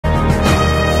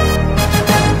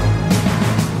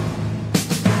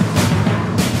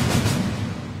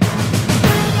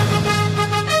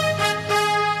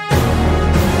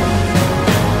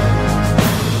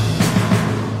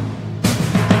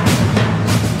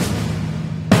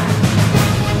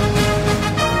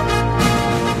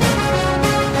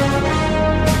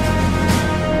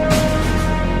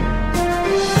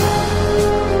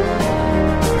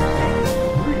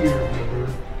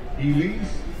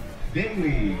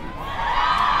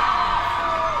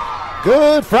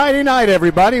Good Friday night,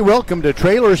 everybody. Welcome to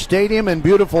Trailer Stadium in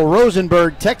beautiful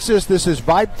Rosenberg, Texas. This is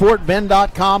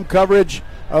VypeFortBend.com coverage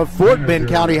of Fort Bend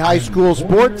County High School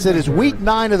sports. It is week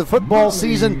 9 of the football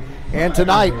season, and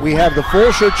tonight we have the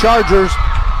Fulshear Chargers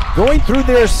going through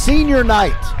their senior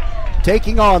night,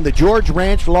 taking on the George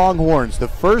Ranch Longhorns. The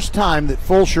first time that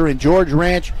Fulshear and George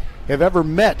Ranch have ever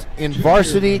met in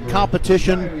varsity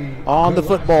competition on the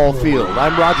football field.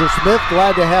 I'm Roger Smith,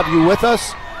 glad to have you with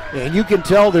us. And you can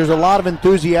tell there's a lot of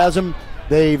enthusiasm.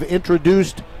 They've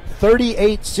introduced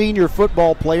 38 senior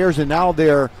football players, and now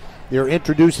they're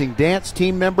introducing dance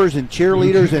team members and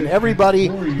cheerleaders and everybody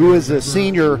who is a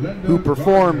senior who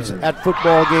performs at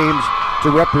football games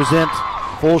to represent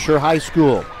Fulshear High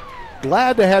School.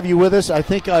 Glad to have you with us. I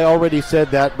think I already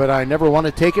said that, but I never want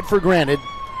to take it for granted.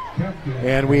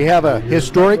 And we have a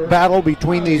historic battle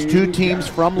between these two teams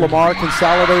from Lamar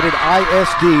Consolidated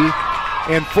ISD.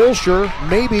 And Fulshear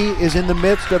maybe is in the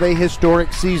midst of a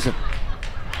historic season.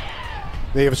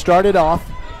 They have started off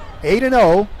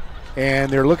 8-0,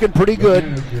 and they're looking pretty good.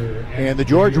 And the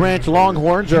George Ranch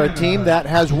Longhorns are a team that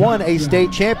has won a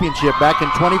state championship back in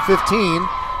 2015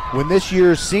 when this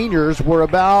year's seniors were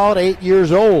about 8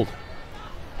 years old.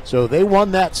 So they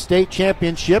won that state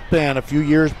championship, and a few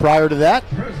years prior to that,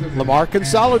 Lamar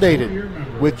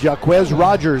Consolidated with Jaquez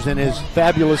Rogers and his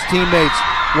fabulous teammates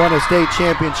won a state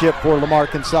championship for Lamar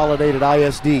Consolidated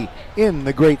ISD in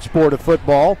the great sport of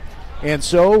football. And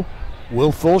so,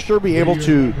 will Fulshear be able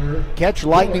to catch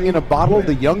lightning in a bottle?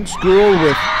 The young school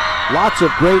with lots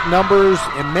of great numbers,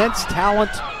 immense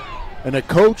talent, and a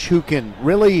coach who can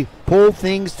really pull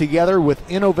things together with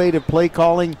innovative play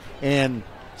calling and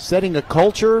setting a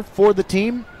culture for the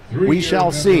team? We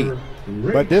shall see.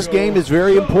 But this game is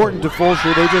very important to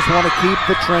Fulshear. They just want to keep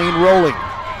the train rolling.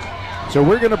 So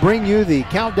we're going to bring you the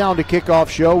Countdown to Kickoff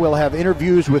show. We'll have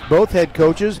interviews with both head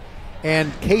coaches.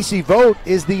 And Casey Vogt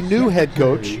is the new head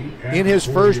coach in his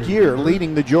first year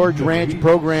leading the George Ranch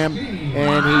program.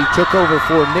 And he took over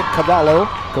for Nick Cavallo.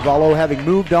 Cavallo having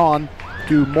moved on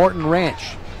to Morton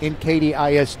Ranch in Katy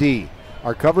ISD.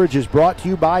 Our coverage is brought to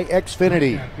you by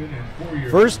Xfinity,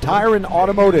 First Tire and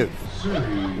Automotive,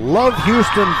 Love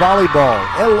Houston Volleyball,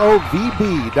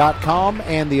 LOVB.com,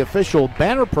 and the official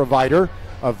banner provider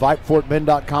of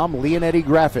VypeFortBend.com, Leonetti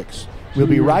Graphics. We'll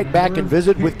be right back and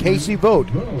visit with Casey Vogt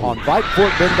on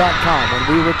VypeFortBend.com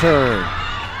when we return.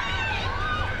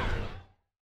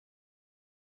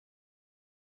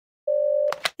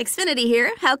 Xfinity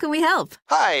here. How can we help?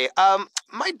 Hi.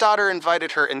 My daughter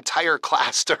invited her entire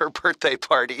class to her birthday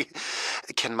party.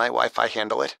 Can my Wi-Fi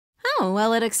handle it? Oh,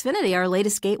 well, at Xfinity, our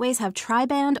latest gateways have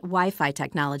tri-band Wi-Fi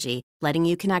technology, letting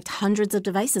you connect hundreds of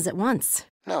devices at once.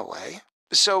 No way.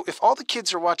 So if all the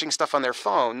kids are watching stuff on their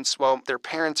phones, well, their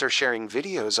parents are sharing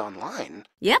videos online.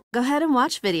 Yep, go ahead and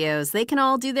watch videos. They can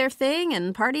all do their thing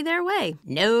and party their way.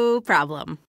 No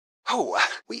problem. Oh,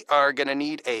 we are gonna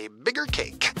need a bigger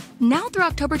cake. Now through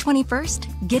October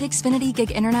 21st, get Xfinity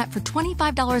Gig Internet for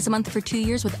 $25 a month for 2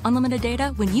 years with unlimited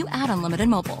data when you add unlimited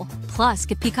mobile. Plus,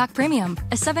 get Peacock Premium,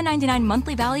 a $7.99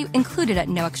 monthly value included at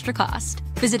no extra cost.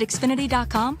 Visit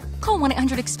Xfinity.com, call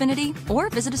 1-800-XFINITY, or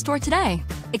visit a store today.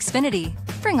 Xfinity.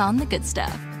 Bring on the good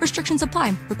stuff. Restrictions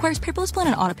apply. Requires paperless plan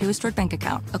and auto-pay with stored bank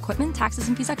account. Equipment, taxes,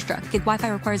 and fees extra. Gig Wi-Fi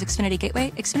requires Xfinity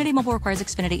Gateway. Xfinity Mobile requires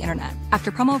Xfinity Internet.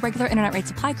 After promo, regular internet rates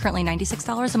apply. Currently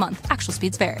 $96 a month. Actual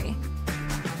speeds vary.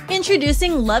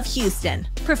 Introducing Love Houston,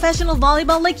 professional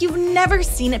volleyball like you've never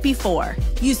seen it before.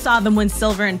 You saw them win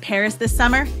silver in Paris this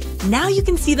summer. Now you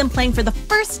can see them playing for the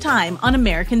first time on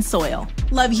American soil.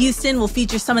 Love Houston will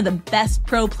feature some of the best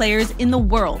pro players in the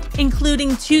world,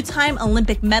 including two-time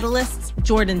Olympic medalists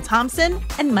Jordan Thompson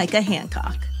and Micah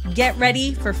Hancock. Get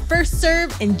ready for first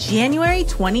serve in January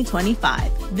 2025.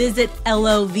 Visit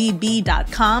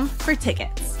LOVB.com for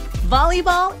tickets.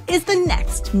 Volleyball is the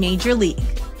next major league.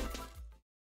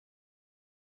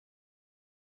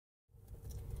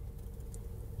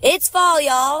 It's fall,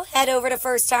 y'all. Head over to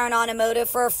First Tire and Automotive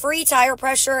for a free tire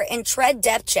pressure and tread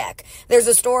depth check. There's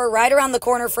a store right around the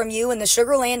corner from you in the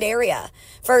Sugar Land area.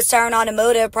 First Tire and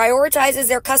Automotive prioritizes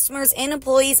their customers and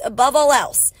employees above all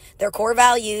else. Their core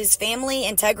values, family,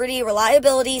 integrity,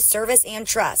 reliability, service, and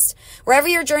trust. Wherever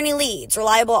your journey leads,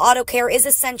 reliable auto care is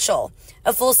essential.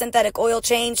 A full synthetic oil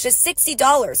change, just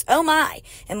 $60. Oh my.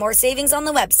 And more savings on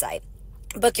the website.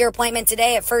 Book your appointment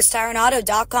today at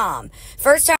FirstTireandAuto.com.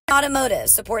 First Tire and Automotive,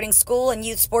 supporting school and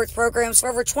youth sports programs for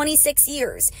over 26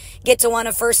 years. Get to one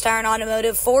of First Tire and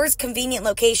Automotive 4's convenient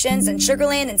locations in Sugar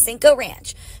Land and Cinco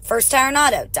Ranch.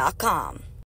 FirstTireandAuto.com.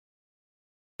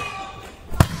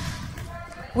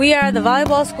 We are the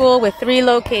volleyball school with 3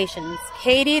 locations,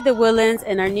 Katy, the Woodlands,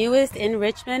 and our newest in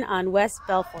Richmond on West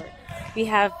Belfort. We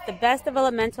have the best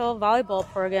developmental volleyball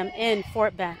program in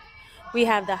Fort Bend. We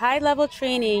have the high-level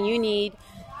training you need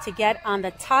to get on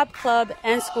the top club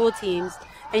and school teams,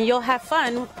 and you'll have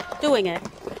fun doing it.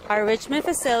 Our Richmond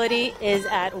facility is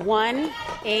at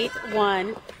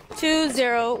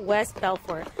 18120 West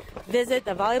Belfort. Visit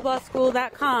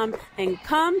thevolleyballschool.com and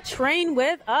come train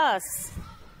with us.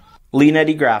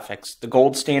 Leanetti Graphics, the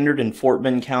gold standard in Fort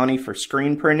Bend County for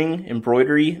screen printing,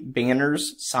 embroidery,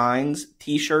 banners, signs,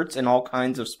 t-shirts, and all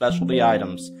kinds of specialty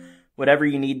items. Whatever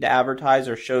you need to advertise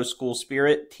or show school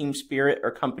spirit, team spirit,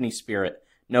 or company spirit,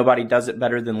 nobody does it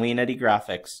better than Leanetti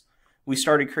Graphics. We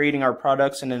started creating our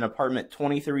products in an apartment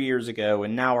 23 years ago,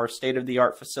 and now our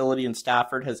state-of-the-art facility in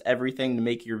Stafford has everything to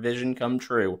make your vision come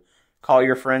true. Call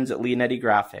your friends at Leanetti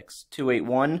Graphics,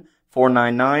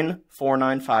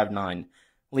 281-499-4959.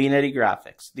 Leanetti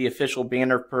Graphics, the official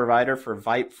banner provider for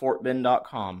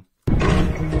VypeFortBend.com.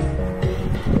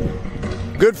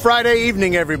 Good Friday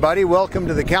evening, everybody. Welcome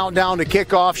to the Countdown to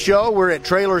Kickoff show. We're at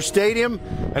Traylor Stadium.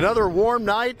 Another warm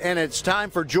night, and it's time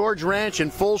for George Ranch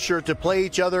and Fulshear to play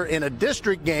each other in a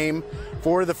district game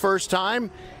for the first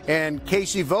time. And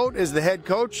Casey Vogt is the head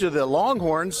coach of the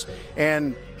Longhorns.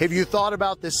 And have you thought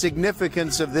about the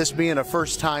significance of this being a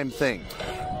first-time thing?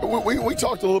 We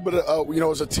talked a little bit,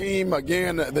 as a team.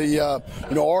 Again,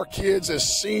 our kids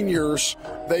as seniors,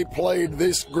 they played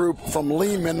this group from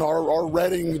Lehman, our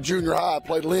Reading Junior High,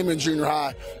 played Lehman Junior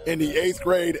High in the 8th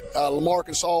grade Lamar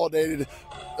Consolidated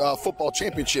football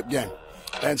championship game.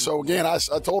 And so, again, I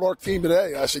told our team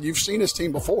today, I said, you've seen this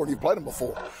team before, and you've played them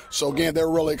before. So, again, they're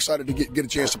really excited to get a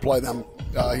chance to play them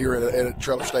here at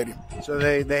Traylor Stadium. So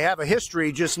they have a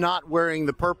history, just not wearing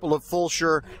the purple of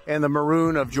Fulshear and the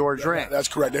maroon of George Ranch. That's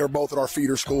correct. They were both at our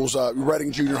feeder schools.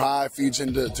 Reading Junior High feeds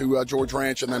into George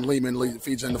Ranch, and then Lehman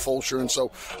feeds into Fulshear. And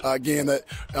so,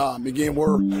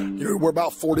 we're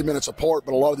about 40 minutes apart,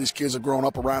 but a lot of these kids have grown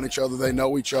up around each other. They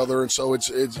know each other, and so it's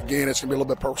going to be a little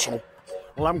bit personal.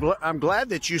 Well, I'm glad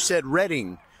that you said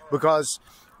Reading, because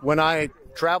when I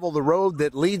travel the road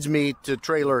that leads me to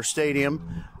Traylor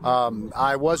Stadium,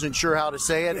 I wasn't sure how to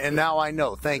say it, and now I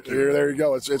know. Thank you. There you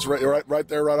go. It's right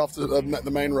there, right off the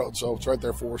main road, so it's right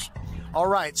there for us. All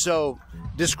right, so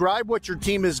describe what your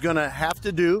team is going to have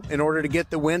to do in order to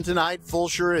get the win tonight.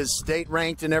 Fulshear is state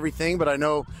ranked and everything, but I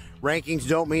know rankings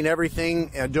don't mean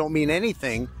everything and don't mean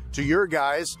anything to your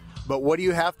guys. But what do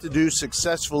you have to do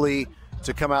successfully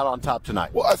to come out on top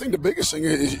tonight? Well, I think the biggest thing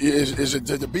is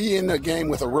to be in a game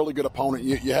with a really good opponent.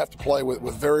 You have to play with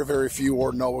very, very few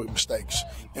or no mistakes.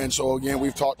 And so, again,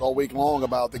 we've talked all week long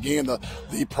about, again, the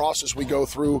process we go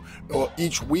through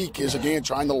each week is, again,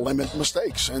 trying to limit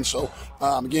mistakes. And so,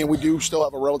 again, we do still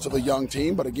have a relatively young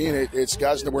team, but, again, it's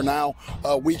guys that we're now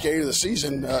week 8 of the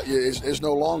season is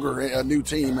no longer a new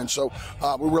team. And so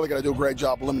we really got to do a great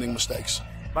job limiting mistakes.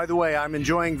 By the way, I'm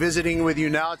enjoying visiting with you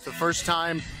now. It's the first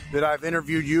time that I've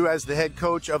interviewed you as the head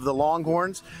coach of the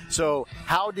Longhorns. So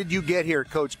how did you get here,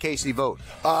 Coach Casey Vogt?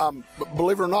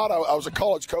 Believe it or not, I was a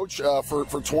college coach for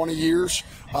 20 years.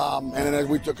 And then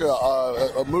we took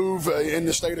a move in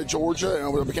the state of Georgia,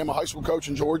 and we became a high school coach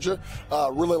in Georgia.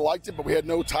 Really liked it, but we had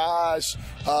no ties,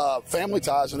 family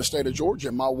ties in the state of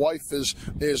Georgia. My wife is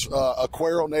a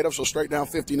Cuero native, so straight down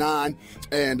 59.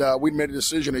 And we made a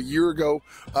decision a year ago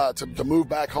to move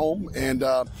back home. And,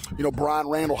 Brian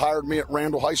Randall hired me at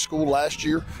Randall High School last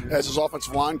year as his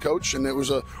offensive line coach, and it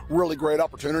was a really great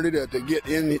opportunity to get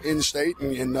in state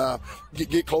and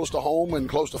get close to home and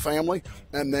close to family.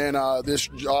 And then this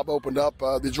job opened up,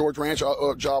 the George Ranch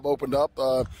job opened up.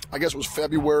 I guess it was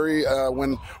February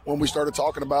when we started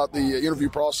talking about the interview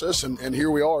process, and here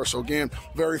we are. So again,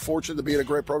 very fortunate to be at a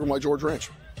great program like George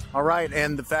Ranch. All right,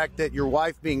 and the fact that your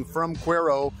wife being from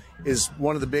Cuero is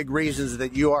one of the big reasons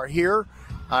that you are here.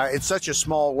 It's such a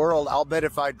small world. I'll bet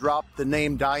if I dropped the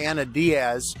name Diana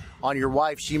Diaz on your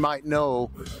wife, she might know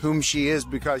whom she is,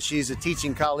 because she's a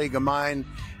teaching colleague of mine.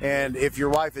 And if your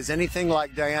wife is anything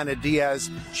like Diana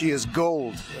Diaz, she is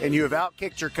gold. And you have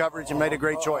outkicked your coverage and made a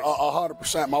great choice.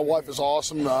 100%. My wife is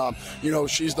awesome.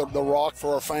 She's the rock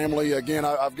for our family. Again,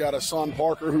 I've got a son,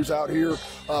 Parker, who's out here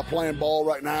playing ball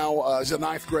right now. He's a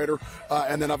 9th grader.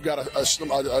 And then I've got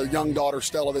a young daughter,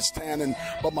 Stella, that's 10.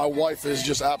 But my wife is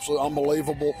just absolutely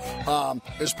unbelievable.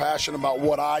 Is passionate about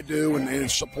what I do and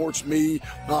supports me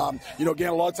Again,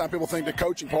 a lot of times people think the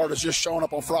coaching part is just showing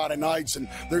up on Friday nights, and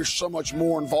there's so much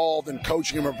more involved in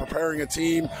coaching and preparing a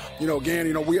team.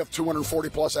 Again, we have 240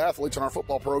 plus athletes in our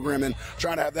football program, and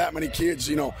trying to have that many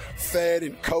kids, fed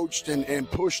and coached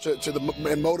and pushed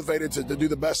and motivated to do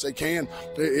the best they can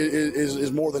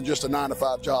is more than just a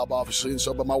 9-to-5 job, obviously. And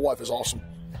so, but my wife is awesome.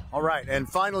 All right, and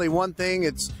finally, one thing,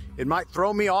 it might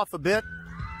throw me off a bit.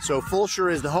 So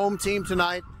Fulshear is the home team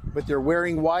tonight, but they're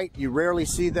wearing white. You rarely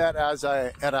see that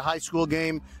at a high school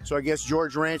game. So I guess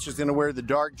George Ranch is going to wear the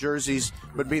dark jerseys,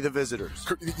 but be the visitors.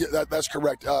 That's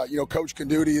correct. Coach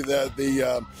Caduti,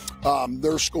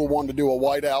 their school wanted to do a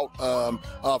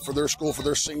whiteout for their school for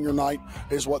their senior night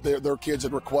is what their kids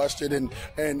had requested, and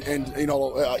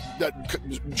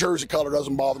that jersey color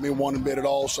doesn't bother me one bit at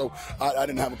all. So I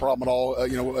didn't have a problem at all.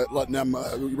 Letting them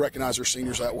recognize their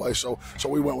seniors that way. So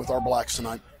we went with our blacks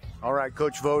tonight. All right,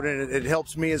 Coach Vogt, and it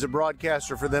helps me as a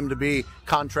broadcaster for them to be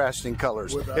contrasting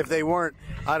colors. If they weren't,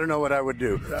 I don't know what I would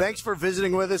do. Thanks for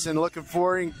visiting with us, and looking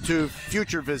forward to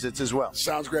future visits as well.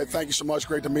 Sounds great. Thank you so much.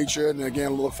 Great to meet you, and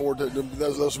again, look forward to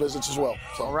those visits as well.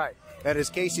 So. All right. That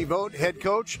is Casey Vogt, head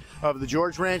coach of the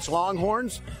George Ranch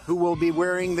Longhorns, who will be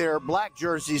wearing their black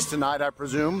jerseys tonight, I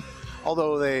presume,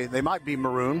 although they might be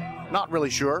maroon. Not really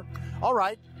sure. All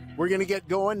right. We're going to get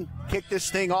going, kick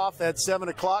this thing off at 7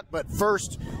 o'clock, but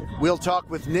first we'll talk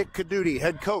with Nick Caduti,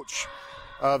 head coach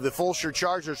of the Fulshear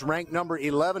Chargers, ranked number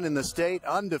 11 in the state,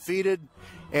 undefeated,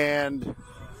 and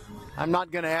I'm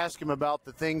not going to ask him about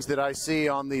the things that I see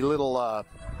on the little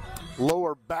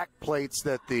lower back plates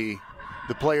that the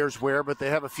players wear, but they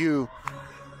have a few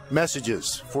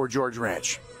messages for George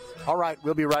Ranch. All right,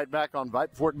 we'll be right back on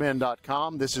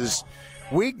VypeFortBend.com. This is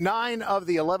Week 9 of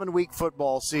the 11-week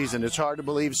football season. It's hard to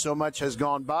believe so much has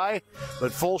gone by,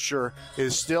 but Fulshear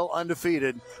is still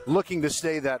undefeated, looking to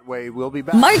stay that way. We'll be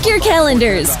back. Mark your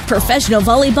calendars. Professional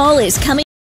volleyball is coming.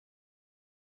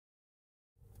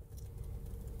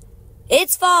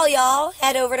 It's fall, y'all.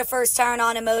 Head over to First Tire and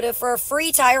Automotive for a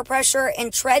free tire pressure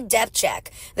and tread depth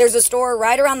check. There's a store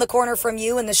right around the corner from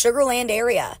you in the Sugar Land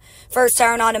area. First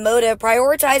Tire and Automotive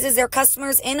prioritizes their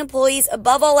customers and employees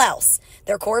above all else.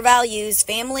 Their core values: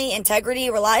 family, integrity,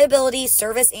 reliability,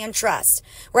 service, and trust.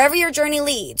 Wherever your journey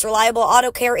leads, reliable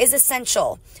auto care is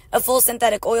essential. A full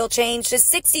synthetic oil change,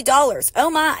 just $60. Oh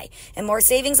my! And more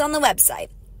savings on the website.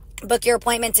 Book your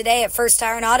appointment today at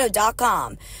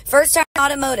FirstTireAndAuto.com. First Tire and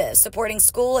Automotive, supporting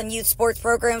school and youth sports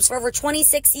programs for over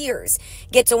 26 years.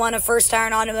 Get to one of First Tire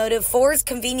and Automotive 4's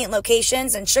convenient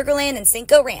locations in Sugar Land and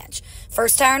Cinco Ranch.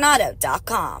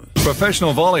 FirstTireAndAuto.com.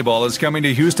 Professional volleyball is coming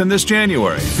to Houston this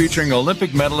January, featuring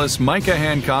Olympic medalists Micah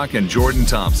Hancock and Jordan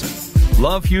Thompson.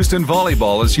 Love Houston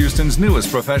Volleyball is Houston's newest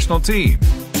professional team.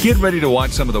 Get ready to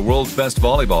watch some of the world's best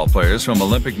volleyball players, from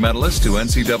Olympic medalists to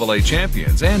NCAA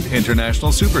champions and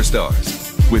international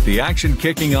superstars, with the action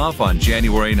kicking off on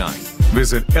January 9th.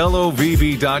 Visit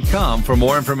LOVV.com for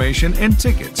more information and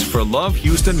tickets for Love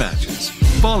Houston matches.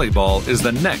 Volleyball is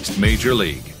the next major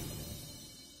league.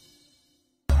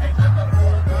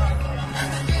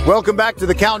 Welcome back to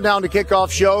the Countdown to Kickoff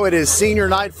show. It is senior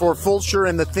night for Fulshear,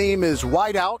 and the theme is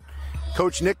Whiteout.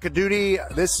 Coach Nick Caduti,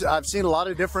 I've seen a lot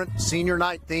of different senior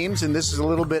night themes, and this is a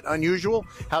little bit unusual.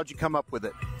 How'd you come up with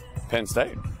it? Penn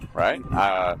State, right?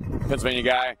 Pennsylvania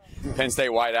guy, Penn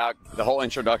State whiteout. The whole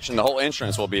introduction, the whole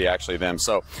entrance will be actually them.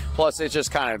 So plus it's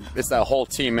just it's that whole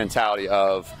team mentality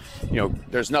of,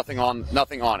 there's nothing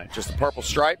on it. Just a purple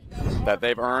stripe that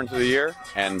they've earned through the year,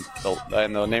 and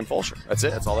the name Fulshear. That's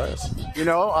it. That's all there is.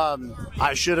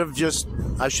 I should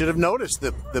have noticed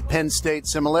the Penn State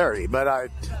similarity,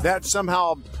 but that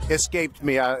somehow escaped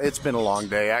me. It's been a long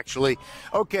day, actually.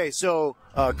 Okay, so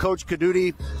Coach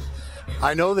Caduti,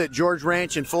 I know that George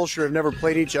Ranch and Fulshear have never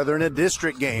played each other in a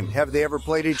district game. Have they ever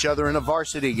played each other in a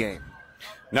varsity game?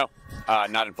 No,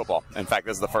 not in football. In fact,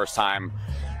 this is the first time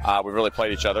we've really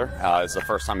played each other. It's the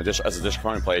first time as a district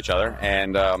opponent we play each other.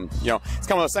 And, it's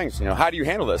kind of those things. How do you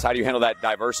handle this? How do you handle that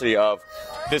diversity of,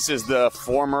 this is the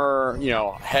former,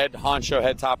 head honcho,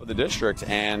 head top of the district,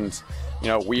 and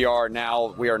we are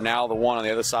now the one on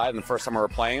the other side, and the first time we were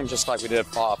playing them, just like we did at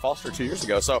Foster 2 years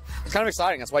ago. So it's kind of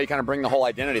exciting. That's why you kind of bring the whole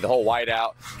identity, the whole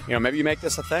whiteout. Maybe you make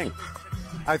this a thing.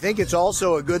 I think it's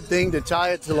also a good thing to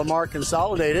tie it to Lamar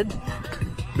Consolidated,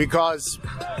 because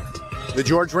the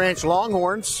George Ranch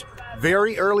Longhorns,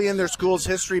 very early in their school's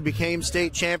history, became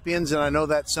state champions, and I know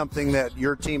that's something that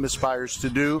your team aspires to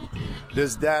do.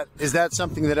 Is that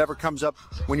something that ever comes up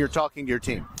when you're talking to your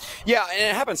team? Yeah, and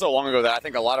it happened so long ago that I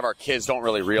think a lot of our kids don't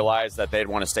really realize that they'd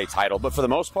want to stay titled. But for the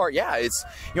most part, yeah, it's,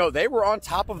 they were on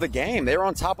top of the game. They were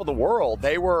on top of the world.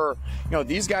 They were,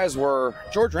 these guys were,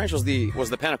 George Ranch was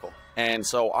the pinnacle. And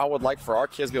so I would like for our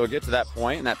kids to be able to get to that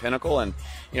point and that pinnacle. And,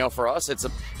 for us, it's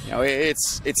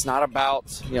it's not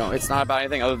about, it's not about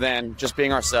anything other than just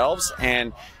being ourselves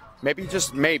and maybe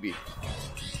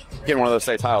getting one of those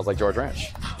state titles like George Ranch.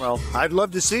 Well, I'd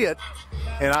love to see it,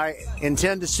 and I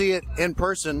intend to see it in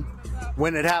person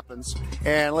when it happens.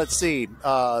 And let's see,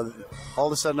 all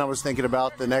of a sudden I was thinking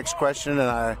about the next question,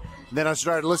 and then I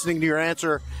started listening to your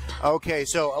answer. Okay,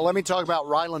 so let me talk about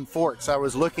Ryland Forks. I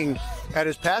was looking at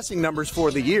his passing numbers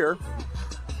for the year.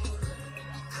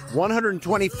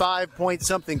 125 point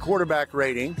something quarterback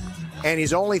rating, and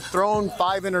he's only thrown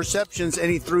 5 interceptions,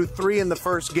 and he threw 3 in the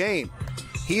first game.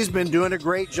 He's been doing a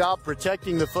great job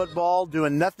protecting the football,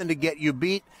 doing nothing to get you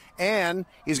beat, and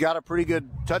he's got a pretty good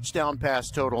touchdown pass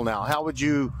total now. How would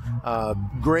you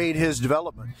grade his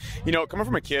development? Coming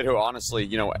from a kid who, honestly,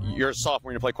 you're a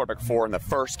sophomore and you play quarterback 4, in the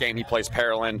first game he plays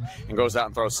Pearland and goes out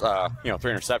and throws, 3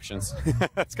 interceptions.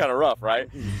 That's kind of rough, right?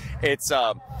 It's,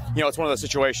 it's one of those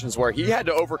situations where he had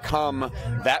to overcome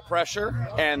that pressure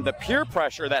and the peer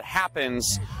pressure that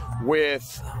happens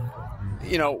with,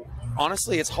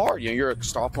 honestly, it's hard. You're a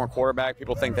sophomore quarterback.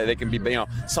 People think that they can be,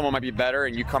 someone might be better,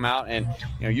 and you come out and,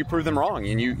 you prove them wrong.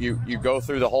 And you go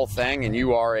through the whole thing, and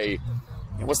you are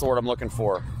what's the word I'm looking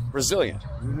for? Resilient.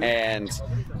 And,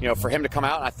 for him to come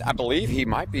out, I believe he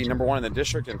might be number 1 in the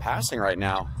district in passing right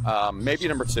now, maybe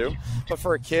number 2. But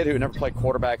for a kid who never played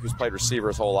quarterback, who's played receiver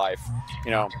his whole life,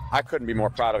 I couldn't be more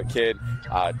proud of a kid.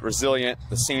 Resilient.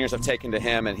 The seniors have taken to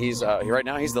him, and he's right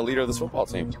now he's the leader of this football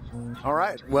team. All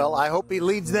right. Well, I hope he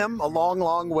leads them a long,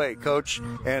 long way, Coach,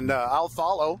 and I'll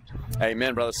follow.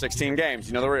 Amen, brother. 16 games.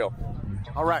 You know the real.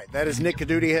 All right. That is Nick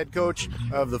Caduti, head coach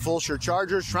of the Fulshear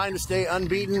Chargers, trying to stay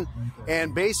unbeaten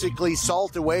and basically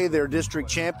salt away their district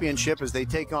championship as they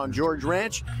take on George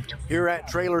Ranch here at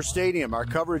Traylor Stadium. Our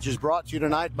coverage is brought to you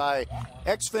tonight by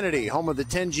Xfinity, home of the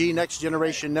 10G Next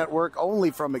Generation Network,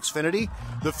 only from Xfinity.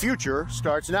 The future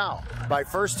starts now. By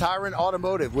First Tire and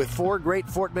Automotive, with 4 great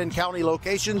Fort Bend County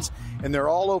locations, and they're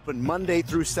all open Monday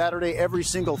through Saturday. Every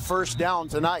single first down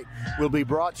tonight will be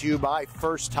brought to you by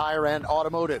First Tire and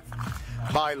Automotive.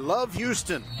 By Love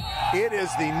Houston. It is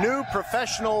the new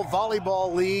professional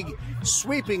volleyball league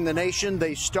sweeping the nation.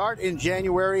 They start in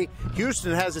January.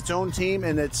 Houston has its own team,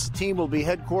 and its team will be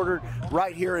headquartered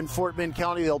right here in Fort Bend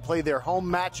County. They'll play their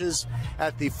home matches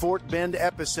at the Fort Bend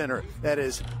Epicenter. That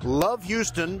is Love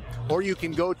Houston, or you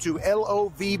can go to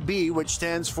LOVB, which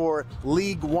stands for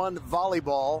League One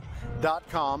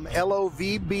Volleyball.com,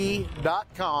 LOVB.com.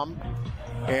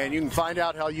 And you can find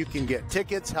out how you can get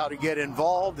tickets, how to get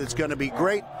involved. It's going to be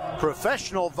great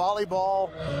professional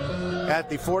volleyball at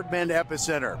the Fort Bend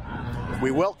Epicenter. We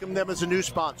welcome them as a new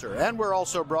sponsor. And we're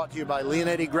also brought to you by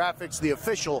Leonetti Graphics, the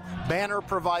official banner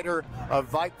provider of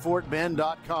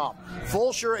VypeFortBend.com.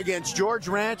 Fulshear against George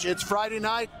Ranch. It's Friday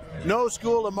night. No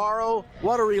school tomorrow.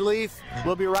 What a relief.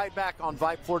 We'll be right back on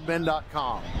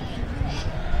VypeFortBend.com.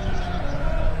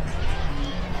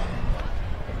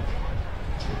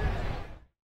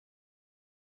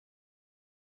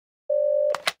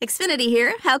 Xfinity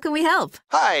here. How can we help?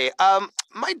 Hi,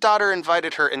 my daughter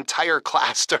invited her entire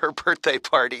class to her birthday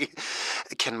party.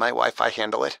 Can my Wi-Fi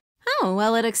handle it? Oh,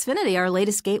 well, at Xfinity, our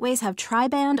latest gateways have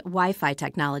tri-band Wi-Fi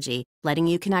technology, letting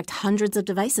you connect hundreds of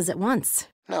devices at once.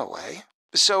 No way.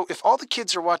 So if all the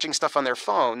kids are watching stuff on their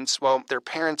phones, well, their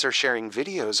parents are sharing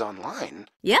videos online.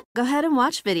 Yep, go ahead and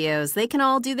watch videos. They can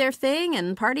all do their thing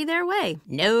and party their way.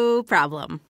 No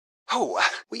problem. Oh,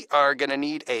 we are gonna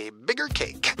need a bigger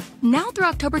cake. Now through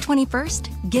October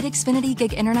 21st, get Xfinity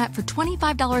Gig Internet for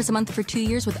 $25 a month for 2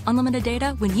 years with unlimited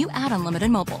data when you add unlimited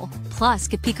mobile. Plus,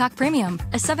 get Peacock Premium,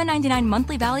 a $7.99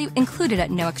 monthly value included at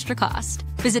no extra cost.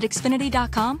 Visit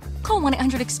Xfinity.com, call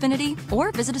 1-800-XFINITY,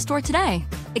 or visit a store today.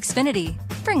 Xfinity.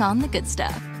 Bring on the good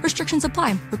stuff. Restrictions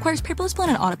apply. Requires paperless plan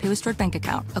and auto-pay with stored bank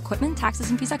account. Equipment,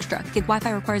 taxes, and fees extra. Gig Wi-Fi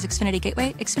requires Xfinity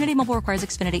Gateway. Xfinity Mobile requires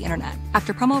Xfinity Internet.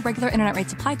 After promo, regular internet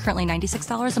rates apply. Currently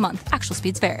 $96 a month. Actual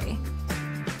speeds vary.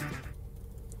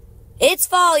 It's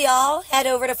fall, y'all. Head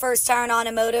over to First Tire and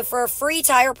Automotive for a free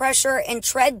tire pressure and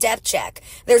tread depth check.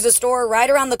 There's a store right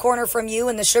around the corner from you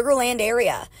in the Sugar Land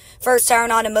area. First Tire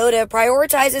and Automotive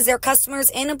prioritizes their customers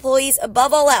and employees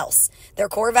above all else. Their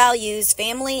core values: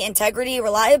 family, integrity,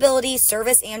 reliability,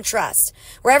 service, and trust.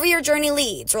 Wherever your journey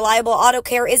leads, reliable auto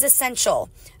care is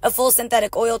essential. A full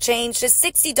synthetic oil change, just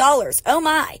 $60. Oh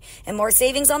my! And more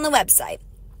savings on the website.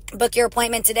 Book your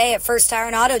appointment today at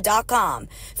firsttireandauto.com.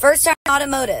 First Tire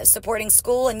Automotive, supporting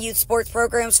school and youth sports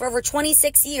programs for over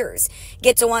 26 years.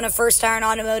 Get to one of First Iron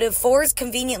Automotive 4's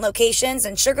convenient locations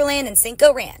in Sugar Land and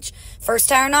Cinco Ranch.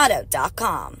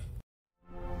 FirstIronAuto.com.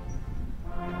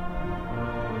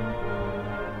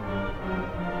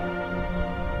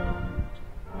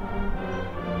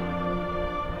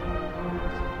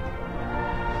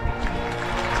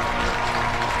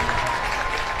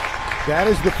 That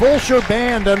is the Fulshear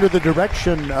Band under the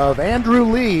direction of Andrew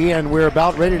Lee, and we're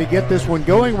about ready to get this one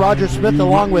going. Roger Smith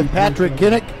along with Patrick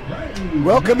Kinnick.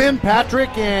 Welcome in, Patrick,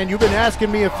 and you've been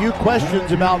asking me a few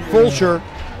questions about Fulshear.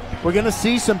 We're going to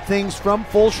see some things from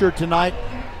Fulshear tonight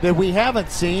that we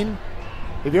haven't seen.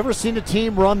 Have you ever seen a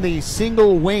team run the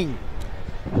single wing?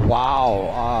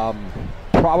 Wow.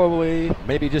 Probably,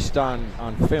 maybe just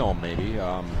on film, maybe.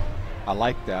 I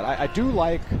like that. I do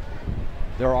like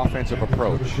their offensive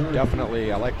approach.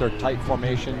 Definitely, I like their tight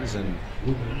formations, and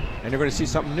you're going to see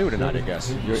something new tonight, I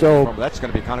guess. So that's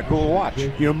going to be kind of cool to watch.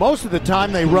 You know, most of the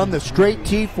time they run the straight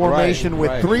T formation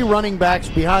with three running backs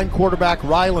behind quarterback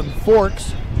Ryland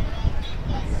Forks,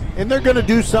 and they're going to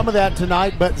do some of that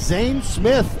tonight. But Zane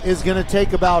Smith is going to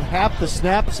take about half the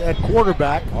snaps at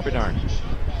quarterback. I'll be darned.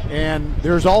 And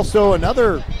there's also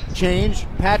another change.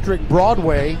 Patrick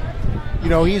Broadway. You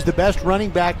know, he's the best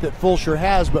running back that Fulshear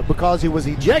has, but because he was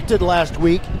ejected last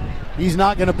week, he's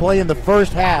not going to play in the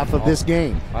first half of this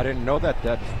game. I didn't know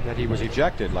that he was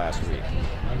ejected last week.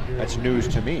 That's news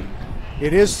to me.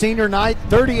 It is senior night.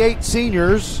 38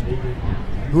 seniors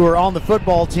who are on the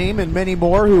football team and many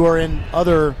more who are in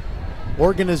other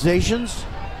organizations.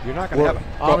 You're not going to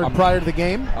have honored prior to the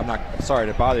game. I'm not sorry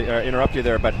to interrupt you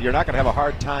there, but you're not going to have a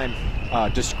hard time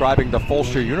describing the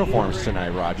Fulshear uniforms tonight,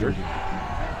 Roger.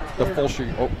 The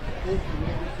Fulshear,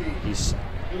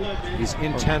 he's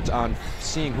intent on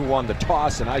seeing who won the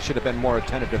toss, and I should have been more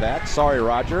attentive to that. Sorry,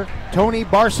 Roger. Tony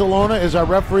Barcelona is our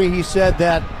referee. He said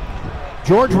that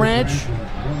George Ranch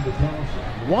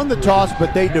won the toss,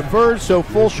 but they deferred, so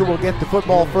Fulshear will get the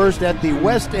football first at the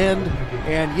west end.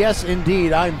 And yes,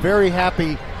 indeed, I'm very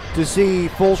happy to see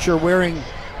Fulshear wearing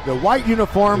the white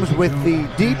uniforms with the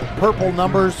deep purple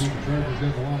numbers.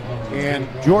 And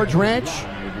George Ranch,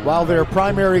 while their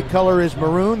primary color is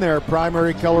maroon, their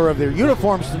primary color of their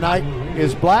uniforms tonight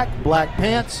is black. Black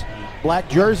pants, black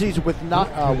jerseys with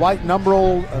white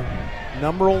numerals.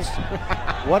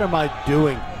 What am I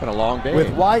doing? It's been a long day.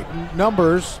 With white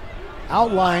numbers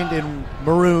outlined in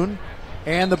maroon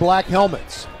and the black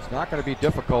helmets. It's not going to be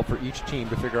difficult for each team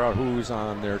to figure out who's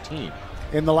on their team.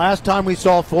 In the last time we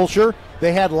saw Fulshear,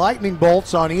 they had lightning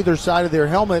bolts on either side of their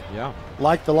helmet,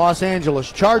 like the Los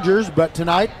Angeles Chargers, but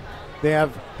tonight they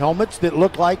have helmets that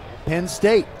look like Penn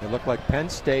State. They look like Penn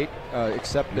State,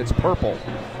 except it's purple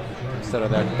instead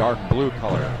of that dark blue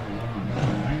color.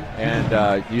 And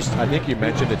I think you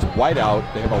mentioned it's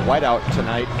whiteout. They have a whiteout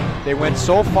tonight. They went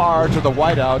so far to the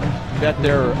whiteout that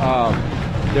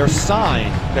their sign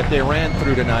that they ran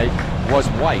through tonight was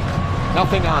white.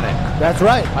 Nothing on it. That's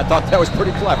right. I thought that was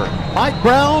pretty clever. Mike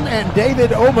Brown and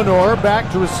David Omenor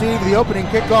back to receive the opening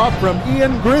kickoff from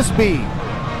Ian Grisby.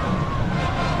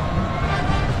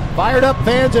 Fired up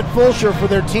fans at Fulshear for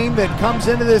their team that comes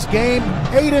into this game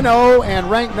 8-0 and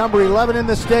ranked number 11 in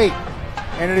the state.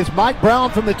 And it is Mike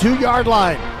Brown from the 2-yard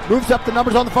line. Moves up the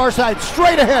numbers on the far side,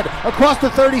 straight ahead, across the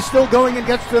 30, still going, and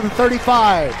gets to the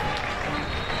 35.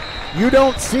 You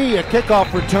don't see a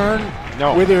kickoff return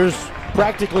where there's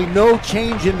practically no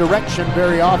change in direction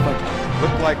very often.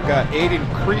 Looked like Aiden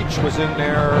Creech was in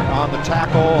there on the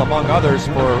tackle, among others,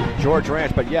 for George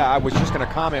Ranch. But yeah, I was just going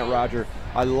to comment, Roger.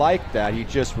 I like that. He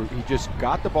just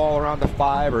got the ball around the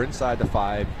 5 or inside the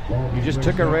 5. He just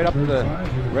took it right up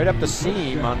the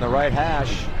seam on the right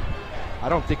hash. I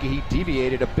don't think he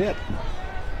deviated a bit.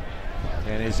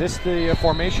 And is this the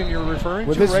formation you're referring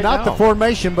to right now? Well, this is not the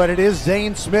formation, but it is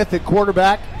Zane Smith at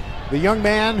quarterback. The young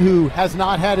man who has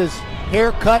not had his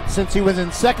hair cut since he was in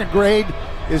 2nd grade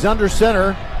is under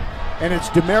center, and it's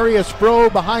Demarius Froh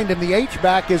behind him. The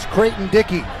H-back is Creighton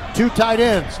Dickey. 2 tight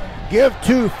ends. Give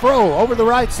to Froh over the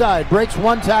right side. Breaks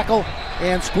 1 tackle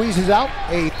and squeezes out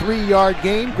a 3-yard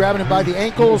gain. Grabbing him by the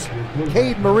ankles.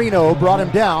 Cade Marino brought him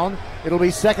down. It'll be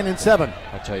 2nd and 7.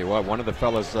 I'll tell you what, one of the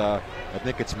fellas, I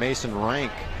think it's Mason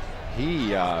Rank,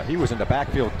 he was in the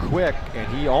backfield quick, and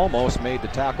he almost made the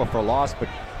tackle for loss, but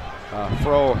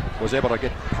Froh was able to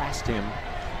get past him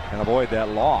and avoid that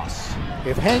loss.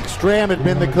 If Hank Stram had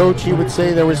been the coach, he would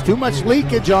say there was too much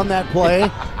leakage on that play.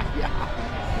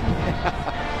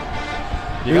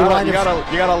 You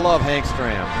gotta love Hank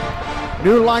Stram.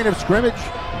 New line of scrimmage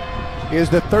is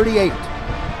the 38.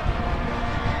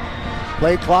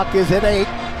 Play clock is at 8.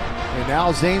 And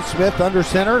now Zane Smith under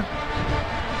center.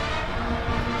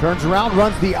 Turns around,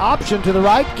 runs the option to the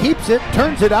right, keeps it,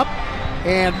 turns it up,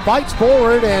 and fights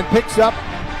forward and picks up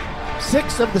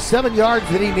 6 of the 7 yards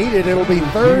that he needed. It'll be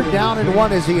 3rd down and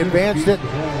 1 as he advanced it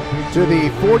to the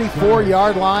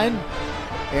 44-yard line.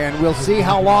 And we'll see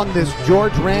how long this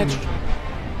George Ranch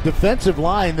defensive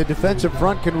line, the defensive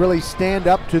front, can really stand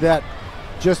up to that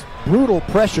just brutal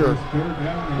pressure.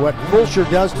 What Fulshear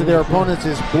does to their opponents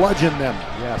is bludgeon them.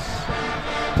 Yes.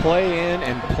 Play in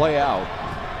and play out.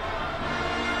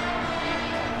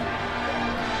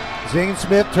 Zane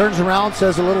Smith turns around,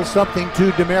 says a little something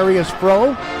to Demarius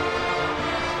Froh.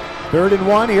 3rd and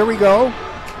 1, here we go.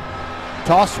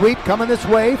 Toss sweep coming this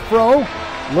way. Froh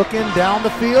looking down the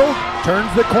field,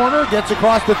 turns the corner, gets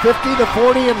across the 50, the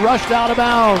 40, and rushed out of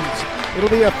bounds. It'll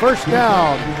be a 1st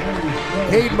down.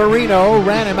 Cade Marino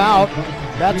ran him out.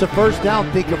 That's a 1st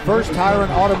down. Think of First Tire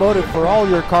and Automotive for all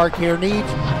your car care needs.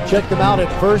 Check them out at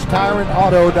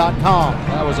firsttireandauto.com.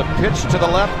 That was a pitch to the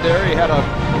left there. He had a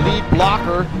lead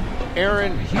blocker,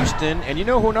 Aaron Houston. And you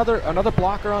know who another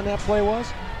blocker on that play was?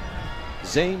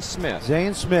 Zane Smith.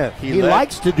 Zane Smith. He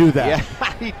likes to do that.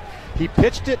 Yeah, he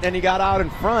pitched it and he got out in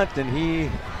front and he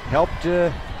helped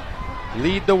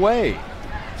lead the way.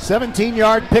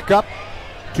 17-yard pickup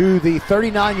to the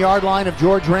 39-yard line of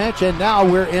George Ranch, and now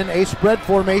we're in a spread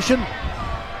formation.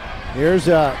 Here's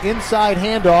an inside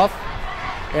handoff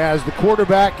as the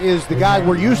quarterback is the guy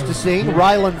we're used to seeing,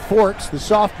 Ryland Forks, the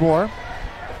sophomore,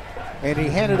 and he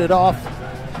handed it off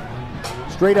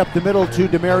straight up the middle to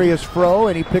Demarius Froh,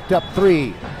 and he picked up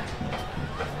 3.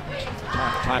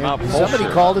 Timeout. Somebody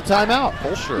called a timeout.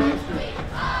 Fulshear.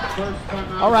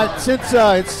 All right, since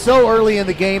it's so early in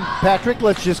the game, Patrick,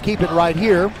 let's just keep it right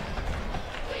here.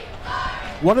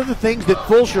 One of the things that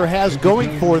Fulshear has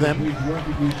going for them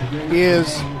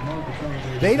is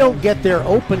they don't get their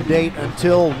open date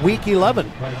until week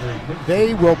 11.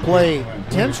 They will play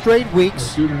 10 straight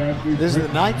weeks. This is the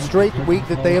 9th straight week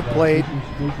that they have played.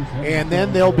 And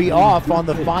then they'll be off on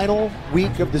the final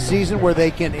week of the season where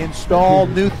they can install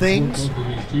new things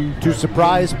to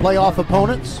surprise playoff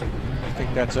opponents.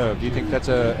 Do you think that's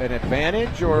an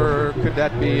advantage, or could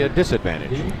that be a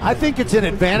disadvantage? I think it's an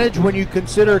advantage when you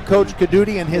consider Coach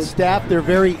Caduti and his staff. They're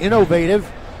very innovative,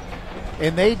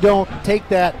 and they don't take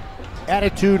that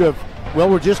attitude of, well,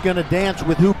 we're just going to dance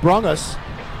with who brung us.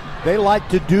 They like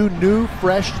to do new,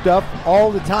 fresh stuff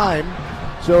all the time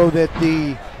so that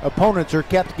the opponents are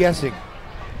kept guessing.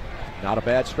 Not a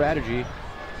bad strategy.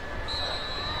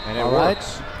 And it all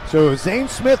works. Right. So Zane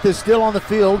Smith is still on the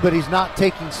field, but he's not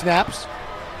taking snaps.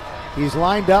 He's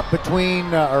lined up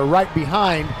between, or right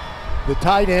behind, the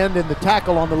tight end and the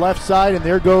tackle on the left side, and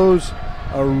there goes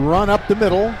a run up the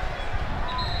middle.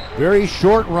 Very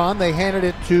short run. They handed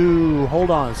it to, hold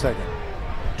on a second,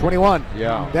 21.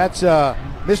 Yeah. That's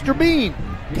Mr. Bean,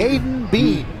 Caden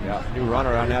Bean. Yeah, new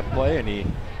runner on that play, and he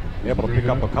able to pick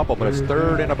up a couple, but it's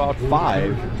 3rd and about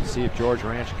 5 to see if George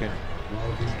Ranch can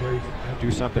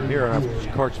do something here. And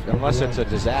of course, unless it's a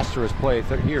disastrous play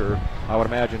here, I would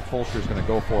imagine Fulshear's going to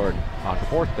go for it on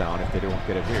 4th down if they don't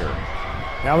get it here.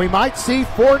 Now we might see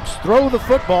Forks throw the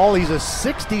football. He's a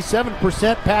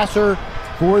 67% passer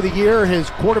for the year. His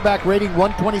quarterback rating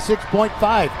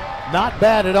 126.5. Not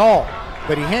bad at all.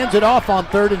 But he hands it off on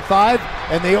 3rd and 5,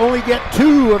 and they only get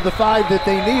 2 of the 5 that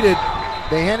they needed.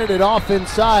 They handed it off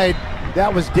inside.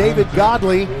 That was David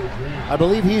Godley. I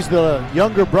believe he's the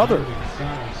younger brother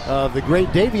of the great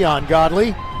Davion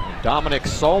Godley. Dominic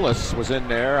Solis was in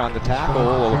there on the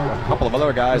tackle. A couple of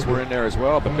other guys were in there as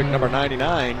well, but big number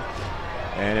 99.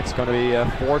 And it's going to be a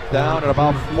 4th down at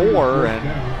about 4, and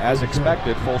as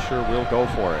expected, Fulshear will go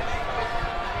for it.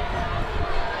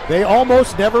 They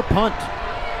almost never punt.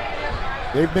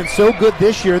 They've been so good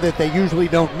this year that they usually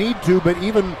don't need to, but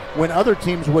even when other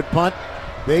teams would punt,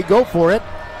 they go for it.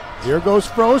 Here goes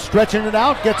Froh, stretching it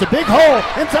out, gets a big hole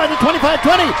inside the 25,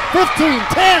 20, 15,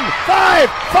 10, 5,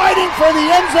 fighting for the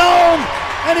end zone,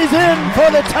 and he's in for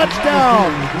the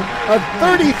touchdown. A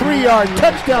 33-yard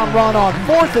touchdown run on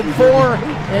 4th and 4,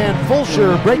 and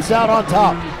Fulshear breaks out on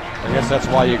top. I guess that's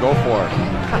why you go for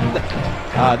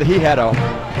it. He had a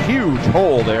huge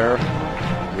hole there,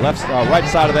 right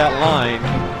side of that line.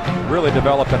 Really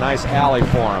developed a nice alley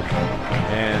for him.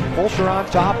 And Fulshear on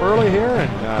top early here,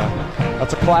 and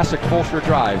that's a classic Fulshear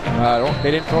drive.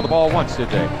 They didn't throw the ball once, did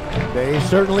they? They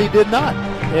certainly did not.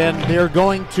 And they're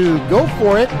going to go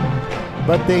for it,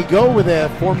 but they go with a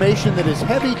formation that is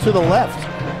heavy to the left.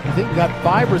 I think got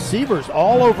 5 receivers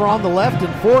all over on the left,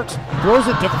 and Forks throws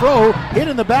it to Froh, hit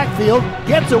in the backfield,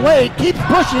 gets away, keeps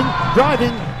pushing,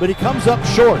 driving, but he comes up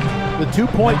short. The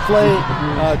two-point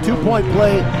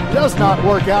play does not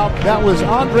work out. That was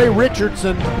Andre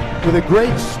Richardson with a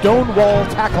great stonewall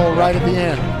tackle right at the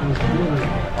end.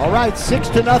 All right,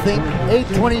 6-0,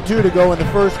 8:22 to go in the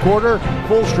first quarter.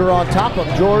 Fulshear on top of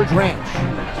George Ranch.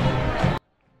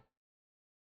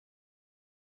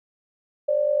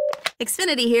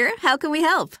 Xfinity here. How can we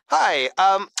help? Hi,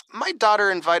 my daughter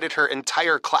invited her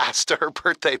entire class to her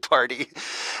birthday party.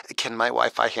 Can my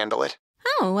Wi-Fi handle it?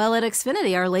 Oh, well, at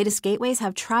Xfinity, our latest gateways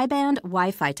have tri-band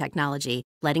Wi-Fi technology,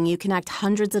 letting you connect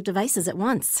hundreds of devices at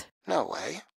once. No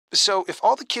way. So if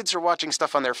all the kids are watching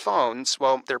stuff on their phones,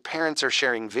 well, their parents are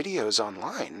sharing videos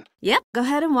online. Yep, go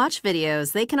ahead and watch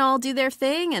videos. They can all do their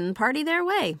thing and party their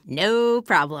way. No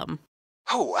problem.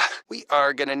 Oh, we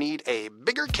are gonna need a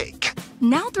bigger cake.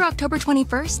 Now through October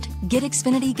 21st, get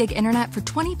Xfinity Gig Internet for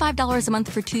 $25 a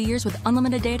month for 2 years with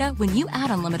unlimited data when you add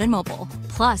unlimited mobile.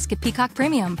 Plus, get Peacock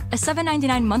Premium, a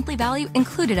 $7.99 monthly value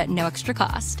included at no extra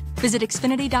cost. Visit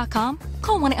Xfinity.com,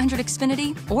 call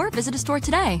 1-800-XFINITY, or visit a store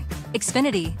today.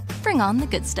 Xfinity. Bring on the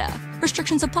good stuff.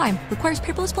 Restrictions apply. Requires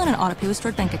paperless plan and auto-pay with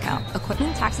stored bank account.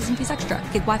 Equipment, taxes, and fees extra.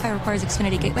 Gig Wi-Fi requires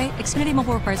Xfinity Gateway. Xfinity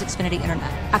Mobile requires Xfinity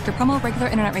Internet. After promo, regular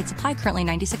internet rates apply. Currently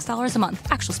 $96 a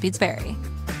month. Actual speeds vary.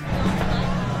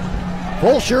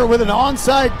 Fulshear with an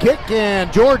onside kick,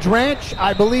 and George Ranch,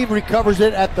 I believe, recovers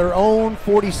it at their own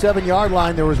 47-yard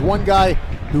line. There was one guy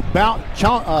who pounced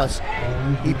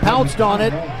on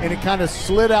it, and it kind of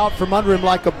slid out from under him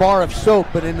like a bar of soap.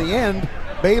 But in the end,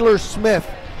 Baylor Smith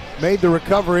made the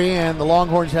recovery, and the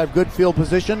Longhorns have good field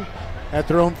position at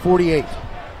their own 48.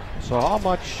 So how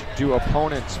much do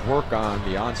opponents work on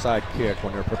the onside kick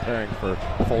when they're preparing for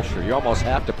Fulshear? You almost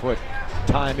have to put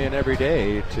time in every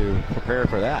day to prepare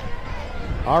for that.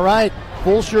 All right,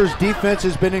 Fulshear's defense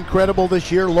has been incredible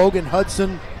this year. Logan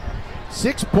Hudson,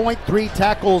 6.3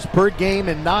 tackles per game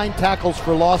and 9 tackles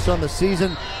for loss on the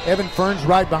season. Evan Ferns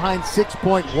right behind,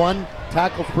 6.1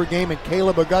 tackles per game, and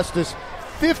Caleb Augustus,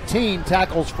 15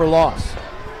 tackles for loss.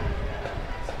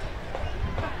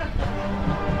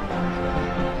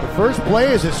 The first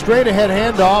play is a straight ahead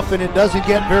handoff, and it doesn't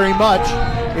get very much.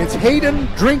 It's Hayden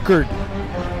Drinkard.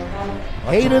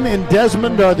 Hayden and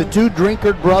Desmond are the two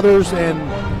Drinkard brothers, and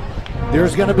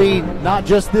there's going to be not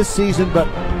just this season, but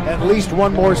at least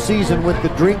one more season with the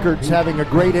Drinkards having a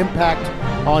great impact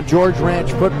on George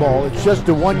Ranch football. It's just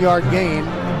a 1-yard gain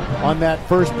on that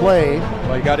first play.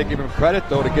 Well, you got to give him credit,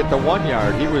 though, to get the 1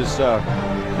 yard. He was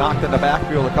knocked in the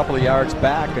backfield a couple of yards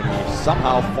back, and he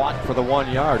somehow fought for the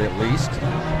 1 yard at least.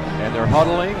 And they're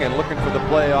huddling and looking for the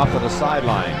play off of the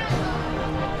sideline.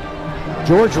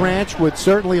 George Ranch would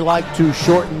certainly like to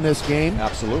shorten this game.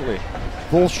 Absolutely.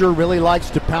 Fulshear really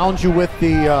likes to pound you with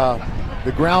the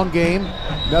ground game.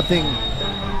 Nothing,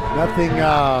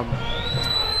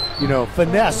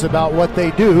 finesse about what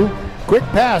they do. Quick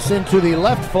pass into the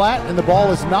left flat, and the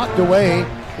ball is knocked away,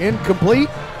 incomplete.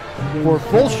 For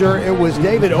Fulshear, it was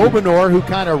David Obenor who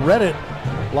kind of read it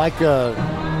like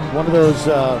one of those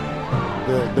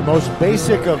the most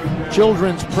basic of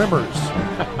children's primers.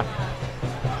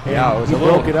 Yeah, it was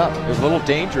broke it up. It was a little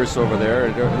dangerous over there.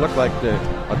 It looked like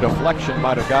a deflection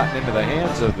might have gotten into the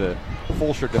hands of the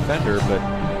Fulshear defender, but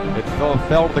it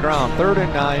fell to the ground. 3rd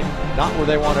and 9, not where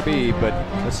they want to be, but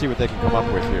let's see what they can come up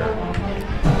with here.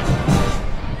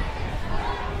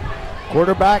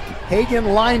 Quarterback Hagen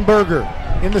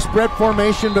Lineberger in the spread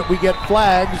formation, but we get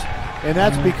flags, and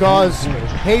that's because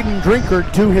Hayden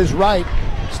Drinkard to his right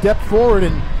stepped forward,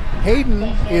 and Hayden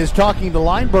is talking to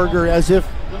Lineberger as if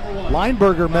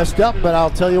Lineberger messed up, but I'll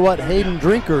tell you what, Hayden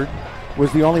Drinkard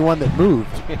was the only one that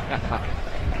moved.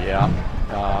 Yeah,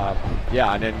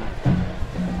 and then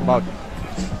about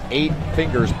 8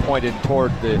 fingers pointed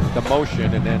toward the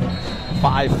motion, and then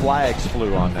 5 flags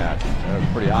flew on that. That was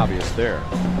pretty obvious there.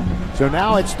 So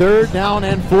now it's 3rd down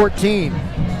and 14.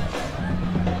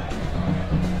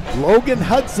 Logan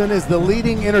Hudson is the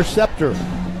leading interceptor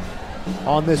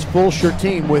on this Fulshear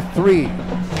team with 3.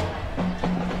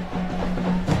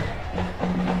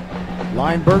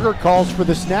 Lineberger calls for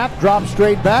the snap, drops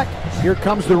straight back. Here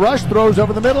comes the rush, throws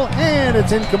over the middle, and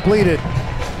it's incompleted.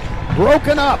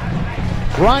 Broken up.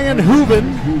 Brian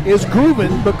Hooven is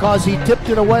grooving because he tipped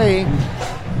it away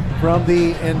from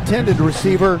the intended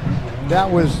receiver.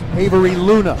 That was Avery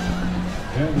Luna.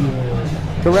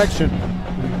 Correction,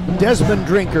 Desmond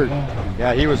Drinkard.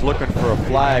 Yeah, he was looking for a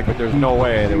flag, but there's no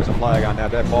way there was a flag on that.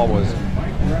 That ball was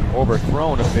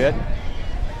overthrown a bit,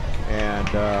 and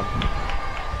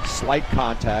slight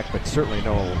contact, but certainly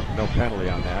no penalty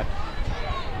on that.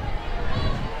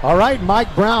 All right,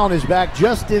 Mike Brown is back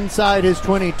just inside his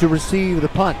 20 to receive the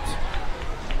punt.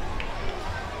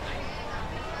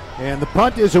 And the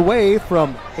punt is away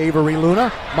from Avery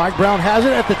Luna. Mike Brown has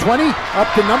it at the 20,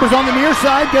 up to numbers on the near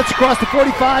side, gets across the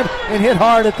 45 and hit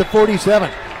hard at the 47.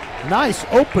 Nice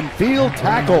open field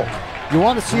tackle. You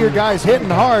want to see your guys hitting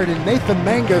hard, and Nathan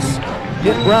Mangus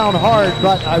hit Brown hard,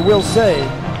 but I will say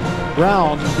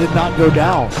Brown did not go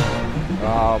down.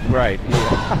 Right.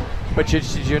 But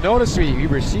you notice he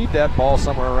received that ball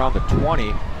somewhere around the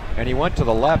 20, and he went to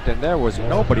the left, and there was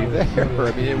nobody there.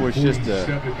 I mean, it was just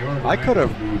I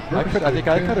think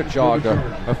I could have jogged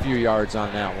a few yards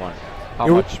on that one. How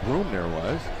much room there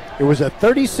was. It was a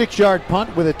 36-yard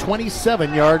punt with a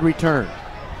 27-yard return.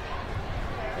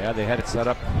 Yeah, they had it set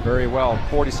up very well.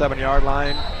 47-yard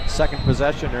line, second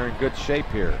possession. They're in good shape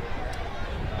here.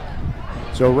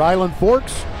 So Ryland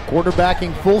Forks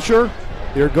quarterbacking Fulshear.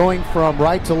 They're going from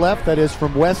right to left, that is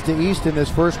from west to east in this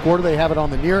first quarter. They have it on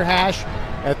the near hash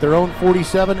at their own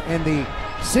 47, and the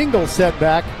single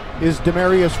setback is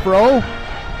Demarius Froh.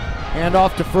 Hand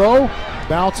off to Froh,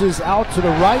 bounces out to the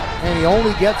right, and he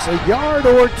only gets a yard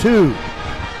or two.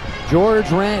 George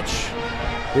Ranch,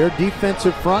 their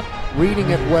defensive front, reading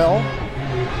it well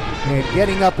and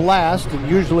getting up last, and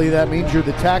usually that means you're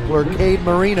the tackler. Cade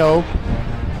Marino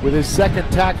with his second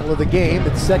tackle of the game.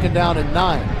 It's 2nd down and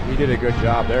 9. He did a good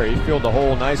job there. He filled the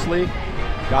hole nicely,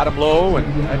 got him low,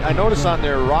 and I notice on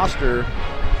their roster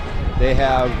they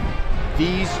have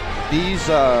these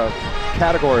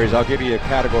categories. I'll give you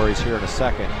categories here in a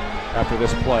second after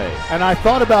this play. And I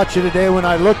thought about you today when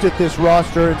I looked at this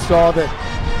roster and saw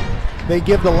that they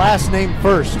give the last name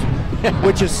first,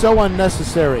 which is so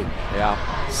unnecessary. Yeah.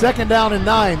 2nd down and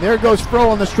 9. There goes Froh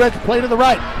on the stretch play to the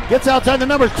right. Gets outside the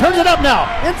numbers. Turns it up now.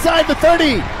 Inside the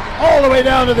 30. All the way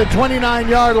down to the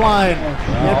 29-yard line.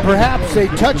 And perhaps a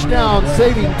touchdown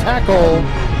saving tackle.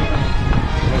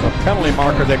 There's a penalty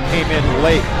marker that came in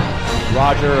late.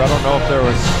 Roger, I don't know if there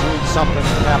was something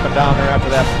that happened down there after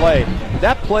that play.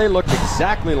 That play looked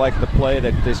exactly like the play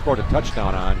that they scored a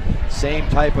touchdown on. Same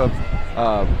type of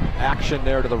action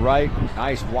there to the right.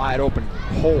 Nice wide open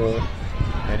hole.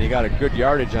 And he got a good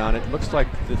yardage on it. Looks like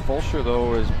the Fulshear,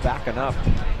 though, is backing up.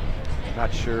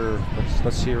 Not sure.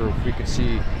 Let's hear if we can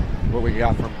see what we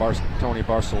got from Tony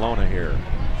Barcelona here.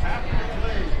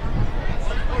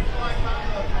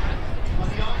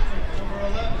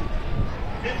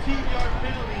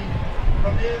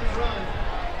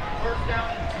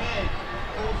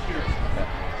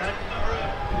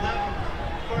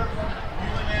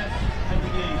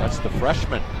 That's the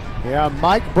freshman. Yeah,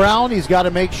 Mike Brown, he's got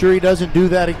to make sure he doesn't do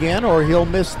that again, or he'll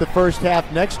miss the first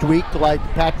half next week like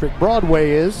Patrick Broadway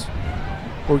is.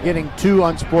 We're getting 2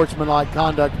 unsportsmanlike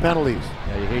conduct penalties.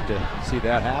 Yeah, you hate to see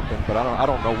that happen, but I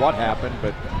don't know what happened,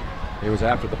 but it was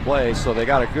after the play, so they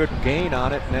got a good gain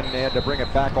on it, and then they had to bring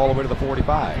it back all the way to the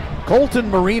 45.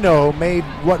 Colton Marino made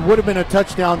what would have been a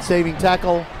touchdown saving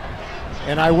tackle,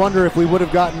 and I wonder if we would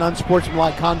have gotten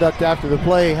unsportsmanlike conduct after the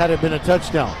play had it been a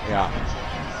touchdown. Yeah.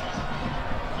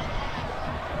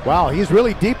 Wow, he's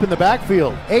really deep in the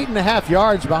backfield. 8.5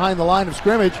 yards behind the line of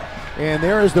scrimmage. And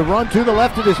there is the run to the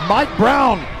left. It is Mike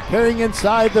Brown carrying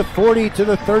inside the 40 to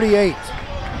the 38.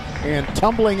 And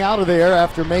tumbling out of there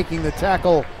after making the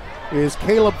tackle is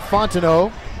Caleb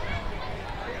Fontenot.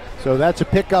 So that's a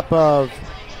pickup of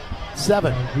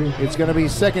 7. It's going to be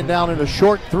 2nd down and a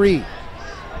short 3.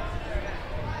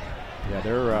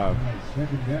 Yeah,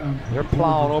 they're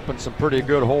plowing open some pretty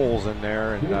good holes in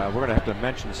there, and we're going to have to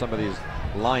mention some of these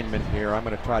linemen here. I'm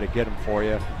going to try to get them for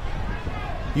you.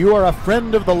 You are a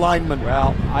friend of the linemen.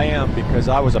 Well, I am, because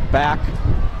I was a back,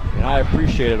 and I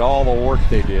appreciated all the work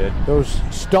they did. Those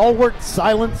stalwart,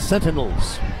 silent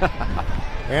sentinels.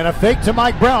 And a fake to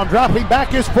Mike Brown, dropping back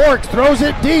his Forks, throws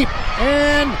it deep,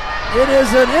 and it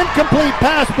is an incomplete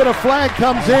pass, but a flag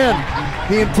comes in.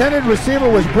 The intended receiver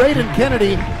was Braden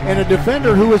Kennedy, and a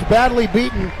defender who was badly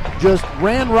beaten just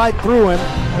ran right through him,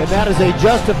 and that is a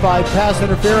justified pass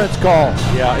interference call.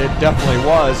 Yeah, it definitely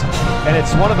was. And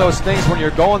it's one of those things when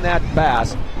you're going that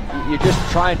fast, you're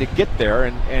just trying to get there,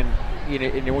 and you know,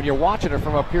 and when you're watching it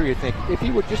from up here, you think if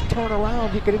he would just turn around,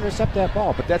 he could intercept that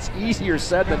ball. But that's easier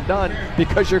said than done,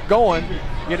 because you're going,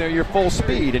 you know, you're full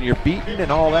speed and you're beaten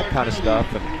and all that kind of stuff.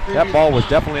 And that ball was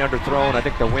definitely underthrown. I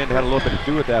think the wind had a little bit to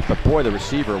do with that, but boy, the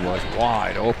receiver was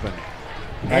wide open.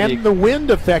 And the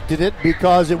wind affected it,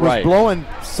 because it was blowing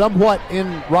somewhat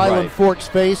in Ryland Fork's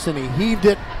face, and he heaved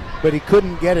it, but he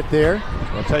couldn't get it there.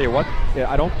 I'll tell you what,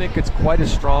 I don't think it's quite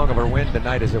as strong of a wind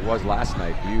tonight as it was last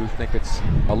night. Do you think it's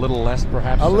a little less,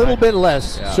 perhaps? A little bit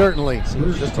less, certainly.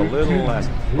 Seems just a little less.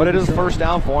 But it is a first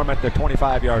down for him at the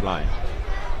 25-yard line.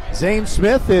 Zane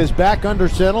Smith is back under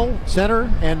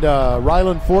center, and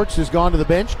Ryland Forks has gone to the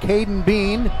bench. Caden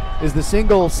Bean is the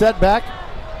single setback.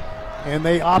 And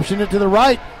they option it to the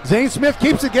right. Zane Smith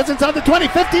keeps it, gets inside the 20,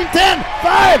 15, 10,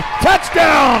 5,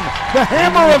 touchdown! The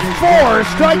hammer of 4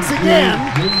 strikes again,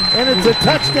 and it's a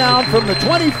touchdown from the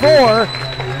 24,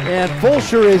 and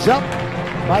Fulshear is up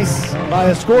by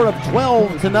a score of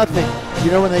 12-0.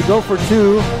 You know, when they go for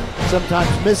 2, sometimes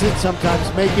miss it,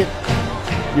 sometimes make it.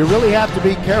 You really have to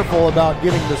be careful about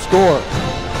getting the score.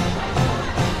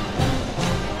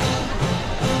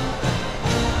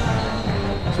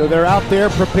 So they're out there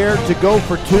prepared to go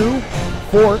for 2.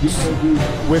 Forks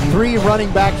with 3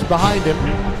 running backs behind him.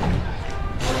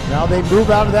 Now they move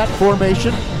out of that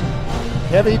formation.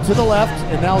 Heavy to the left,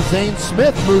 and now Zane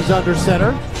Smith moves under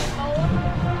center.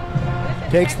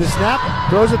 Takes the snap,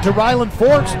 throws it to Ryland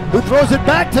Forks, who throws it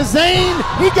back to Zane.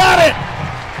 He got it!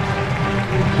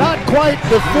 Not quite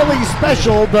the Philly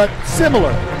special, but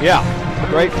similar. Yeah,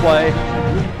 great play.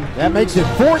 That makes it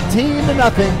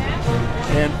 14-0.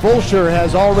 And Fulshear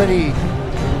has already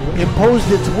imposed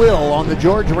its will on the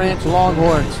George Ranch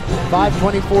Longhorns.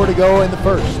 5:24 to go in the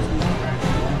first.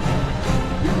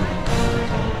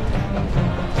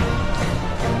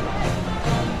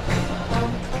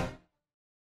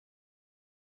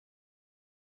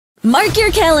 Mark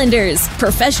your calendars.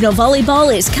 Professional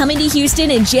volleyball is coming to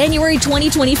Houston in January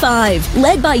 2025.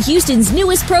 Led by Houston's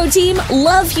newest pro team,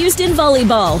 Love Houston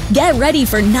Volleyball. Get ready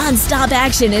for non-stop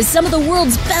action as some of the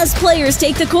world's best players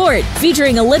take the court.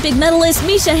 Featuring Olympic medalists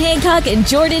Misha Hancock and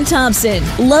Jordan Thompson.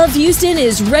 Love Houston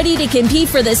is ready to compete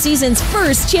for the season's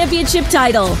first championship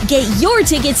title. Get your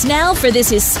tickets now for this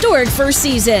historic first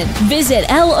season. Visit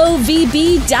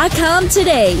lovb.com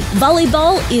today.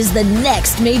 Volleyball is the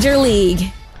next major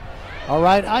league. All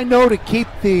right, I know to keep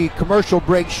the commercial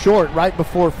break short right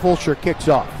before Fulshear kicks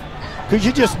off, because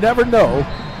you just never know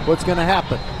what's going to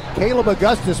happen. Caleb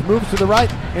Augustus moves to the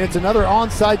right, and it's another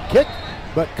onside kick,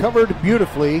 but covered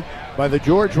beautifully by the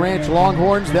George Ranch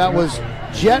Longhorns. That was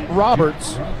Jet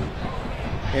Roberts,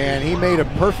 and he made a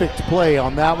perfect play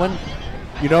on that one.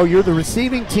 You know, you're the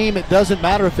receiving team. It doesn't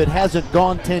matter if it hasn't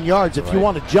gone 10 yards. If you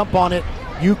want to jump on it,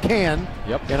 you can.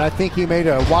 Yep. And I think he made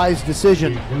a wise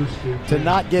decision to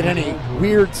not get any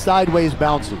weird sideways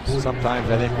bounces. Sometimes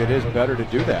I think it is better to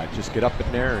do that. Just get up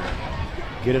in there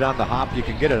and get it on the hop you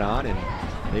can get it on. And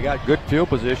they got good field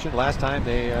position. Last time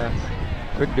they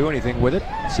couldn't do anything with it.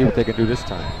 See what they can do this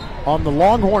time. On the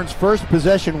Longhorns' first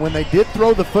possession, when they did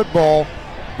throw the football,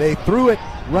 they threw it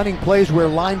running plays where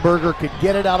Lineberger could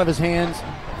get it out of his hands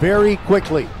very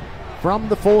quickly. From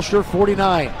the Fulshear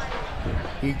 49.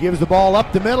 He gives the ball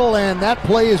up the middle, and that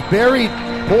play is buried.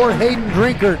 Poor Hayden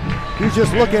Drinkard. He's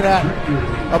just looking at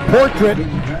a portrait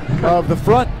of the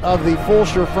front of the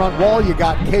Fulshear front wall. You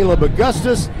got Caleb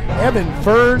Augustus, Evan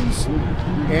Ferns,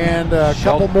 and a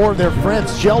couple more of their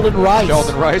friends. Sheldon Rice.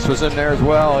 Sheldon Rice was in there as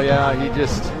well. Yeah,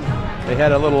 they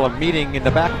had a little meeting in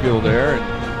the backfield there.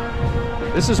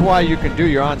 And this is why you can do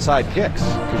your onside kicks,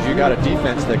 because you got a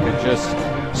defense that can just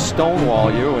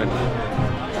stonewall you. And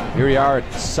here we are at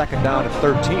 2nd down and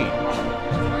 13.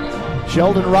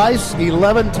 Sheldon Rice,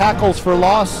 11 tackles for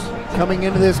loss coming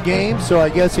into this game, so I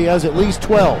guess he has at least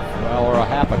 12. Well, or a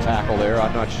half a tackle there,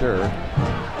 I'm not sure.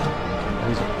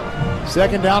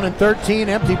 2nd down and 13,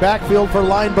 empty backfield for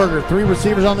Lineberger. 3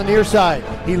 receivers on the near side.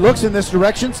 He looks in this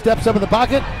direction, steps up in the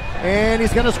pocket, and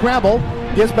he's going to scramble.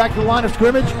 Gets back to the line of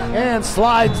scrimmage and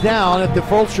slides down at the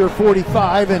Fulshear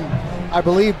 45, and I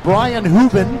believe Brian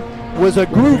Hooven was a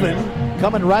groovin'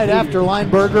 coming right after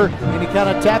Lineberger, and he kind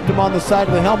of tapped him on the side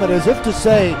of the helmet as if to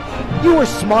say, you were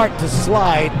smart to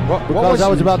slide because I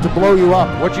was about to blow you up.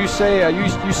 What'd you say?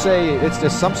 You say it's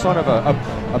just some sort of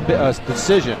a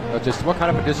decision. Just what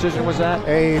kind of a decision was that?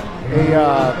 A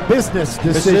business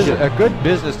decision. A good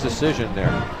business decision there.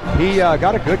 He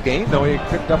got a good game, though. He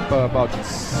picked up about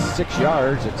 6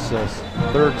 yards. It's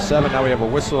 3rd and 7. Now we have a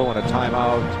whistle and a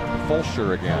timeout.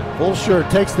 Fulshear again. Fulshear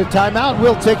takes the timeout.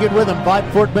 We'll take it with him.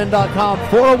 VypeFortBend.com.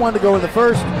 4:01 to go in the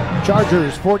first.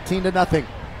 Chargers 14-0.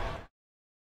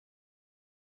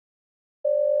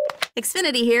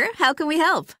 Xfinity here. How can we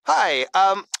help? Hi,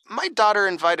 my daughter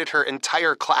invited her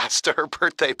entire class to her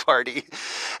birthday party.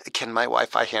 Can my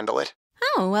Wi-Fi handle it?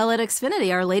 Oh, well, at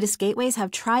Xfinity, our latest gateways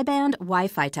have tri-band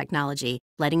Wi-Fi technology,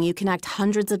 letting you connect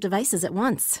hundreds of devices at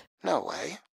once. No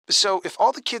way. So if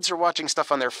all the kids are watching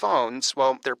stuff on their phones,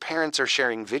 well, their parents are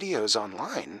sharing videos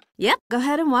online. Yep, go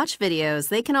ahead and watch videos.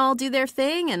 They can all do their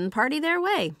thing and party their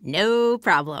way. No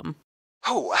problem.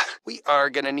 Oh, we are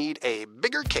gonna need a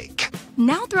bigger cake.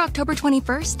 Now through October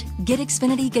 21st, get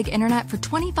Xfinity Gig Internet for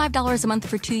 $25 a month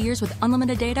for 2 years with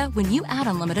unlimited data when you add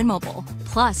unlimited mobile.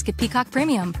 Plus, get Peacock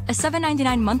Premium, a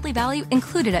 $7.99 monthly value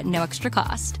included at no extra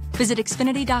cost. Visit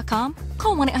Xfinity.com,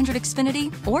 call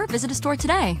 1-800-XFINITY, or visit a store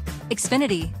today.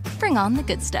 Xfinity. Bring on the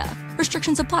good stuff.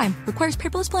 Restrictions apply. Requires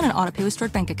paperless plan and auto pay with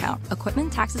stored bank account.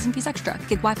 Equipment, taxes, and fees extra.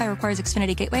 Gig Wi-Fi requires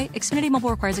Xfinity Gateway. Xfinity Mobile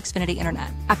requires Xfinity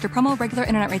Internet. After promo, regular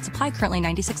internet rates apply. Currently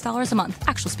 $96 a month.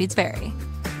 Actual speeds vary.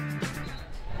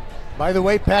 By the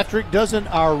way, Patrick, doesn't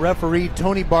our referee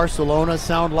Tony Barcelona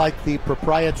sound like the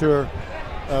proprietor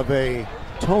of a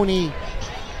Tony,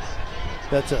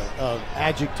 that's a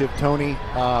adjective, Tony,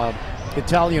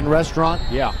 Italian restaurant?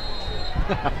 Yeah.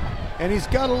 And he's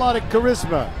got a lot of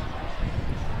charisma.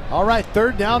 All right,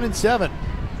 3rd down and 7.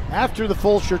 After the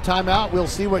Fulshear timeout, we'll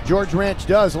see what George Ranch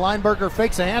does. Lineberger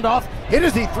fakes a handoff, hit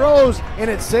as he throws,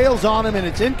 and it sails on him, and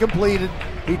it's incompleted.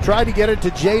 He tried to get it to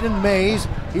Jaden Mays.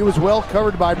 He was well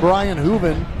covered by Brian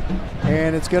Hooven,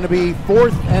 and it's going to be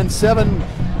 4th and 7.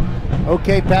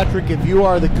 Okay, Patrick, if you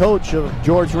are the coach of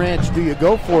George Ranch, do you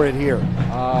go for it here?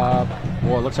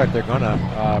 Well, it looks like they're going to.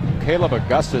 Caleb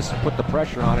Augustus put the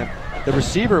pressure on him. The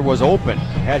receiver was open.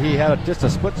 Had he had just a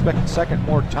split second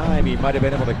more time, he might have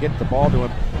been able to get the ball to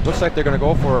him. Looks like they're going to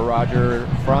go for it, Roger,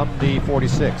 from the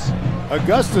 46.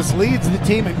 Augustus leads the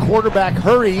team in quarterback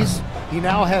hurries. He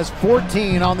now has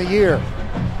 14 on the year.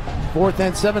 4th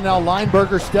and 7 now.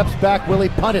 Lineberger steps back. Will he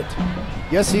punt it?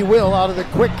 Yes, he will, out of the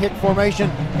quick kick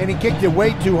formation, and he kicked it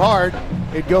way too hard.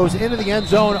 It goes into the end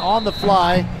zone on the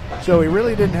fly, so he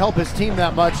really didn't help his team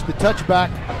that much. The touchback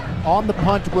on the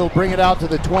punt will bring it out to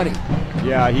the 20.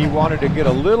 Yeah, he wanted to get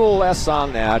a little less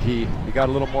on that. He got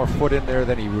a little more foot in there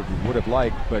than he would have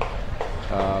liked, but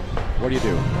what do? You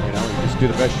just do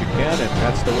the best you can, and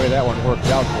that's the way that one worked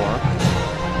out for him.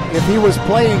 If he was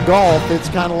playing golf, it's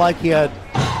kind of like he had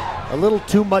a little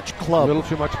too much club. A little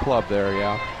too much club there,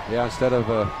 yeah. Yeah, instead of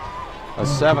a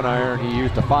 7-iron, he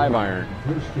used a 5-iron.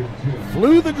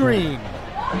 Flew the green.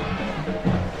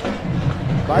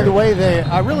 By the way,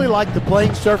 I really like the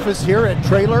playing surface here at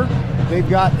Traylor. They've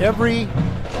got every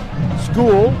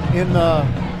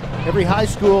high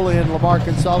school in Lamar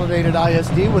Consolidated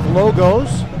ISD with logos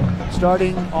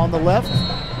starting on the left.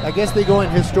 I guess they go in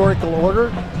historical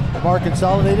order. Lamar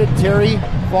Consolidated, Terry,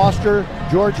 Foster,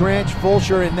 George Ranch,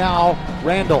 Fulshear, and now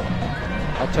Randall.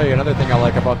 I'll tell you another thing I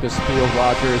like about this field,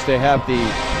 Roger, is they have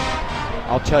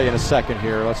I'll tell you in a second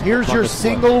here. Here's your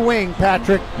single wing,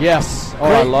 Patrick. Yes. Oh,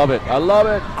 I love it. I love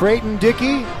it. Creighton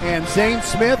Dickey and Zane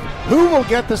Smith. Who will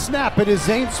get the snap? It is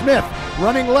Zane Smith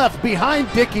running left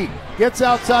behind Dickey. Gets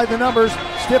outside the numbers.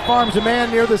 Stiff arms a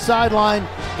man near the sideline.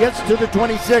 Gets to the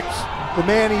 26. The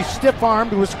man he stiff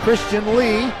armed was Christian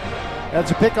Lee.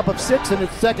 That's a pickup of 6, and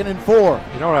it's 2nd and 4.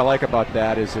 You know what I like about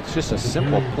that is it's just a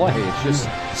simple play. It's just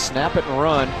snap it and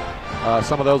run.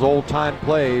 Some of those old-time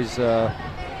plays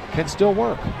can still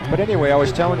work. But anyway, I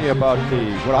was telling you about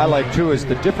what I like too is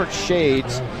the different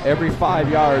shades. Every 5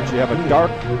 yards you have a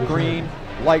dark green,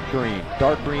 light green,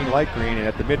 dark green, light green, and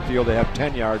at the midfield they have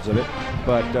 10 yards of it.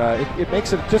 But it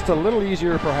makes it just a little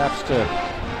easier perhaps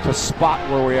to spot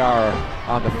where we are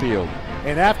on the field.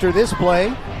 And after this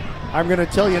play, I'm going to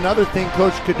tell you another thing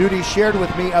Coach Caduti shared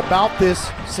with me about this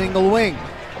single wing.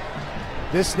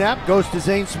 This snap goes to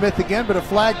Zane Smith again, but a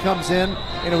flag comes in,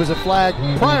 and it was a flag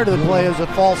prior to the play as a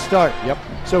false start. Yep.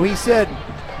 So he said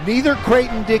neither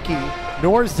Creighton Dickey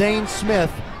nor Zane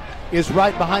Smith is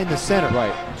right behind the center.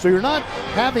 Right. So you're not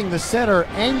having the center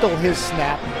angle his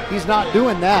snap. He's not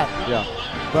doing that. Yeah.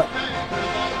 But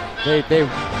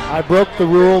I broke the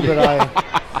rule that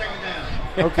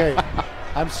Okay.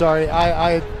 I'm sorry.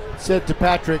 I said to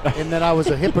Patrick, and then I was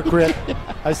a hypocrite.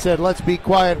 I said, let's be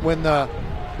quiet when the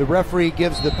referee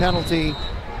gives the penalty,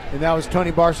 and that was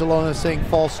Tony Barcelona saying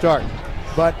false start.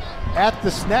 But at the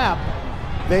snap,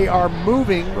 they are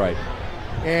moving, right,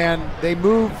 and they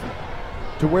move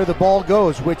to where the ball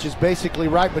goes, which is basically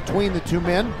right between the two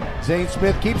men. Zane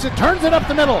Smith keeps it, turns it up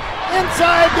the middle,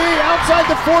 outside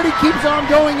the 40, keeps on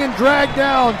going and dragged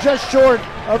down just short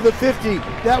of the 50.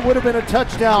 That would have been a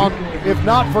touchdown if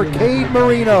not for Cade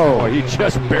Marino. Oh, he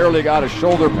just barely got a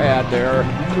shoulder pad there,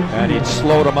 and he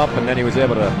slowed him up, and then he was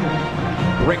able to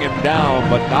bring him down,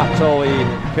 but not till he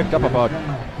picked up about,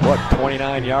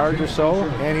 29 yards or so?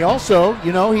 And he also,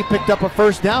 he picked up a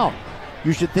first down.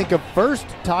 You should think of First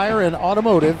Tire and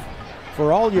Automotive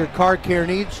for all your car care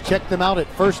needs. Check them out at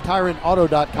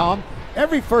firsttireandauto.com.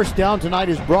 Every first down tonight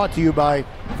is brought to you by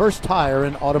First Tire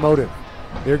and Automotive.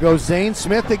 There goes Zane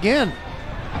Smith again,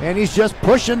 and he's just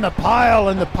pushing the pile,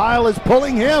 and the pile is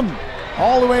pulling him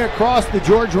all the way across the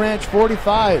George Ranch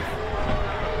 45.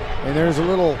 And there's a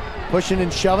little Pushing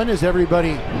and shoving as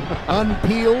everybody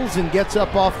unpeels and gets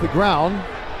up off the ground.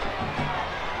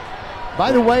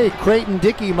 By the way, Creighton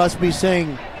Dickey must be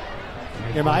saying,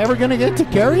 am I ever going to get to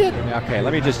carry it? Okay,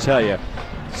 let me just tell you,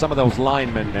 some of those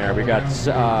linemen there. We got,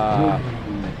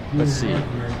 let's see,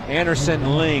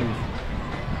 Anderson Ling,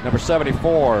 number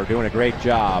 74, doing a great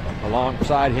job.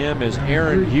 Alongside him is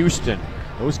Aaron Houston.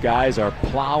 Those guys are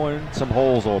plowing some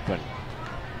holes open.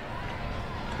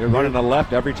 They're running the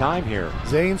left every time here.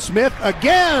 Zane Smith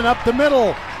again up the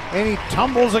middle, and he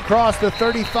tumbles across the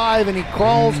 35 and he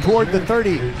crawls toward the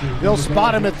 30. They'll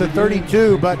spot him at the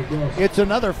 32, but it's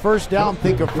another first down.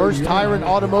 Think of First Tyrant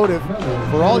Automotive.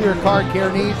 For all your car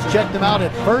care needs, check them out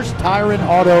at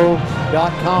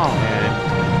firsttyrantauto.com.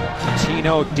 And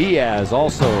Tino Diaz,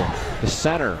 also the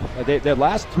center. The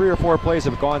last 3 or 4 plays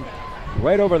have gone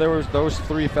right over those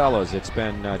 3 fellows. It's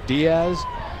been Diaz,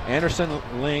 Anderson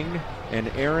Ling, and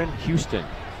Aaron Houston.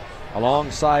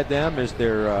 Alongside them is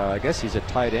their, I guess he's a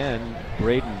tight end,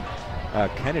 Braden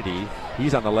Kennedy.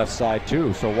 He's on the left side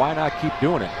too, so why not keep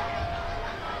doing it?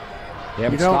 They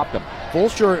haven't stopped him.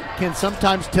 Fulshear can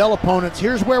sometimes tell opponents,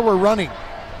 here's where we're running,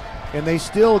 and they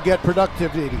still get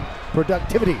productivity.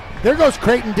 There goes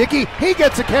Creighton Dickey. He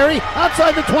gets a carry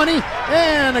outside the 20,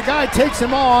 and a guy takes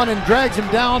him on and drags him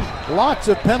down. Lots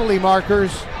of penalty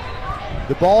markers.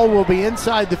 The ball will be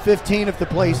inside the 15 if the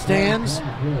play stands.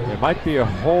 There might be a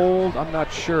hold, I'm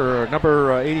not sure.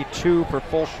 Number 82 for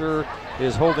Fulshear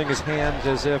is holding his hands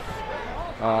as if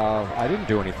I didn't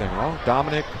do anything wrong.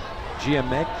 Dominic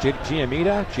Giametta.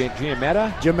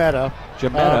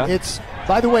 It's,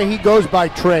 by the way, he goes by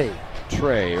Trey.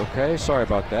 Trey, okay, sorry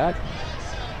about that.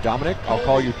 Dominic, I'll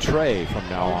call you Trey from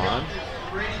now on.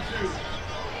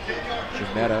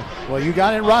 Giametta. Well, you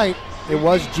got it right. It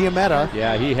was Giametta.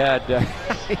 Yeah, he had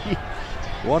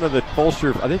one of the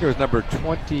Fulshear, I think it was number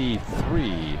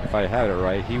 23, if I had it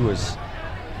right. He was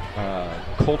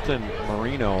Colton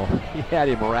Marino. He had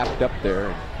him wrapped up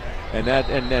there. And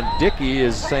then Dickey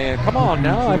is saying, come on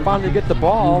now, I finally get the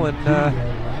ball, and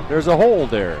there's a hole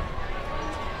there.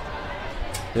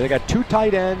 They got 2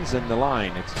 tight ends in the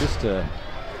line. It's just a...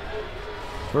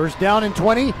 First down and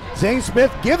 20. Zane Smith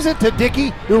gives it to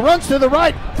Dickey, who runs to the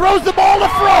right, throws the ball to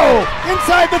throw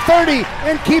inside the 30,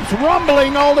 and keeps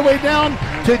rumbling all the way down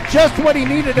to just what he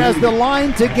needed as the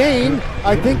line to gain.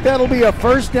 I think that'll be a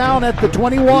first down at the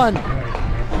 21.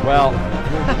 Well,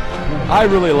 I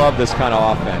really love this kind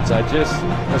of offense. I just,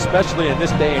 especially in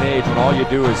this day and age when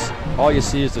all you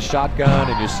see is the shotgun,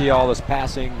 and you see all this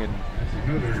passing and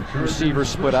receivers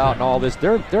split out and all this.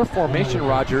 Their formation,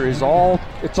 Roger, it's all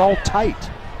tight.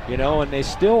 You know, and they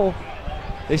still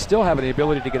have the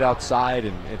ability to get outside,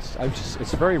 and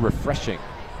it's very refreshing.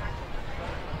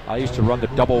 I used to run the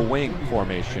double wing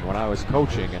formation when I was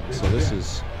coaching, and so this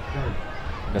is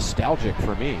nostalgic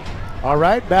for me. All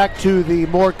right, back to the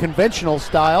more conventional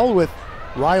style with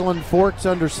Ryland Forks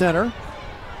under center.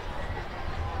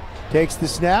 Takes the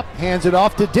snap, hands it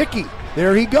off to Dickey.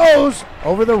 There he goes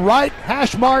over the right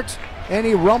hash marks, and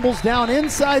he rumbles down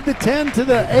inside the 10 to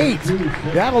the 8.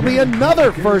 That'll be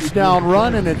another first down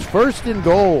run, and it's first and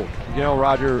goal. You know,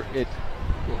 Roger,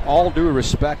 all due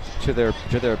respect to their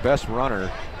best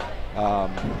runner,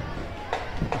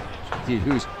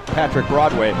 who's Patrick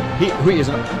Broadway. He is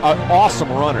an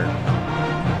awesome runner.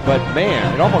 But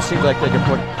man, it almost seems like they can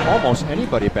put almost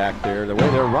anybody back there. The way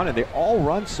they're running, they all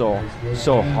run so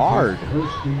hard.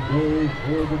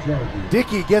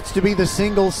 Dickey gets to be the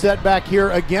single setback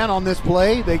here again on this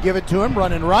play. They give it to him,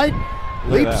 running right,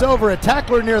 leaps over a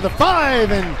tackler near the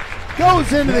 5 and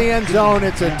goes into the end zone.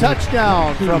 It's a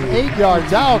touchdown from 8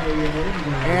 yards out,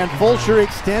 and Fulshear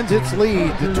extends its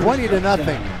lead to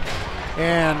 20-0.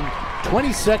 And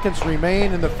 20 seconds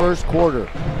remain in the first quarter.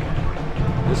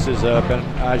 This has been,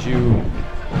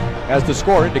 as the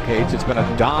score indicates, it's been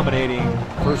a dominating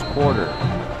first quarter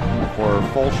for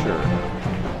Fulshear.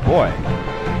 Boy.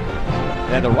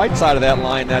 And the right side of that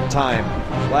line that time,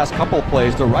 last couple of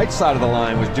plays, the right side of the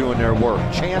line was doing their work.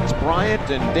 Chance Bryant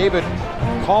and David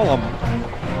Collum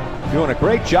doing a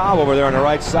great job over there on the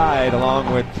right side,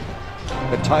 along with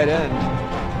the tight end,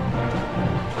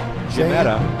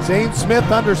 Giametta. Zane Smith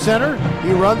under center.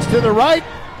 He runs to the right,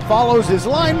 follows his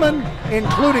lineman,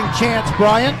 including Chance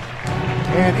Bryant,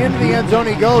 and into the end zone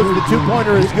he goes. The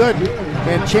 2-pointer is good.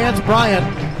 And Chance Bryant,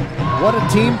 what a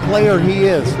team player he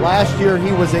is. Last year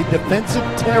he was a defensive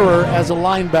terror as a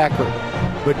linebacker.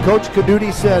 But Coach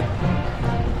Caduti said,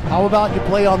 how about you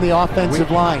play on the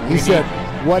offensive line? He said,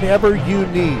 whatever you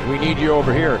need. We need you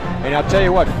over here. And I'll tell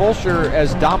you what, Fulshear,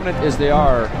 as dominant as they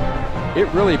are, it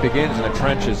really begins in the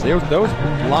trenches. Those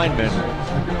linemen,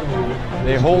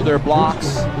 They hold their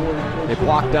blocks. They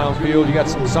block downfield. You got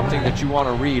something that you want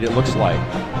to read, it looks like.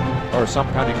 Or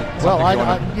some kind of...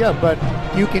 yeah, but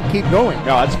you can keep going.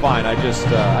 No, that's fine. I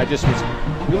just was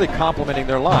really complimenting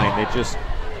their line.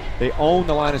 They own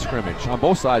the line of scrimmage on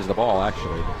both sides of the ball,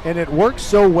 actually. And it works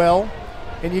so well.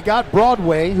 And you got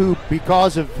Broadway, who,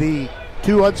 because of the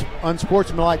 2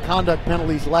 unsportsmanlike conduct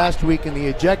penalties last week and the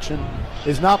ejection,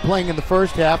 is not playing in the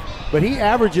first half, but he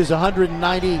averages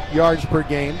 190 yards per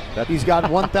game. He's got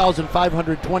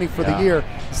 1,520 for the year.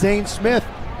 Zane Smith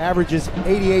averages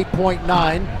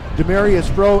 88.9. Demarius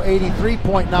Froh,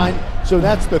 83.9. So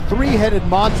that's the three-headed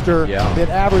monster that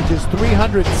averages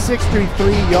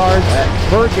 363 yards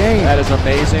per game. That is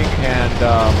amazing, and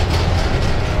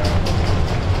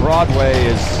Broadway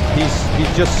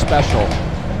he's just special.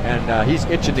 And he's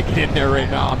itching to get in there right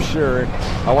now, I'm sure.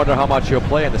 I wonder how much he'll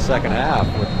play in the second half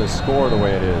with the score the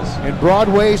way it is. And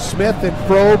Broadway, Smith, and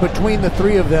Froh, between the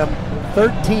three of them,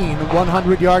 13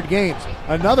 100-yard games.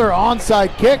 Another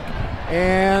onside kick,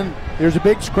 and there's a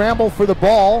big scramble for the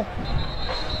ball.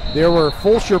 There were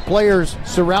Fulshear players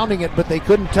surrounding it, but they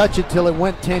couldn't touch it till it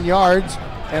went 10 yards.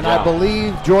 And I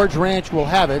believe George Ranch will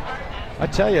have it. I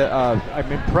tell you,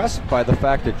 I'm impressed by the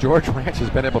fact that George Ranch has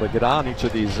been able to get on each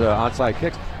of these onside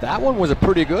kicks. That one was a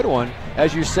pretty good one.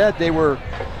 As you said, there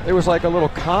was like a little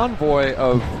convoy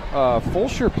of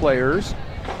Fulshear players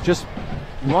just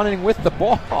running with the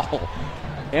ball.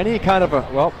 Any kind of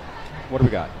what do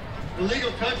we got?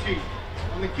 Illegal touching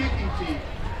on the kicking team.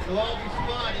 They'll all be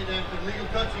spotted after illegal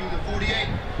touching the 48.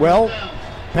 Well,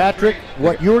 Patrick,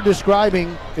 what you're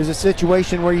describing is a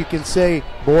situation where you can say,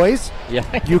 boys,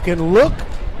 you can look,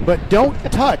 but don't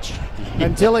touch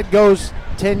until it goes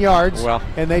 10 yards,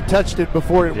 and they touched it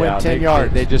before it went 10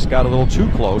 yards. They just got a little too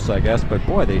close, I guess, but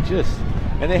boy,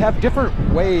 and they have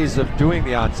different ways of doing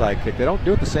the onside kick. They don't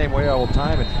do it the same way all the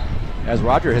time, and as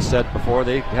Roger has said before,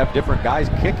 they have different guys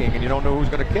kicking, and you don't know who's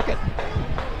going to kick it.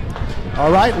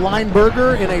 All right,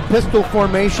 Lineberger in a pistol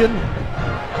formation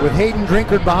with Hayden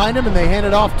Drinkard behind him, and they hand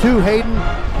it off to Hayden,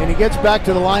 and he gets back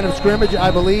to the line of scrimmage. I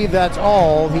believe that's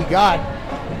all he got.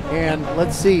 And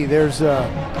let's see, there's an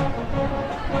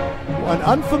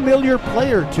unfamiliar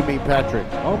player to me, Patrick.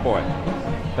 Oh boy,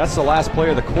 that's the last play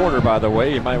of the quarter, by the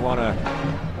way. You might want to...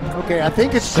 Okay, I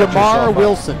think it's Jamar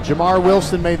Wilson. Jamar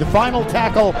Wilson made the final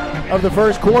tackle of the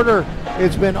first quarter.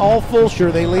 It's been all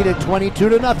Fulshear. They lead it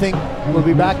 22-0. We'll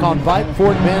be back on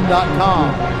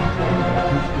VypeFortBend.com.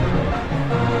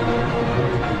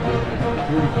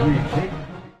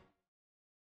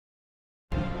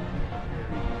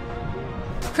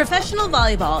 Professional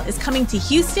volleyball is coming to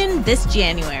Houston this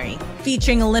January,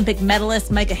 featuring Olympic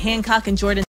medalists Micah Hancock and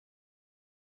Jordan.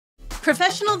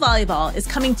 Professional volleyball is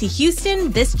coming to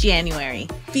Houston this January,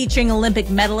 featuring Olympic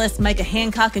medalists Micah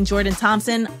Hancock and Jordan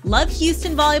Thompson. Love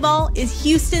Houston Volleyball is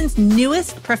Houston's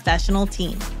newest professional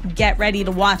team. Get ready to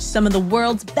watch some of the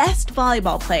world's best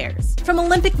volleyball players, from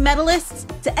Olympic medalists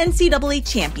to NCAA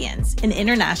champions and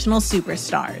international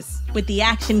superstars, with the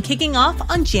action kicking off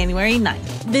on January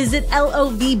 9th. Visit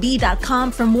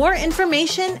lovb.com for more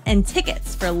information and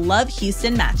tickets for Love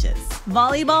Houston matches.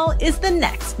 Volleyball is the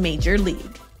next major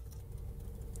league.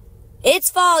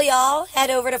 It's fall, y'all. Head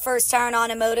over to First Tire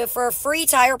Automotive for a free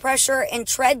tire pressure and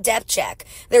tread depth check.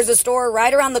 There's a store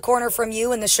right around the corner from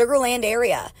you in the Sugar Land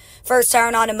area. First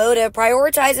Tire Automotive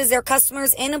prioritizes their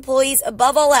customers and employees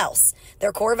above all else.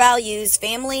 Their core values: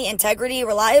 family, integrity,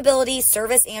 reliability,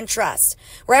 service, and trust.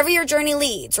 Wherever your journey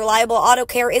leads, reliable auto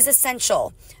care is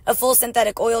essential. A full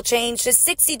synthetic oil change, just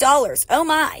 $60. Oh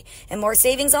my! And more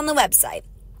savings on the website.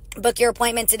 Book your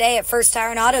appointment today at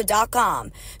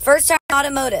FirstTireAuto.com. First Tire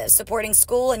Automotive, supporting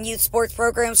school and youth sports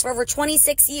programs for over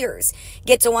 26 years.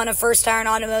 Get to one of First Tire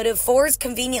Automotive 4's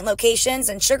convenient locations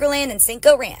in Sugar Land and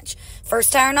Cinco Ranch.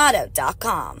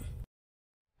 FirstTireAuto.com.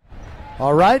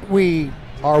 All right, we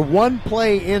are one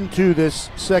play into this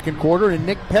second quarter, and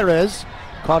Nick Perez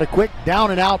caught a quick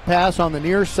down and out pass on the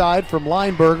near side from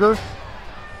Lineberger.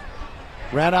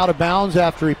 Ran out of bounds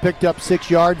after he picked up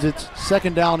 6 yards. It's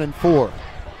 2nd down and 4.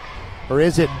 Or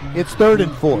is it? It's 3rd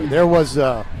and 4. There was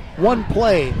one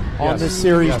play on this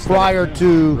series prior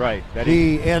to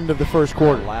the end of the first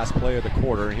quarter. Last play of the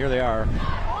quarter, and here they are.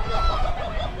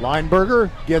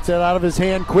 Lineberger gets it out of his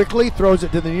hand quickly, throws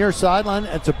it to the near sideline.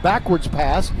 It's a backwards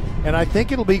pass, and I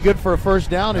think it'll be good for a first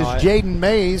down as Jaden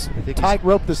Mays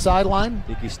tightrope the sideline. I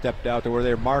think he stepped out to where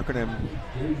they're marking him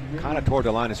kind of toward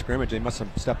the line of scrimmage. They must have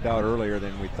stepped out earlier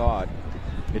than we thought.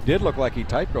 It did look like he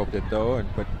tightroped it, though,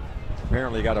 but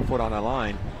apparently got a foot on the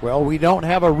line. Well, we don't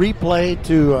have a replay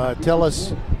to tell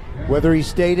us whether he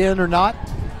stayed in or not.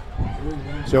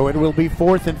 So it will be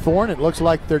 4th and 4, and it looks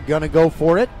like they're going to go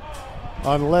for it.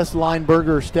 unless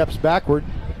Lineberger steps backward.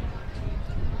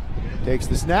 Takes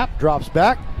the snap, drops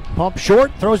back, pump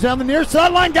short, throws down the near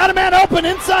sideline, got a man open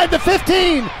inside the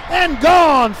 15, and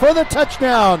gone for the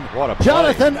touchdown. What a play.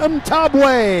 Jonathan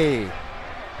Mtabwe.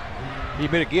 He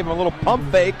gave him a little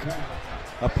pump fake.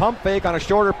 A pump fake on a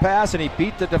shorter pass, and he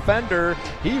beat the defender.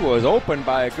 He was open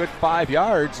by a good 5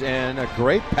 yards, and a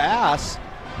great pass.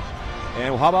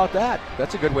 And how about that?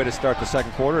 That's a good way to start the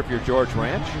second quarter if you're George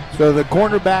Ranch. So the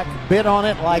cornerback bit on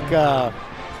it like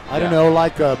I don't know,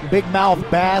 like a big mouth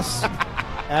bass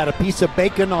at a piece of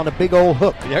bacon on a big old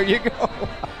hook. There you go.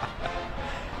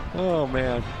 Oh,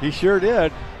 man. He sure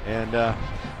did. And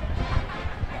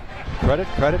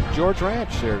credit George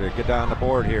Ranch here to get down the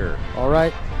board here. All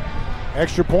right.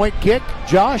 Extra point kick.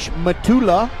 Josh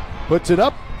Matula puts it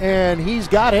up, and he's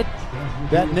got it.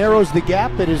 That narrows the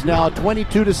gap. It is now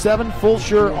 22-7.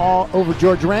 Fulshear all over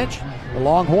George Ranch. The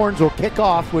Longhorns will kick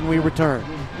off when we return.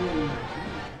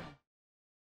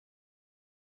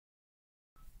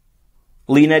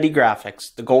 Leanetti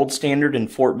Graphics, the gold standard in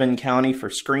Fort Bend County for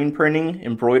screen printing,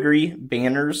 embroidery,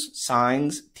 banners,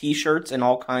 signs, t-shirts, and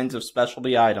all kinds of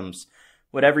specialty items.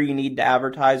 Whatever you need to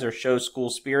advertise or show school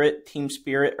spirit, team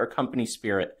spirit, or company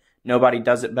spirit, nobody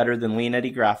does it better than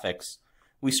Leanetti Graphics.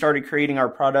 We started creating our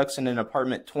products in an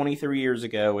apartment 23 years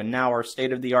ago, and now our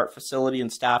state-of-the-art facility in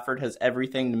Stafford has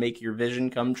everything to make your vision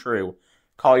come true.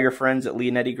 Call your friends at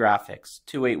Leanetti Graphics,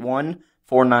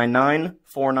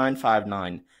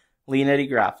 281-499-4959. Leanetti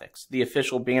Graphics, the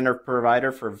official banner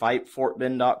provider for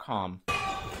VypeFortBend.com.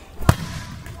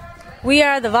 We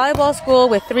are the volleyball school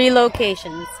with 3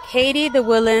 locations, Katy, the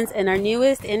Woodlands, and our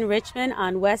newest in Richmond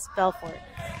on West Belfort.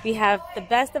 We have the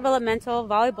best developmental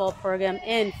volleyball program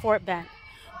in Fort Bend.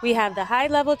 We have the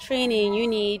high-level training you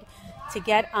need to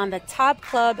get on the top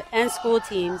club and school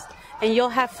teams, and you'll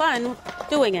have fun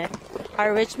doing it.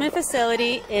 Our Richmond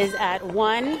facility is at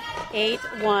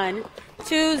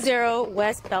 18120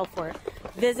 West Belfort.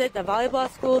 Visit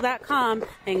thevolleyballschool.com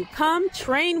and come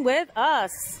train with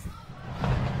us.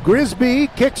 Grisby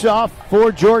kicks off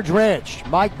for George Ranch.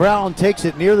 Mike Brown takes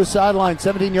it near the sideline,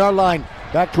 17-yard line,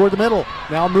 back toward the middle.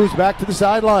 Now moves back to the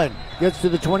sideline, gets to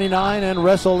the 29 and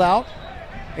wrestled out.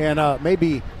 And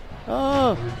maybe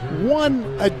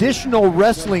one additional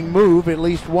wrestling move, at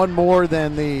least one more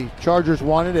than the Chargers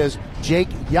wanted, as Jake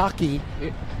Yaki.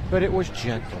 But it was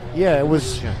gentle. Yeah, it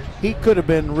was gentle. He could have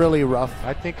been really rough.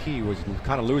 I think he was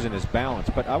kind of losing his balance.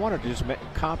 But I wanted to just make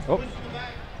oh.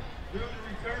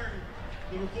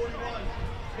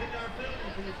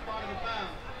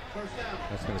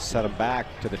 That's going to set him back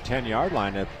to the 10-yard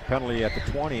line. A penalty at the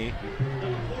 20.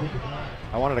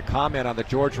 I wanted to comment on the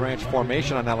George Ranch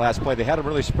formation on that last play. They had them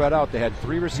really spread out. They had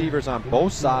 3 receivers on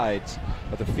both sides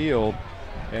of the field,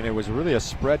 and it was really a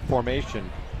spread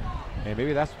formation. And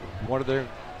maybe that's one of their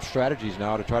strategies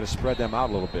now, to try to spread them out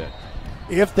a little bit.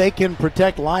 If they can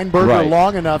protect Lineberger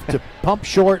long enough to pump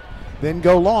short, then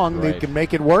go long, they can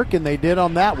make it work, and they did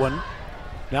on that one.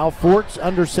 Now Forks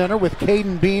under center with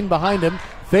Caden Bean behind him.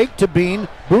 Fake to Bean,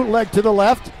 bootleg to the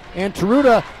left, and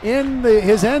Taruta in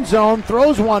his end zone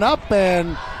throws one up,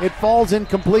 and it falls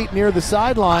incomplete near the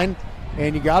sideline.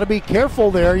 And you got to be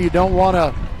careful there. You don't want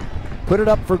to put it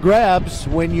up for grabs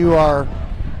when you are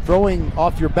throwing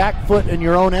off your back foot in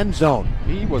your own end zone.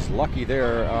 He was lucky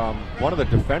there. One of the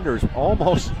defenders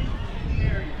almost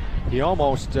did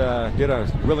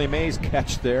a Willie Mays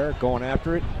catch there, going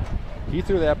after it. He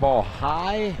threw that ball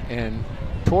high and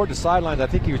toward the sidelines. I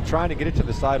think he was trying to get it to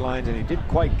the sidelines, and he didn't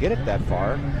quite get it that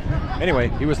far. Anyway,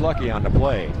 he was lucky on the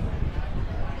play.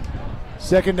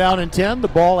 2nd down and 10. The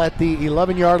ball at the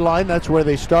 11-yard line. That's where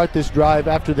they start this drive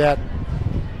after that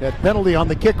penalty on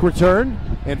the kick return.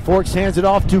 And Forks hands it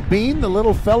off to Bean, the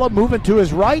little fella moving to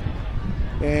his right.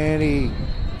 And he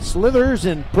slithers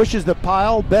and pushes the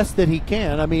pile best that he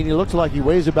can. I mean, he looks like he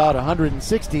weighs about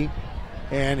 160.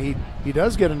 And he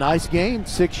does get a nice gain,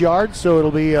 6 yards. So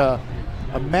it'll be a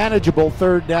manageable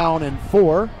 3rd down and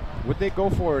 4. Would they go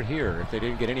for it here if they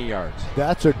didn't get any yards?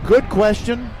 That's a good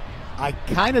question. I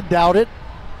kind of doubt it.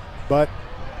 But,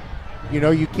 you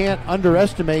know, you can't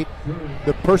underestimate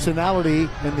the personality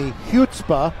and the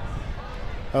chutzpah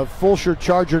of Fulshear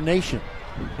Charger Nation.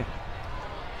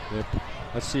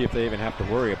 Let's see if they even have to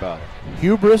worry about it.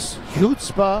 Hubris,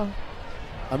 chutzpah.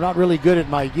 I'm not really good at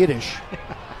my Yiddish,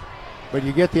 but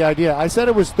you get the idea. I said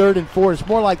it was 3rd and 4. It's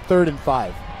more like 3rd and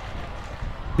 5.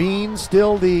 Bean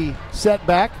still the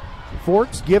setback.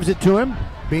 Forks gives it to him.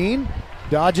 Bean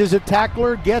dodges a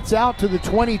tackler, gets out to the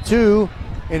 22,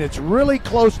 and it's really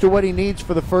close to what he needs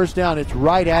for the 1st down. It's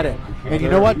right at it. And you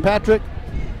know what, Patrick?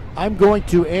 I'm going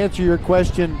to answer your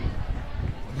question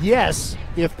yes,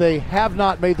 if they have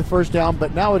not made the first down,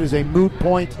 but now it is a moot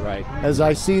point. Right. As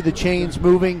I see the chains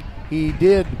moving, he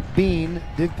did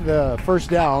the first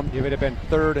down. If it had been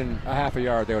 3rd and a half a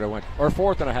yard, they would have went, or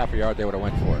 4th and a half a yard, they would have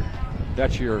went for it.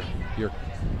 That's your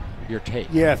take.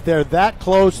 Yeah, if they're that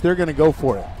close, they're going to go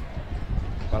for it.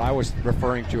 But I was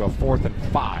referring to a 4th and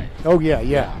 5. Oh, yeah.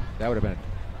 That would have been,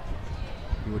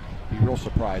 you would be real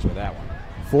surprised with that one.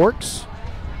 Forks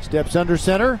steps under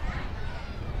center.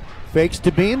 Fakes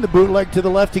to Bean, the bootleg to the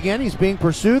left again. He's being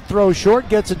pursued, throws short,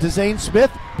 gets it to Zane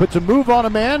Smith, puts a move on a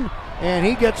man, and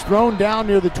he gets thrown down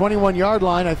near the 21-yard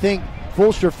line. I think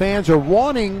Fulshear fans are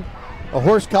wanting a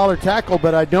horse collar tackle,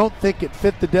 but I don't think it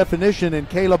fit the definition, and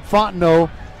Caleb Fontenot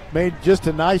made just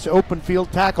a nice open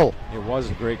field tackle. It was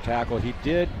a great tackle. He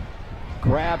did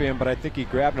grab him, but I think he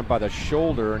grabbed him by the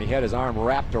shoulder, and he had his arm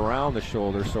wrapped around the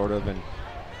shoulder, sort of, and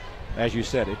as you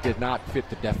said, it did not fit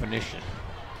the definition.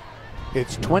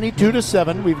 It's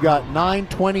 22-7. We've got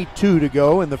 9:22 to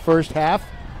go in the first half,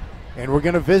 and we're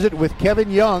going to visit with Kevin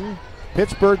Young,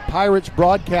 Pittsburgh Pirates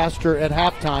broadcaster, at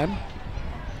halftime.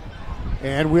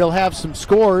 And we'll have some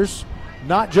scores,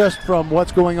 not just from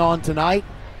what's going on tonight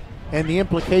and the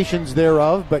implications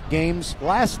thereof, but games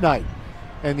last night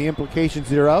and the implications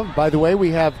thereof. By the way, we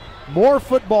have more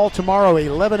football tomorrow,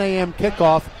 11 a.m.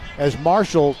 kickoff, as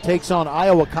Marshall takes on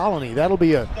Iowa Colony. That'll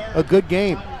be a good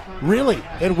game. Really,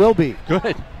 it will be.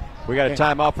 Good. We got a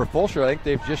timeout for Fulshear. I think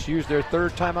they've just used their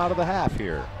 3rd timeout of the half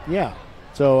here. Yeah.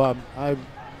 So I'm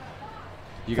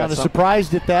kind of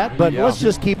surprised at that, but let's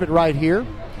just keep it right here.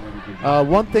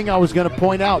 One thing I was going to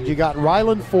point out, you got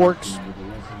Ryland Forks.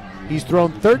 He's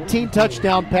thrown 13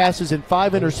 touchdown passes and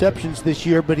 5 interceptions this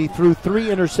year, but he threw 3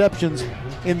 interceptions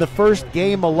in the first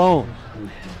game alone.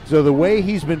 So the way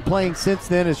he's been playing since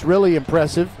then is really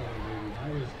impressive.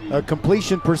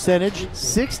 Completion percentage,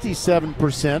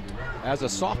 67%. As a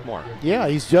sophomore. Yeah,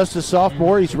 he's just a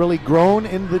sophomore. He's really grown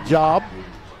in the job,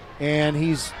 and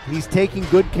he's taking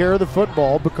good care of the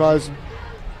football, because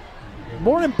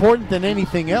more important than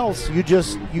anything else, you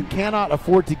cannot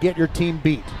afford to get your team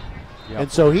beat. Yep.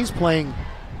 And so he's playing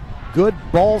good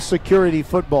ball security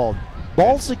football.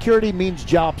 Ball security means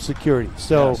job security.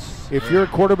 So if you're a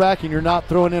quarterback and you're not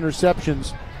throwing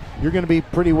interceptions, you're going to be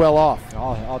pretty well off.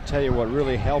 I'll tell you what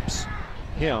really helps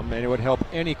him, and it would help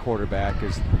any quarterback,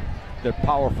 is the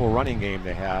powerful running game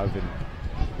they have, and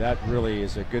that really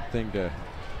is a good thing to,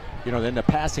 then the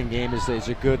passing game is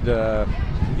a good,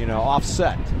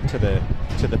 offset to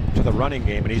the running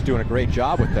game, and he's doing a great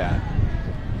job with that,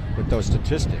 with those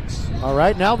statistics. All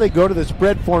right, now they go to the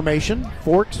spread formation.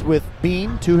 Forks with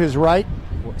Bean to his right,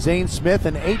 Zane Smith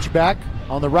and H-back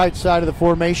on the right side of the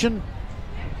formation.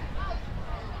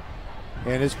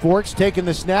 And as Forks taking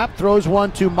the snap, throws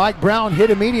one to Mike Brown,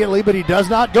 hit immediately, but he does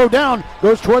not go down.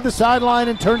 Goes toward the sideline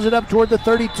and turns it up toward the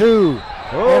 32.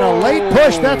 And a late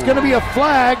push, that's going to be a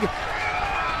flag.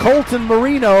 Colton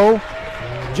Marino,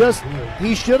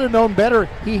 he should have known better.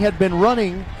 He had been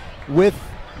running with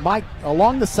Mike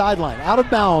along the sideline, out of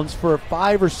bounds for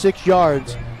 5 or 6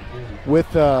 yards,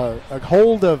 with a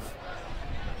hold of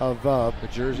the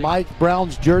jersey. Mike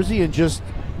Brown's jersey, and just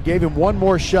gave him one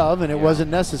more shove, and it wasn't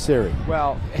necessary.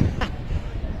 Well,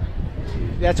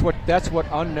 that's what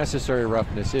unnecessary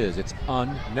roughness is. It's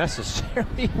unnecessary.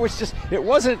 It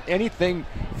wasn't anything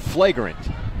flagrant.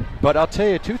 But I'll tell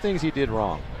you 2 things he did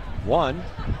wrong. One,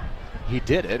 he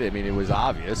did it. I mean, it was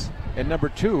obvious. And number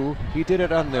 2, he did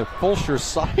it on the Fulshear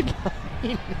sideline.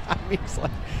 I mean, it's like,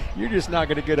 you're just not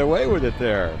going to get away with it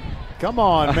there. Come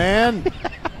on, man.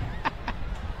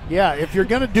 Yeah, if you're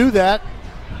going to do that,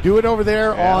 do it over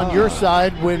there on your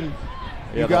side when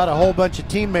you got a whole bunch of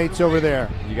teammates over there.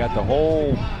 You got the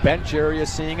whole bench area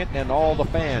seeing it and all the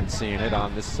fans seeing it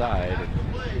on this side.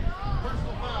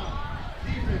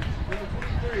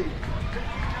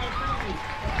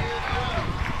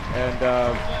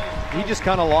 And he just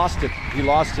kind of lost it. He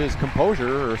lost his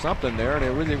composure or something there, and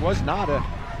it really was not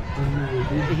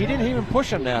he didn't even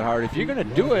push him that hard. If you're going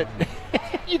to do it,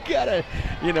 you gotta,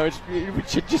 you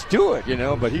should just do it,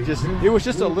 But it was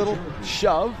just a little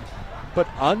shove, but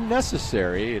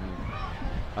unnecessary. And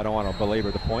I don't want to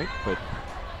belabor the point, but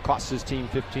cost his team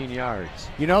 15 yards.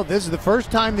 This is the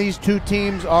first time these 2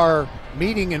 teams are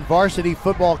meeting in varsity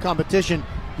football competition,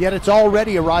 yet it's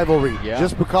already a rivalry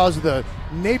just because of the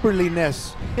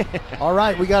neighborliness. All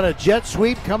right, we got a jet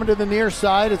sweep coming to the near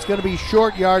side. It's going to be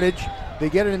short yardage. They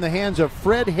get it in the hands of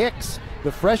Fred Hicks,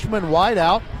 the freshman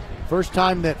wideout. First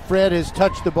time that Fred has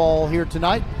touched the ball here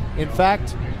tonight. In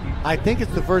fact, I think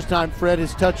it's the first time Fred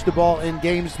has touched the ball in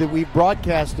games that we've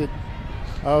broadcasted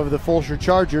of the Fulshear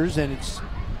Chargers, and it's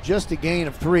just a gain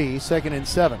of 3, 2nd and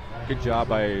 7. Good job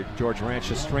by George Ranch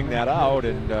to string that out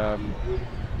and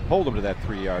hold him to that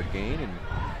 3-yard gain.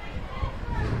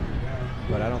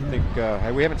 But I don't think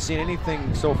we haven't seen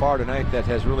anything so far tonight that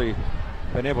has really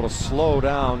been able to slow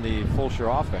down the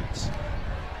Fulshear offense.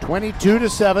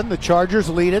 22-7, the Chargers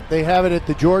lead it. They have it at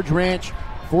the George Ranch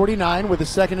 49 with a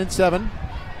 2nd and 7.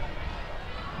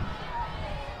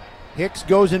 Hicks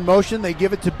goes in motion. They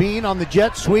give it to Bean on the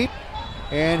jet sweep,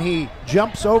 and he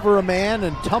jumps over a man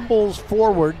and tumbles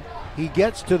forward. He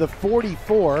gets to the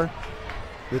 44.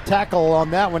 The tackle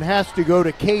on that one has to go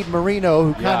to Cade Marino,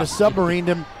 who kind of submarined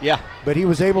him. Yeah. But he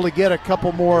was able to get a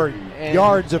couple more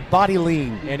yards of body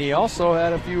lean. And he also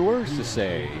had a few words to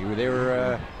say. They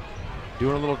were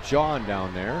doing a little jawing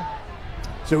down there.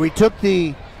 So he took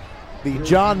the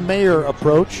John Mayer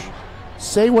approach.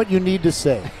 Say what you need to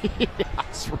say. Yeah,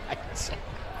 that's right.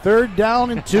 3rd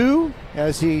down and 2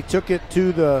 as he took it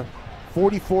to the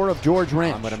 44 of George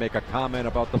Ranch. I'm going to make a comment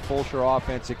about the Fulshear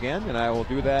offense again, and I will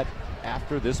do that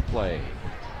after this play.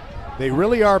 They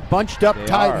really are bunched up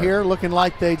tight here, looking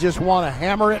like they just want to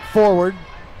hammer it forward.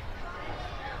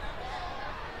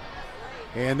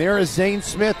 And there is Zane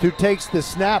Smith, who takes the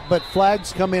snap, but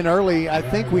flags come in early. I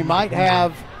think we might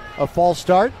have a false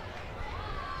start.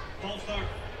 False start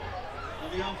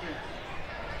on the offense.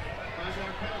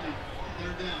 5-yard penalty,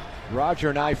 3rd down. Roger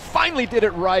and I finally did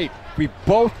it right. We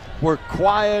both were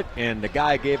quiet, and the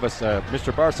guy gave us,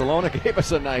 Mr. Barcelona gave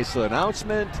us a nice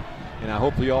announcement, and I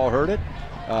hope you all heard it.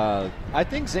 I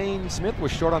think Zane Smith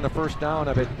was short on the 1st down.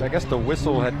 I guess the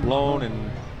whistle had blown,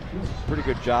 and pretty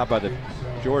good job by the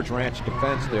George Ranch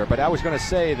defense there. But I was going to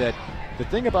say that the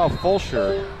thing about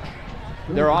Fulshear,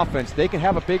 their offense, they can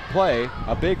have a big play,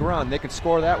 a big run. They can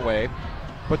score that way,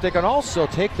 but they can also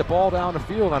take the ball down the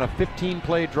field on a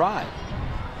 15-play drive.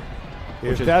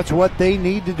 If that's what they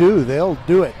need to do, they'll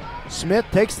do it. Smith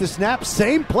takes the snap,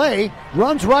 same play,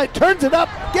 runs right, turns it up,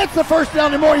 gets the 1st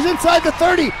down and more. He's inside the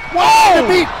 30. One to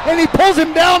beat, and he pulls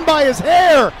him down by his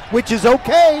hair, which is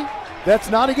okay. That's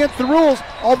not against the rules.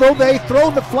 Although they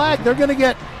throw the flag, they're going to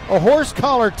get a horse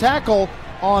collar tackle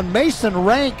on Mason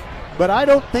Rank, but I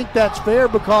don't think that's fair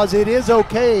because it is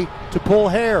okay to pull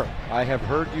hair. I have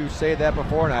heard you say that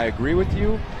before, and I agree with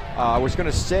you. I was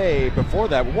going to say before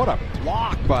that, what a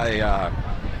block by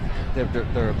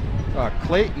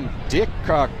Clayton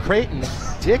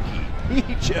Dickey.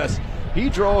 He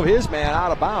drove his man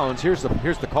out of bounds. Here's the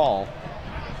call.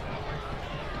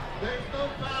 There's no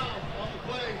foul on the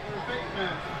play for a face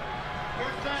mask.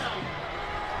 1st down,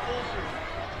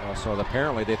 Fulshear. So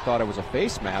apparently they thought it was a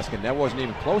face mask, and that wasn't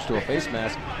even close to a face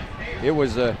mask. It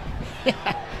was a.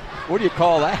 What do you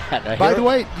call that? By the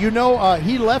way,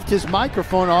 he left his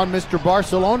microphone on, Mr.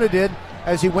 Barcelona did,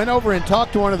 as he went over and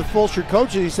talked to one of the Fulshear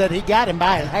coaches. He said he got him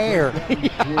by his hair.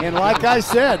 And like I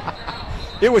said,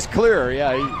 it was clear.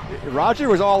 Yeah, Roger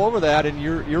was all over that, and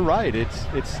you're right. It's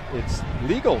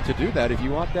legal to do that if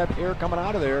you want that hair coming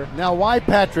out of there. Now, why,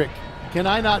 Patrick, can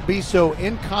I not be so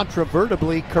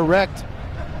incontrovertibly correct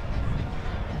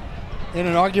in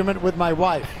an argument with my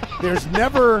wife? There's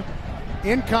never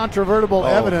incontrovertible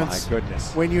evidence. My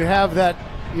goodness. When you have that,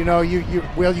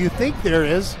 you think there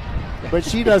is, but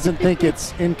she doesn't think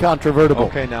it's incontrovertible.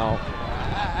 Okay, now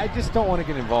I just don't want to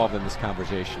get involved in this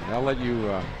conversation. I'll let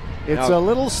you. It's a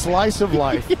little slice of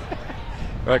life.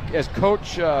 As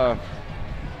Coach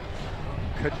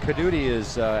Caduti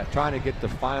is trying to get the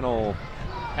final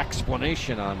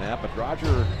explanation on that, but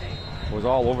Roger was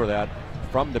all over that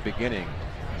from the beginning.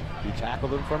 He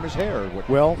tackled him from his hair.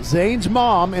 Well, Zane's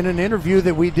mom, in an interview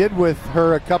that we did with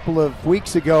her a couple of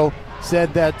weeks ago,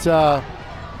 said that,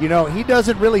 he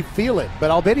doesn't really feel it,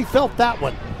 but I'll bet he felt that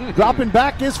one. Dropping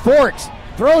back is Forks,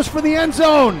 throws for the end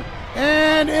zone,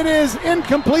 and it is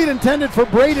incomplete, intended for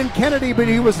Braden Kennedy, but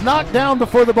he was knocked down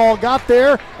before the ball got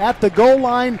there at the goal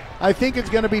line. I think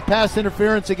it's going to be pass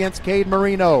interference against Cade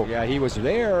Marino. Yeah, he was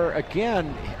there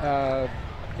again.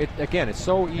 It's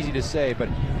so easy to say, but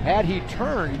had he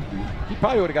turned, he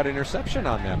probably would have got an interception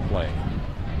on that play.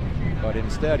 But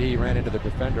instead, he ran into the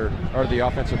defender, or the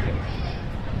offensive player.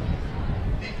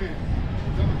 Defense,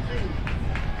 number 2,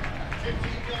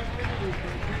 15-yard penalty for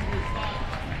the previous stop.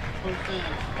 1st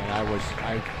down.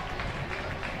 And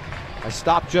I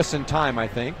stopped just in time, I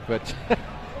think, but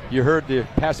you heard the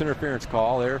pass interference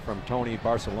call there from Tony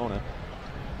Barcelona.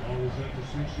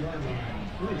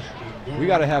 We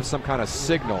got to have some kind of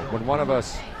signal when one of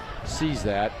us sees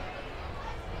that.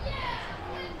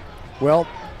 Well,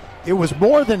 it was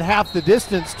more than half the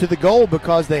distance to the goal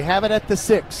because they have it at the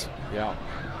 6. Yeah.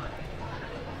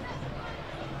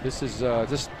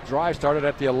 This drive started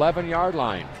at the 11-yard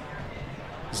line.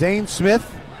 Zane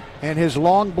Smith and his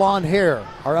long blonde hair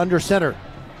are under center.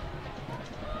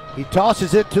 He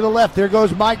tosses it to the left. There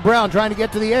goes Mike Brown trying to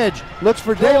get to the edge. Looks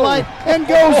for daylight and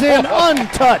goes in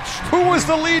untouched. Who was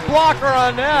the lead blocker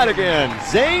on that again?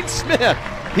 Zane Smith.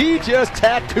 He just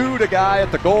tattooed a guy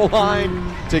at the goal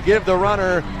line to give the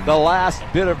runner the last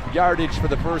bit of yardage for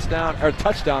the first down, or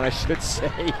touchdown, I should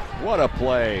say. What a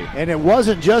play. And it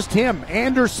wasn't just him.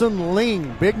 Anderson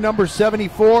Ling, big number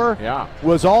 74,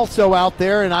 was also out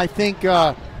there, and I think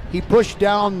he pushed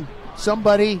down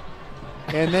somebody,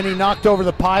 and then he knocked over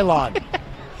the pylon.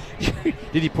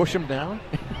 Did he push him down?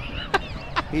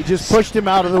 He just pushed him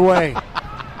out of the way.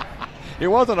 It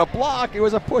wasn't a block, it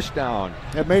was a push down.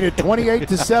 It made it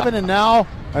 28-7, and now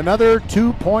another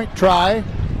 2-point try.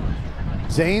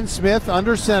 Zane Smith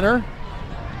under center.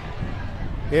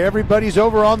 Everybody's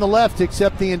over on the left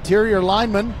except the interior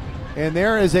lineman. And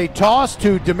there is a toss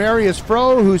to Demarius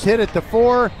Froh, who's hit at the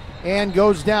 4 and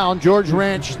goes down. George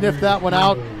Ranch sniffed that one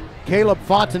out. Caleb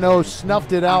Fontenot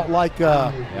snuffed it out like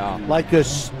a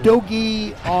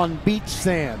stogie on beach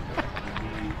sand.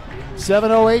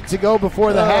 7:08 to go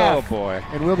before the half. Oh, boy.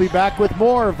 And we'll be back with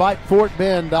more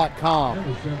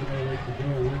VypeFortBend.com.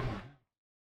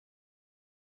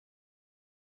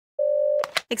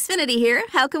 Xfinity here.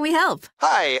 How can we help?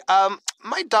 Hi,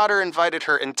 my daughter invited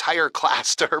her entire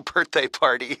class to her birthday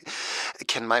party.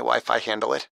 Can my Wi-Fi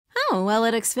handle it? Oh, well,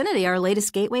 at Xfinity, our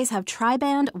latest gateways have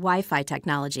tri-band Wi-Fi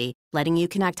technology, letting you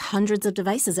connect hundreds of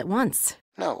devices at once.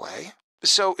 No way.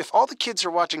 So if all the kids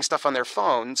are watching stuff on their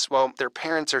phones, well, their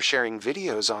parents are sharing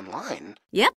videos online.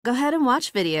 Yep, go ahead and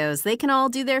watch videos. They can all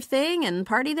do their thing and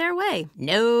party their way.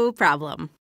 No problem.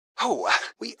 Oh,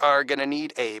 we are gonna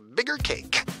need a bigger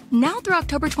cake. Now through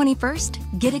October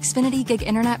 21st, get Xfinity Gig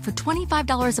Internet for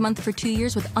 $25 a month for 2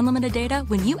 years with unlimited data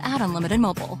when you add unlimited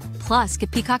mobile. Plus,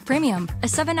 get Peacock Premium, a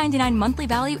 $7.99 monthly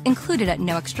value included at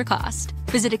no extra cost.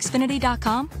 Visit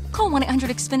Xfinity.com, call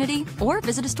 1-800-XFINITY, or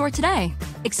visit a store today.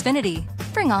 Xfinity.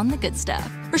 Bring on the good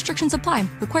stuff. Restrictions apply.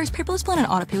 Requires paperless plan and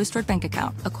auto-pay with stored bank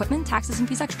account. Equipment, taxes, and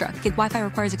fees extra. Gig Wi-Fi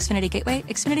requires Xfinity Gateway.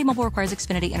 Xfinity Mobile requires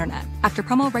Xfinity Internet. After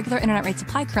promo, regular internet rates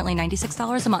apply. Currently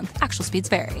 $96 a month. Actual speeds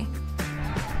vary.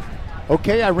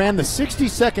 Okay, I ran the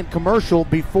 60-second commercial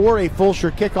before a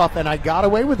Fulshear kickoff, and I got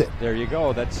away with it. There you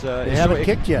go. That's they haven't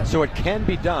kicked yet. So it can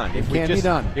be done. It can be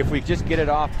done. If we just get it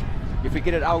off, if we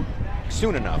get it out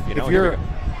soon enough, you know. If you're,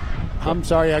 I'm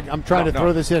sorry, I'm trying to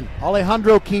throw this in.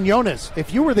 Alejandro Quinones,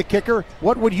 if you were the kicker,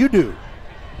 what would you do?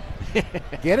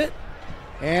 Get it?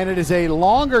 And it is a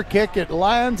longer kick. It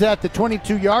lands at the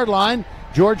 22-yard line.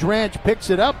 George Ranch picks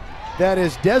it up. That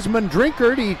is Desmond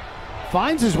Drinkard. He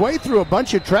finds his way through a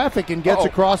bunch of traffic and gets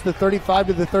across the 35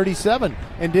 to the 37.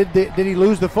 And did he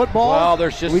lose the football?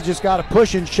 Well, we just got a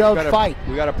push and shove fight.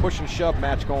 We got a push and shove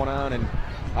match going on, and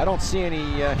I don't see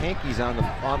any hankies on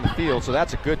the field, so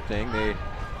that's a good thing.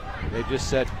 They just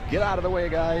said, get out of the way,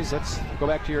 guys. Let's go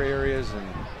back to your areas, and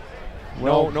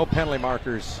no penalty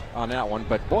markers on that one.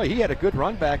 But boy, he had a good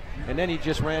run back, and then he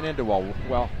just ran into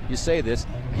you say this,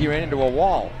 he ran into a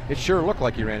wall. It sure looked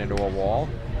like he ran into a wall.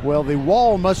 Well, the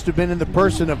wall must have been in the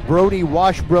person of Brody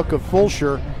Washbrook of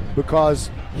Fulshear,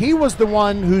 because he was the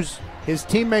one his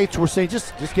teammates were saying,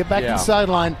 just get back to the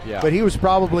sideline. Yeah. But he was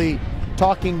probably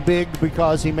talking big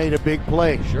because he made a big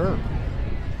play. Sure.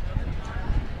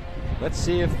 Let's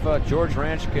see if George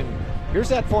Ranch can. Here's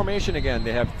that formation again.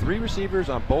 They have 3 receivers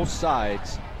on both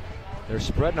sides. They're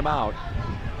spreading them out.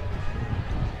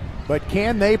 But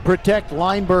can they protect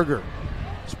Lineberger?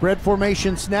 Spread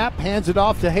formation snap, hands it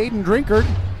off to Hayden Drinkard.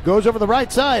 Goes over the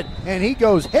right side, and he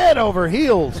goes head over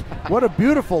heels. What a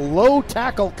beautiful low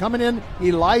tackle coming in,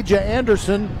 Elijah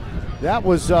Anderson. That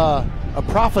was a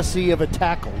prophecy of a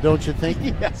tackle, don't you think?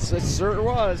 Yes, it sure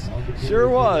was. Sure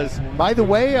was. By the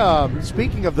way,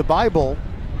 speaking of the Bible,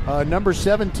 number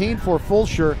 17 for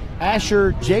Fulshear,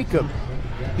 Asher Jacob.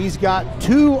 He's got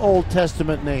 2 Old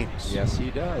Testament names. Yes,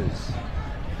 he does.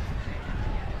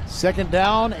 2nd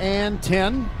down and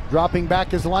 10. Dropping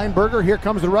back is Lineberger. Here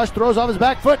comes the rush. Throws off his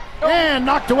back foot and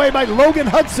knocked away by Logan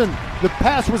Hudson. The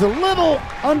pass was a little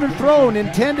underthrown,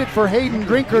 intended for Hayden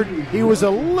Drinkard. He was a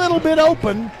little bit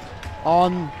open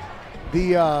on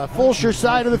the Fulshear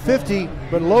side of the 50,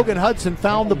 but Logan Hudson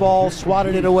found the ball,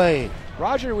 swatted it away.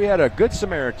 Roger, we had a good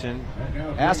Samaritan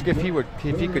ask if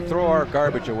he could throw our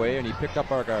garbage away, and he picked up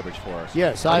our garbage for us.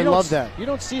 Yes, I love that. You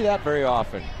don't see that very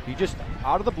often. He just,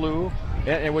 out of the blue,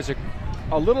 and it was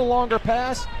a little longer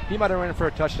pass. He might have ran for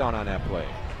a touchdown on that play.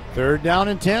 3rd down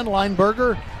and 10.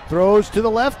 Lineberger throws to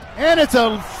the left, and it's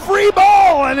a free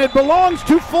ball, and it belongs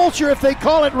to Fulshear if they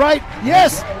call it right.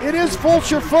 Yes, it is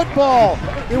Fulshear football.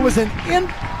 It was an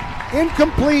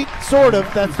incomplete, sort of,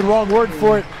 that's the wrong word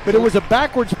for it, but it was a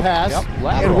backwards pass.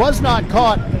 It was not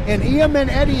caught, and Eamon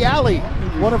Eddie Alley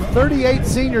one of 38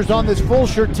 seniors on this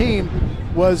Fulshear team,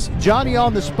 was Johnny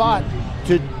on the spot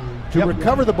to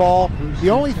recover the ball. The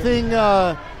only thing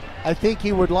I think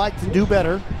he would like to do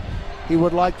better, he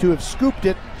would like to have scooped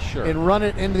it and run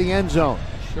it into the end zone.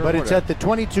 But it's at the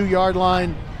 22-yard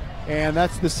line, and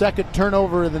that's the second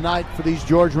turnover of the night for these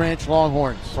George Ranch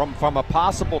Longhorns. From a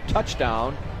possible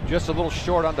touchdown, just a little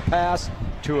short on the pass,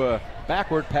 to a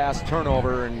backward pass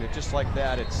turnover, and just like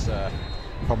that, it's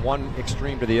from one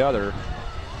extreme to the other.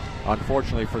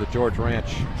 Unfortunately for the George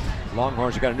Ranch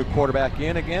Longhorns, you got a new quarterback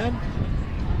in again,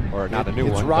 or not a new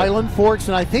one. It's Ryland Forks,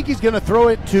 and I think he's going to throw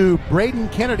it to Braden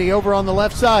Kennedy over on the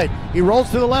left side. He rolls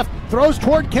to the left, throws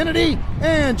toward Kennedy,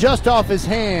 and just off his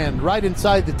hand, right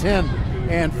inside the 10.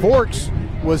 And Forks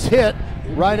was hit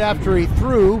right after he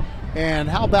threw. And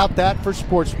how about that for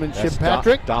sportsmanship, That's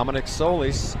Patrick? Dominic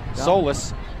Solis. It's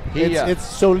Solis.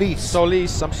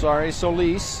 Solis, I'm sorry,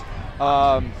 Solis.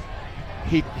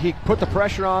 He put the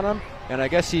pressure on him, and I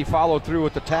guess he followed through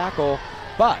with the tackle,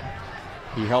 but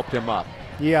he helped him up.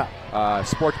 Yeah.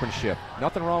 Sportsmanship.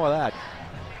 Nothing wrong with that.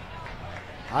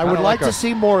 I would like to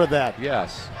see more of that.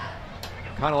 Yes.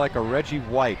 Kind of like a Reggie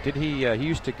White. Did he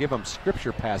used to give him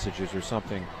scripture passages or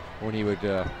something when he would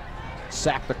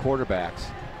sack the quarterbacks.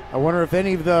 I wonder if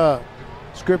any of the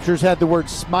scriptures had the word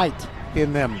smite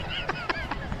in them.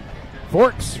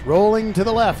 Forks rolling to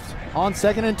the left on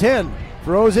 2nd and 10.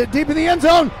 Throws it deep in the end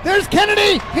zone. There's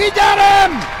Kennedy. He got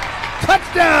him.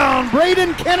 Touchdown,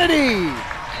 Braden Kennedy.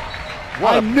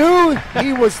 I knew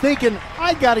he was thinking,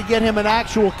 I got to get him an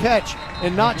actual catch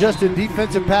and not just a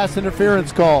defensive pass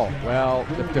interference call. Well,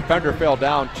 the defender fell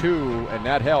down too, and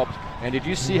that helped. And did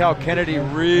you see how Kennedy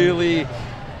really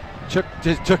took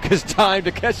his time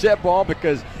to catch that ball?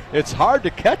 Because it's hard to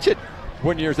catch it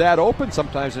when you're that open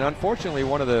sometimes. And unfortunately,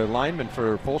 one of the linemen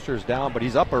for Fulshear is down, but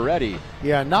he's up already.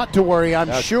 Yeah, not to worry.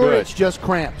 I'm sure good. It's just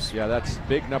cramps. Yeah, that's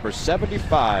big number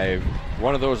 75.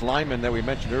 One of those linemen that we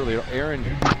mentioned earlier, Aaron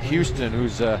Houston,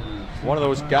 who's one of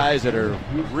those guys that are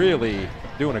really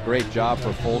doing a great job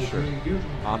for Fulshear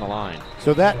on the line.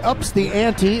 So that ups the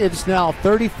ante. It's now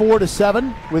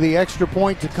 34-7 with the extra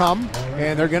point to come,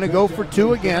 and they're going to go for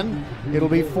 2 again. It'll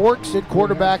be Forks at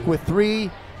quarterback with 3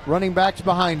 running backs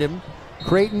behind him: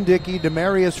 Creighton Dickey,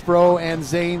 Demarius Froh, and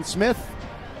Zane Smith.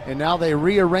 And now they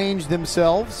rearrange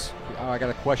themselves. I got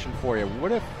a question for you.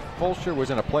 What if Fulshear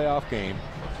was in a playoff game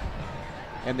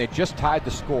and they just tied the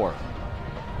score?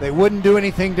 They wouldn't do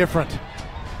anything different.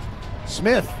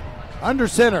 Smith, under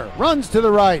center, runs to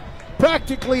the right,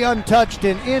 practically untouched,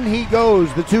 and in he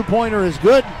goes. The 2-pointer is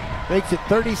good, makes it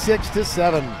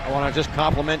 36-7. I want to just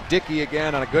compliment Dickey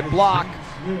again on a good block.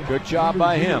 Good job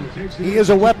by him. He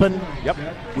is a weapon. Yep.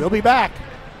 We'll be back.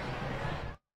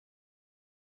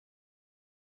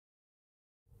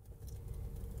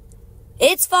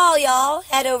 It's fall, y'all.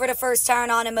 Head over to First Tire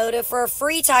and Automotive for a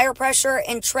free tire pressure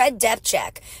and tread depth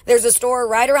check. There's a store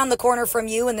right around the corner from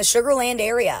you in the Sugar Land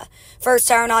area. First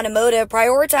Tire and Automotive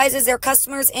prioritizes their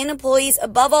customers and employees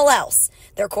above all else.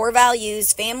 Their core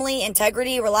values: family,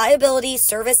 integrity, reliability,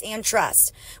 service, and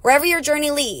trust. Wherever your journey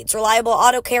leads, reliable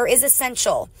auto care is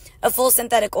essential. A full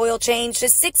synthetic oil change,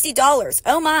 just $60.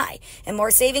 Oh my! And more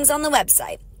savings on the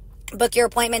website. Book your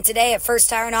appointment today at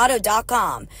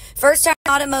firsttireandauto.com. First Tire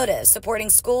and Automotive, supporting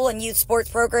school and youth sports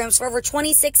programs for over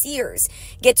 26 years.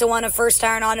 Get to one of First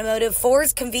Tire and Automotive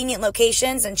 4's convenient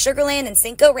locations in Sugar Land and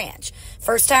Cinco Ranch.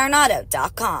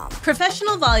 firsttireandauto.com.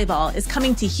 Professional volleyball is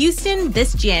coming to Houston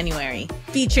this January.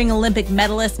 Featuring Olympic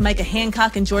medalists Micah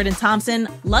Hancock and Jordan Thompson,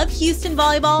 Love Houston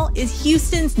Volleyball is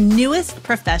Houston's newest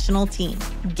professional team.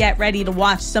 Get ready to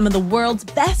watch some of the world's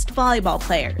best volleyball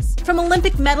players, from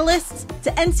Olympic medalists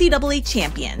to NCAA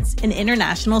champions and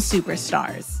international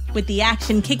superstars, with the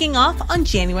action kicking off on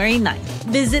January 9th.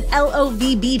 Visit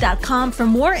lovb.com for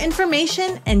more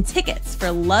information and tickets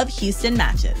for Love Houston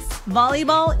matches.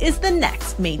 Volleyball is the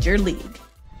next major league.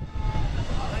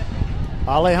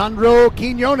 Alejandro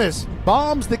Quinones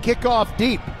bombs the kickoff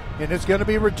deep, and it's going to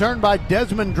be returned by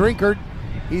Desmond Drinkard.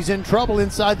 He's in trouble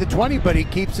inside the 20, but he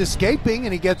keeps escaping,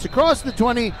 and he gets across the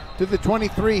 20 to the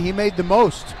 23. He made the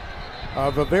most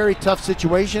of a very tough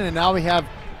situation, and now we have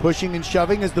pushing and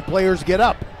shoving as the players get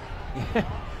up.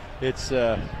 It's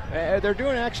they're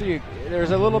doing, actually,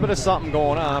 there's a little bit of something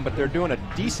going on, but they're doing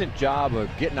a decent job of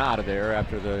getting out of there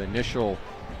after the initial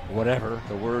whatever,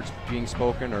 the words being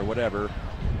spoken or whatever.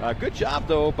 Good job,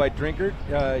 though, by Drinkard.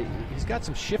 He's got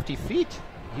some shifty feet.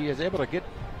 He is able to get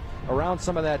around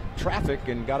some of that traffic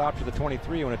and got out to the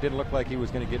 23 when it didn't look like he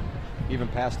was going to get even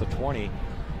past the 20.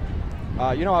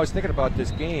 I was thinking about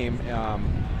this game.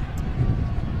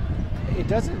 It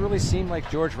doesn't really seem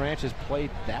like George Ranch has played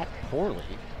that poorly.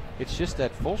 It's just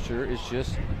that Fulshear is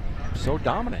just so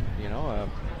dominant.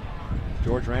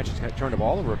 George Ranch has turned the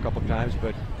ball over a couple of times,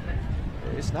 but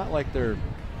it's not like they're,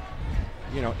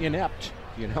 inept.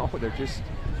 They're just,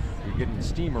 you're getting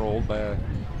steamrolled by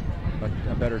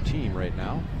a better team right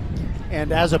now.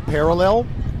 And as a parallel,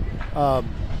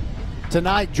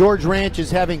 tonight George Ranch is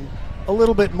having a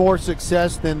little bit more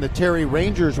success than the Terry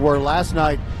Rangers were last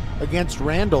night against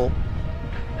Randall,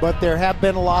 but there have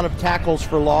been a lot of tackles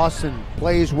for loss and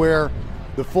plays where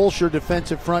the Fulshear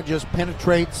defensive front just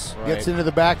penetrates, gets into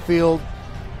the backfield,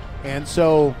 and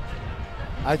so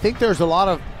I think there's a lot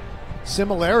of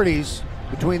similarities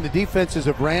between the defenses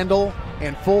of Randall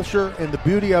and Fulshear, and the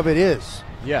beauty of it is,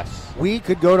 yes, we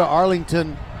could go to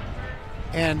Arlington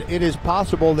and it is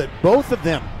possible that both of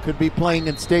them could be playing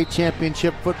in state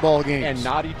championship football games. And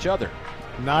not each other.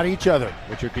 Not each other.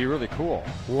 Which would be really cool.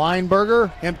 Lineberger,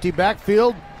 empty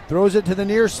backfield, throws it to the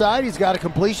near side. He's got a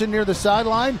completion near the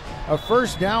sideline. A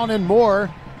first down and more.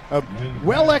 A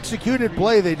well-executed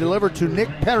play they deliver to Nick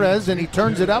Perez, and he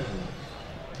turns it up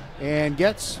and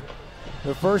gets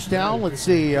the first down. Let's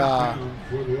see. Hold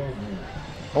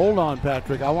on,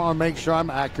 Patrick. I want to make sure I'm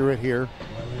accurate here.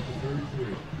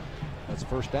 That's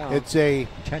first down. It's a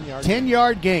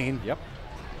 10-yard gain. Yep.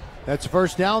 That's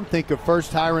first down. Think of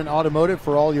First Tyrant Automotive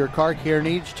for all your car care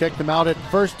needs. Check them out at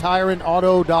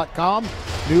firsttyrantauto.com.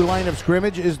 New line of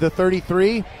scrimmage is the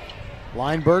 33.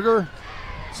 Lineberger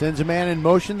sends a man in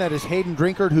motion. That is Hayden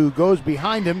Drinkard, who goes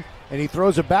behind him, and he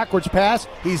throws a backwards pass.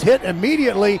 He's hit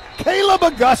immediately. Caleb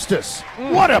Augustus.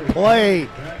 What a play.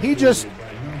 He's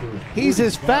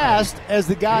as fast as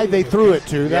the guy they threw it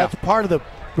to. That's part of the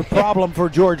problem for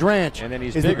George Ranch. And then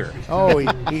he's bigger.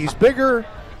 He's bigger,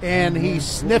 and he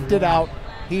sniffed it out.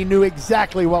 He knew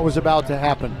exactly what was about to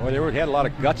happen. Well, they had a lot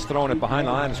of guts throwing it behind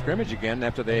the line of scrimmage again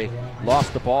after they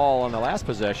lost the ball on the last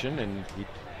possession, and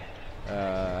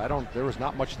there was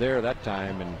not much there that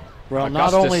time. And Augustus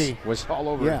not only was all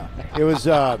over. Yeah, it was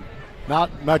not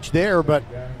much there, but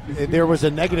there was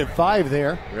a -5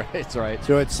 there. That's right.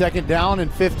 So it's second down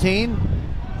and 15.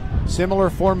 Similar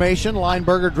formation.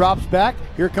 Lineberger drops back.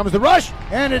 Here comes the rush,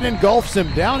 and it engulfs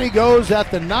him. Down he goes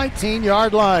at the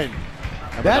 19-yard line.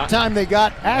 That time they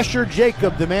got Asher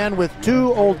Jacob, the man with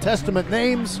 2 Old Testament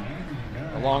names.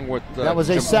 Along with that was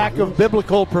a sack of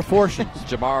biblical proportions.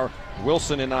 Jamar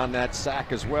Wilson in on that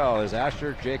sack as well, as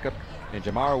Asher Jacob and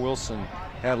Jamar Wilson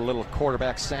had a little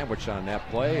quarterback sandwich on that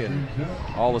play, and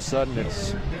all of a sudden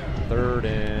it's third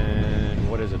and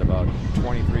about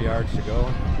 23 yards to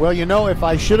go. Well, if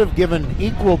I should have given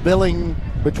equal billing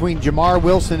between Jamar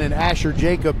Wilson and Asher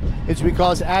Jacob, it's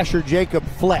because Asher Jacob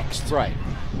flexed. Right.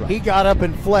 He got up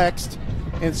and flexed,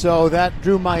 and so that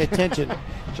drew my attention.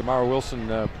 Jamar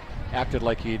Wilson acted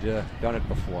like he'd done it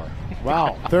before.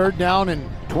 Wow. Third down and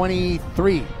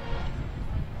 23.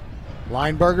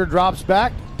 Lineberger drops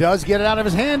back, does get it out of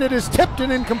his hand. It is tipped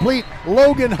and incomplete.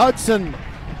 Logan Hudson,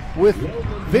 with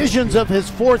visions of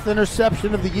his 4th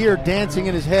interception of the year dancing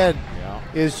in his head,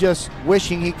 is just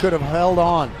wishing he could have held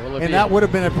on. And that would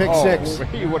have been a pick six.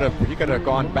 He could have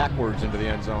gone backwards into the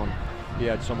end zone. He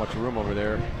had so much room over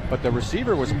there. But the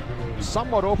receiver was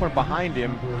somewhat open behind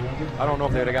him. I don't know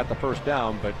if they'd have got the first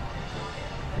down, but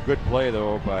a good play,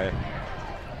 though, by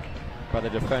the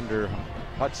defender,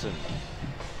 Hudson,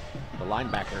 the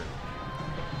linebacker.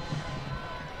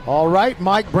 All right,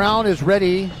 Mike Brown is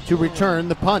ready to return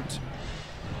the punt.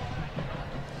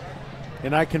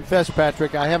 And I confess,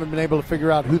 Patrick, I haven't been able to figure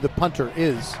out who the punter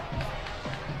is.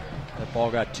 That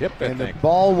ball got tipped, I think. The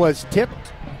ball was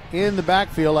tipped in the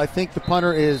backfield. I think the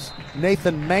punter is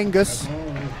Nathan Mangus,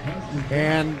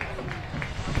 and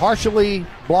partially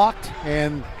blocked,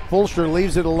 and Fulshear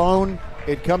leaves it alone.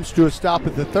 It comes to a stop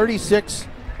at the 36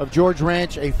 of George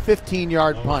Ranch, a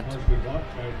 15-yard punt.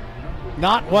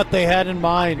 Not what they had in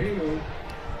mind.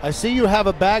 I see you have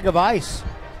a bag of ice.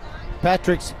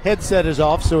 Patrick's headset is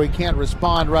off, so he can't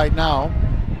respond right now.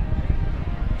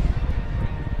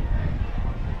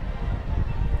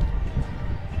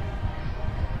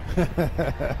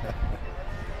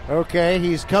 Okay,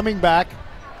 he's coming back.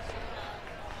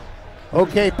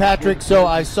 Okay, Patrick, so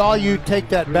I saw you take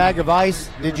that bag of ice.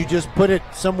 Did you just put it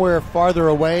somewhere farther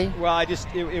away? Well,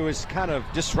 it was kind of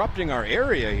disrupting our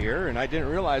area here, and I didn't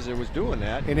realize it was doing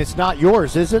that. And it's not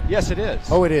yours, is it? Yes, it is.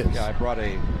 Oh, it is. Yeah, I brought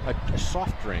a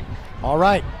soft drink. All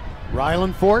right.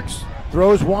 Ryland Forks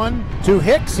throws one to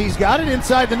Hicks. He's got it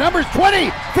inside the numbers. 20,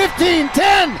 15,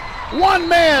 10. One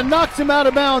man knocks him out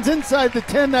of bounds inside the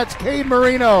 10. That's Cade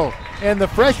Marino. And the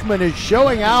freshman is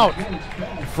showing out.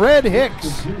 Fred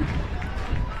Hicks.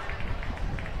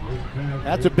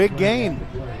 That's a big gain.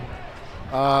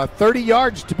 30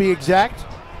 yards to be exact.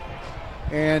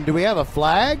 And do we have a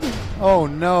flag? Oh,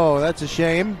 no, that's a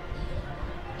shame.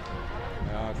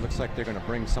 looks like they're going to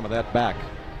bring some of that back.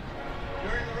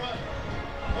 During the rush,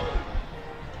 hold.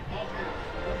 Offense,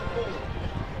 number 4.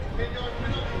 10-yard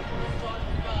penalty, spot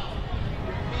foul.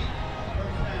 Repeat,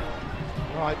 first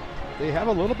down. Well, they have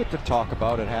a little bit to talk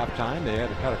about at halftime. They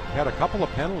had a couple of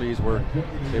penalties where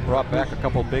they brought back a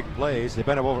couple big plays. They've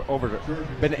been able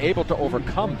to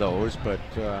overcome those, but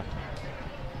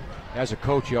as a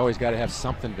coach, you always got to have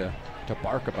something to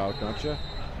bark about, don't you?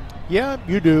 Yeah,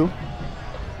 you do.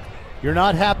 You're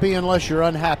not happy unless you're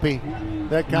unhappy,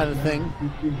 that kind of thing.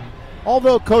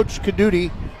 Although Coach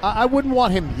Caduti, I wouldn't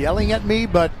want him yelling at me,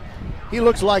 but he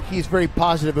looks like he's very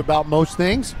positive about most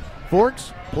things.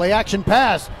 Forks, play action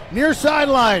pass, near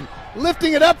sideline,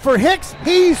 lifting it up for Hicks.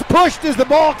 He's pushed as the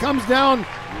ball comes down,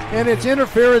 and it's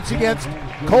interference against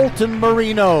Colton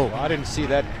Marino. Well, I didn't see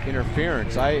that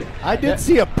interference. I did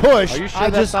see a push. Are you sure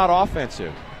that's not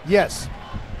offensive? Yes.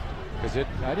 Because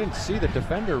I didn't see the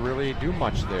defender really do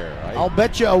much there. I'll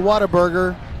bet you a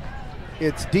Whataburger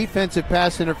it's defensive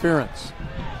pass interference.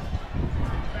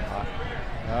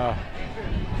 I'm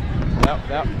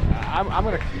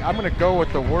gonna go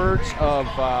with the words of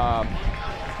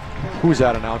who's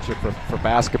that announcer for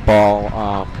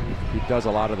basketball? He does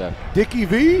a lot of the Dickie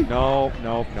V. No.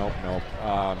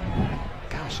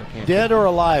 Gosh, I can't. Dead or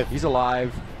alive? He's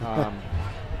alive. I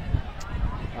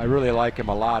really like him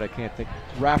a lot. I can't think.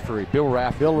 Bill Raftery.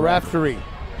 Bill Raftery.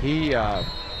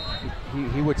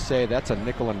 He would say that's a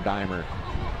nickel and dimer.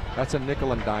 That's a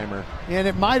nickel and dimer. And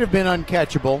it might have been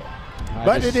uncatchable,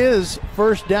 but it is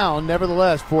first down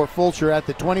nevertheless for Fulshear at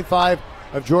the 25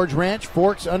 of George Ranch.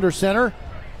 Forks under center.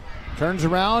 Turns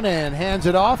around and hands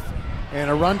it off. And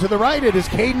a run to the right. It is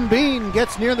Caden Bean.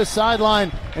 Gets near the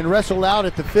sideline and wrestled out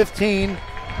at the 15.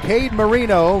 Cade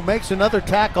Marino makes another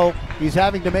tackle. He's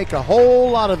having to make a whole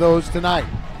lot of those tonight.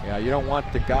 Yeah, you don't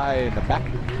want the guy in the back,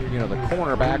 the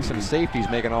cornerbacks and safeties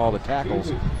making all the tackles.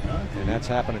 And that's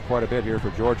happening quite a bit here for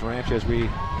George Ranch as we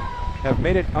have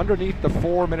made it underneath the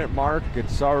 4-minute mark.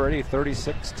 It's already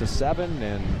 36-7,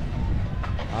 and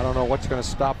I don't know what's going to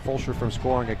stop Fulshear from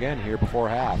scoring again here before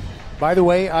half. By the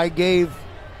way, I gave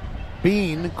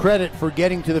Bean credit for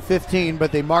getting to the 15,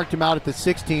 but they marked him out at the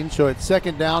 16, so it's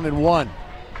second down and 1.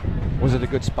 Was it a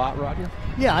good spot, Roger?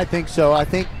 Yeah, I think so. I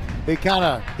think they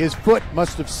his foot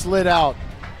must have slid out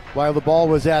while the ball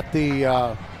was at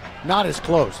the, not as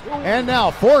close. And now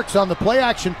Forks on the play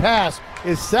action pass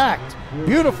is sacked.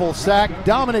 Beautiful sack.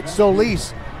 Dominic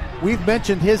Solis. We've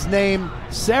mentioned his name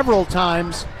several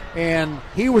times, and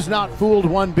he was not fooled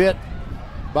one bit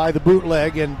by the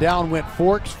bootleg, and down went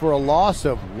Forks for a loss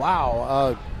of,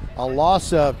 a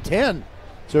loss of 10.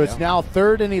 So it's now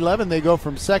 3rd and 11. They go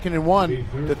from 2nd and 1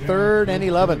 to 3rd and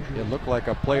 11. It looked like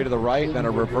a play to the right, then a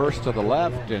reverse to the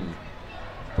left,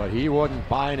 but he wasn't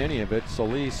buying any of it.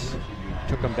 Solis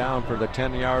took him down for the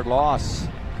 10-yard loss.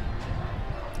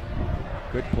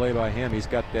 Good play by him. He's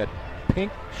got that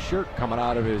pink shirt coming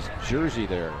out of his jersey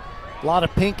there. A lot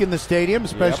of pink in the stadium,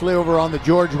 especially over on the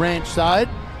George Ranch side.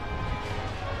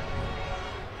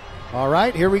 All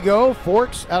right, here we go.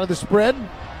 Forks out of the spread.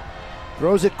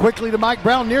 Throws it quickly to Mike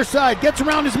Brown, near side, gets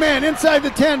around his man, inside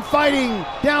the 10, fighting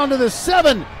down to the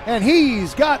 7, and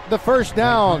he's got the first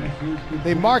down.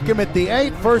 They mark him at the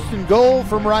 8, 1st and goal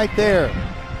from right there.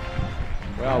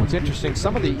 Well, it's interesting.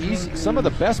 Some of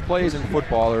the best plays in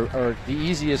football are the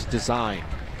easiest design.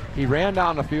 He ran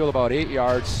down the field about 8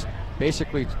 yards,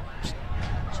 basically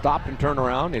stopped and turned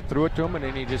around. They threw it to him, and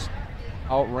then he just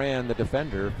outran the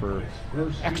defender for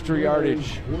extra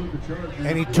yardage.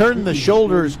 And he turned the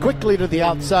shoulders quickly to the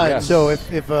outside. Yes. So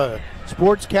if a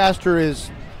sportscaster is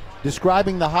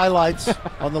describing the highlights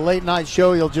on the late night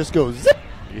show, he'll just go zip,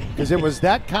 because it was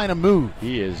that kind of move.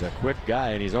 He is a quick guy,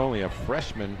 and he's only a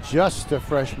freshman. Just a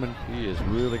freshman. He has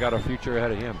really got a future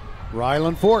ahead of him.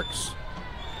 Ryland Forks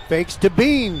fakes to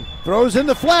Bean, throws in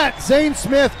the flat. Zane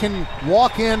Smith can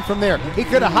walk in from there. He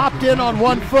could have hopped in on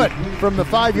 1 foot from the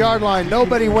 5-yard line.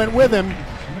 Nobody went with him.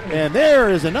 And there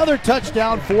is another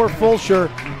touchdown for Fulshear.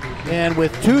 And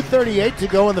with 2:38 to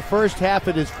go in the first half,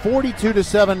 it is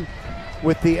 42-7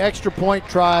 with the extra point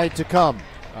try to come.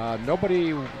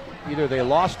 Nobody, either they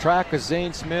lost track of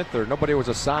Zane Smith or nobody was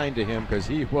assigned to him because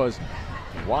he was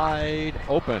wide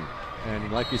open. And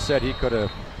like you said, he could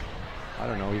have,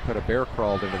 he could have bear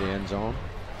crawled into the end zone.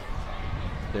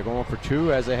 They're going for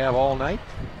 2 as they have all night.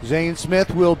 Zane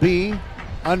Smith will be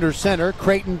under center.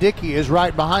 Creighton Dickey is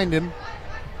right behind him.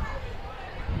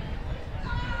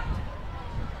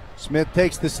 Smith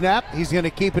takes the snap. He's going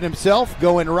to keep it himself,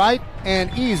 going right,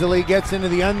 and easily gets into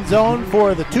the end zone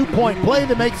for the 2-point play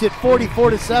that makes it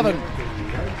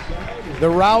 44-7. The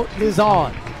route is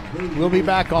on. We'll be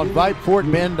back on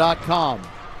VypeFortBend.com.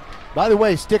 By the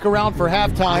way, stick around for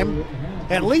halftime,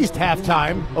 at least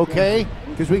halftime, okay?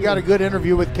 Because we got a good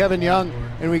interview with Kevin Young,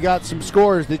 and we got some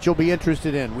scores that you'll be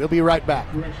interested in. We'll be right back.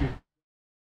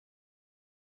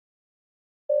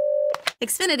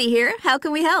 Xfinity here. How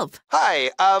can we help? Hi,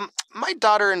 my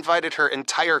daughter invited her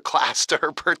entire class to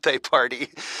her birthday party.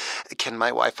 Can my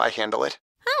Wi-Fi handle it?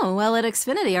 Oh, well, at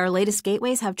Xfinity, our latest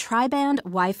gateways have tri-band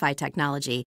Wi-Fi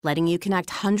technology, letting you connect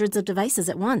hundreds of devices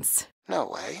at once. No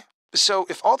way. So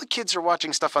if all the kids are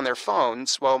watching stuff on their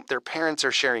phones, well, their parents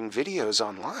are sharing videos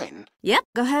online. Yep,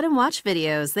 go ahead and watch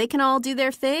videos. They can all do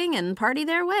their thing and party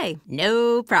their way.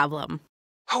 No problem.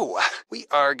 Oh, we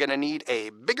are gonna need a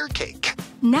bigger cake.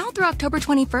 Now through October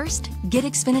 21st, get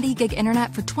Xfinity Gig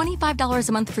Internet for $25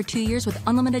 a month for 2 years with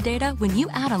unlimited data when you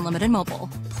add unlimited mobile.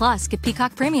 Plus, get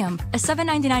Peacock Premium, a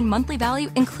 $7.99 monthly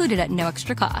value included at no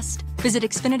extra cost. Visit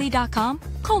Xfinity.com,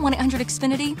 call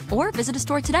 1-800-XFINITY, or visit a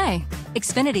store today.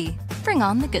 Xfinity. Bring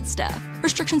on the good stuff.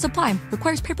 Restrictions apply.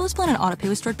 Requires paperless plan and auto-pay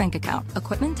with stored bank account.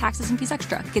 Equipment, taxes, and fees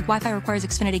extra. Gig Wi-Fi requires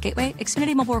Xfinity Gateway.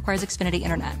 Xfinity Mobile requires Xfinity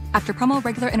Internet. After promo,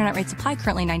 regular internet rates apply.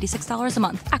 Currently $96 a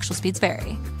month. Actual speeds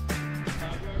vary.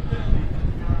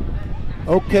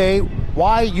 Okay,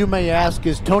 why, you may ask,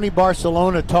 is Tony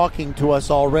Barcelona talking to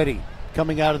us already,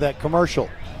 coming out of that commercial?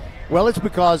 Well, it's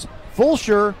because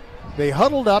Fulshear, they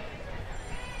huddled up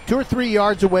 2 or 3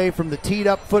 yards away from the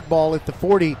teed-up football at the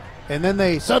 40, and then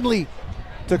they suddenly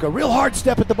took a real hard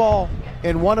step at the ball,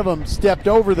 and one of them stepped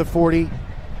over the 40,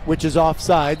 which is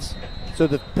offsides, so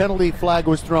the penalty flag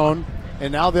was thrown,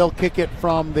 and now they'll kick it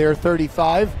from their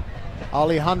 35.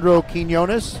 Alejandro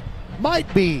Quinones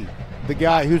might be the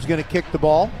guy who's going to kick the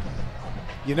ball.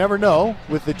 You never know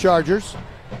with the Chargers.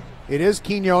 It is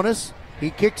Quinones.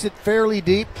 He kicks it fairly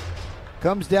deep.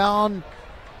 Comes down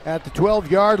at the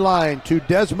 12-yard line to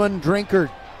Desmond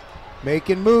Drinkard.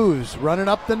 Making moves, running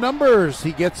up the numbers.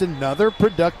 He gets another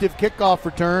productive kickoff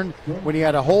return when he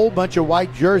had a whole bunch of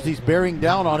white jerseys bearing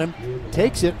down on him.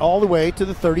 Takes it all the way to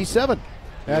the 37.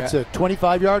 That's a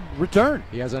 25-yard return.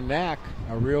 He has a knack,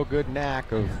 a real good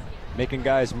knack of making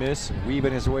guys miss,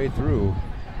 weaving his way through,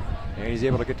 and he's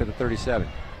able to get to the 37.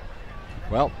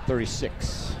 Well,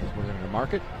 36. We're going to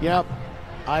mark it. Yep.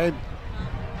 I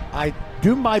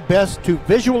do my best to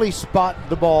visually spot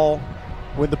the ball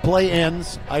when the play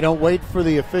ends. I don't wait for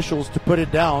the officials to put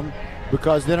it down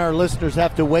because then our listeners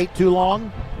have to wait too long.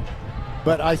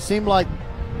 But I seem like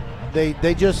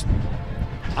they just,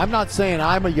 I'm not saying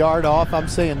I'm a yard off, I'm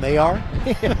saying they are.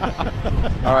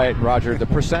 All right, Roger, the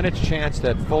percentage chance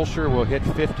that Fulshear will hit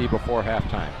 50 before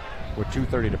halftime with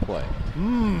 2:30 to play.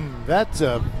 That's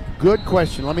a good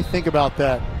question. Let me think about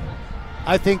that.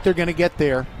 I think they're going to get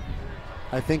there.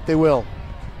 I think they will.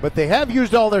 But they have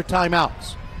used all their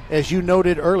timeouts, as you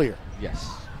noted earlier. Yes.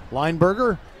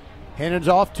 Lineberger hands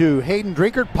off to Hayden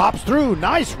Drinkard, pops through.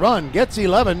 Nice run, gets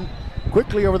 11.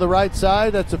 Quickly over the right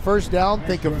side. That's a first down.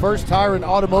 Think of First Tire and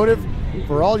Automotive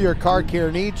for all your car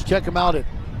care needs. Check them out at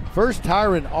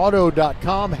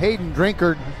firsttireandauto.com. Hayden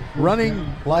Drinkard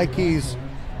running like he's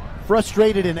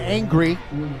frustrated and angry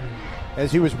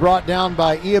as he was brought down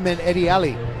by Iamin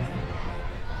Ediali.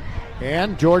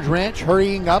 And George Ranch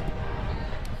hurrying up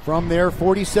from their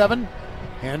 47.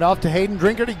 Hand off to Hayden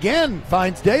Drinkard again.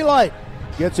 Finds daylight.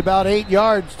 Gets about 8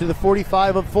 yards to the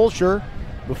 45 of Fulshear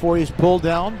before he's pulled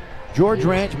down. George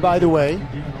Ranch, by the way,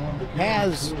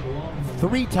 has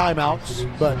 3 timeouts,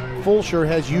 but Fulshear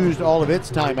has used all of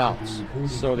its timeouts.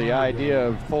 So the idea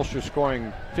of Fulshear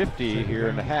scoring 50 here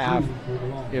in the half,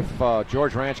 if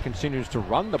George Ranch continues to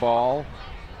run the ball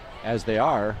as they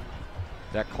are,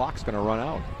 that clock's going to run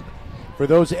out. For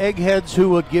those eggheads who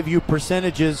would give you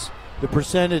percentages, the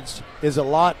percentage is a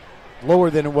lot lower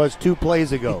than it was 2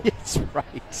 plays ago. That's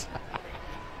right.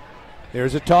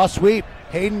 There's a toss sweep.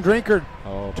 Hayden Drinkard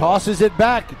tosses it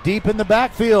back deep in the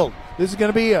backfield. This is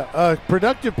going to be a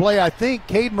productive play, I think.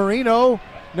 Cade Marino.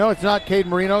 No, it's not Cade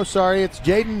Marino. Sorry, it's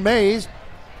Jaden Mays.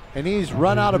 And he's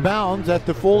run out of bounds at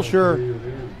the Fulshear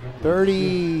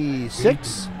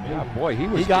 36. Yeah, boy,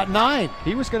 he got 9.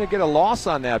 He was going to get a loss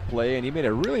on that play, and he made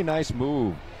a really nice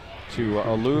move to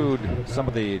elude some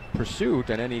of the pursuit,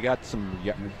 and then he got some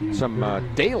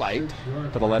daylight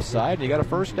to the left side, and he got a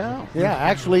first down. Yeah,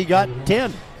 actually he got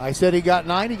 10. I said he got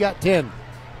 9, he got 10.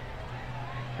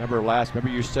 Remember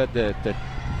you said that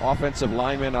offensive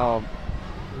lineman,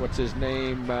 what's his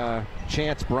name,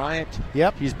 Chance Bryant?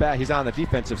 Yep. He's back. He's on the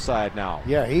defensive side now.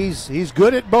 Yeah, he's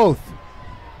good at both.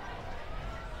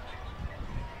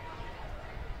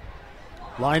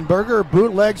 Lineberger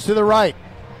bootlegs to the right.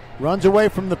 Runs away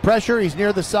from the pressure. He's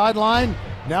near the sideline.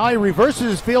 Now he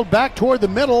reverses his field back toward the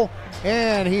middle,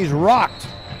 and he's rocked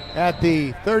at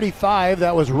the 35.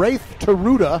 That was Rafe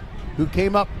Taruda who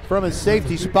came up from his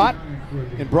safety spot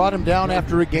and brought him down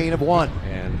after a gain of 1.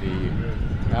 And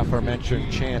the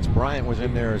aforementioned Chance Bryant was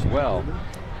in there as well.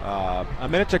 A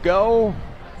minute to go,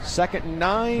 2nd and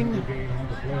 9.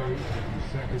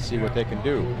 Let's see what they can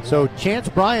do. So Chance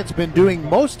Bryant's been doing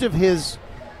most of his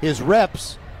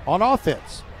reps on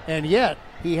offense, and yet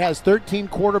he has 13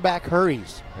 quarterback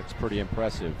hurries. That's pretty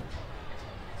impressive.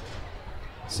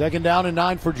 2nd down and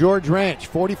 9 for George Ranch.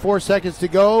 44 seconds to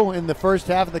go in the first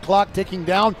half of the clock ticking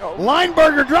down.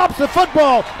 Lineberger drops the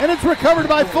football, and it's recovered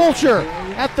by Fulshear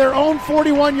at their own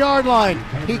 41-yard line.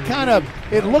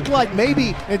 It looked like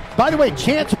maybe, and by the way,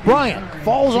 Chance Bryant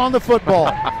falls on the football.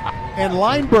 And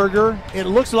Lineberger, it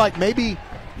looks like maybe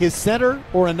his center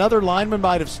or another lineman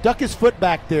might have stuck his foot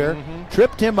back there,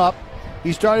 tripped him up.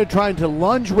 He started trying to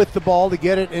lunge with the ball to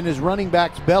get it in his running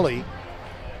back's belly.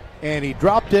 And he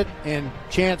dropped it, and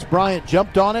Chance Bryant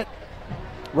jumped on it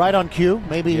right on cue.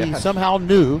 Maybe he somehow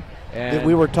knew that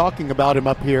we were talking about him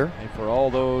up here. And for all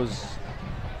those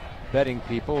betting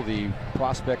people, the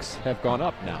prospects have gone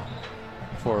up now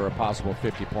for a possible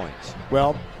 50 points.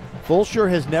 Well, Fulshear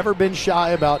has never been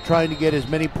shy about trying to get as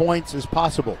many points as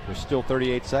possible. There's still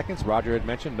 38 seconds. Roger had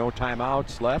mentioned no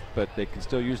timeouts left, but they can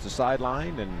still use the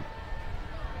sideline, and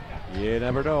you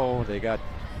never know. They got,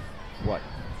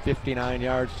 59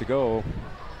 yards to go,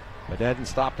 but that hadn't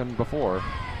stopped them before.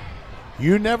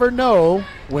 You never know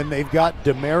when they've got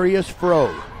Demarius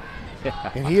Fro.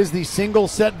 And he is the single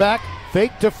setback,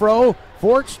 fake to Fro,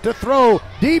 Forks to throw,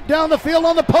 deep down the field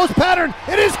on the post pattern.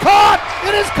 It is caught!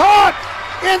 It is caught!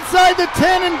 Inside the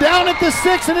 10 and down at the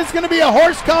 6, and it's going to be a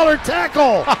horse collar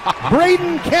tackle.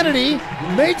 Braden Kennedy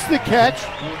makes the catch,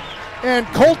 and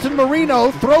Colton Marino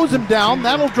throws him down.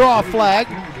 That'll draw a flag.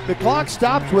 The clock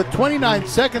stops with 29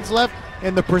 seconds left,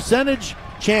 and the percentage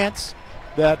chance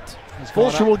that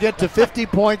Fulshear will get to 50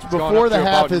 points before the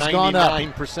half has gone up.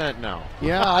 99% now.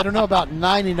 Yeah, I don't know about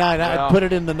 99. I'd put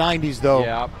it in the 90s, though.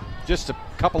 Yeah, just a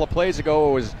couple of plays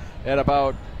ago it was at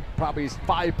about probably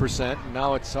 5%, and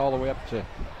now it's all the way up to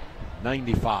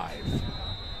 95.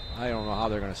 I don't know how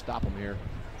they're going to stop him here.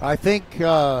 I think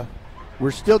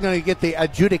we're still going to get the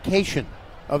adjudication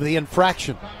of the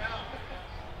infraction.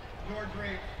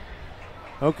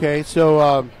 Okay,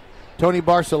 so Tony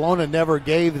Barcelona never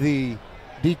gave the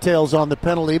details on the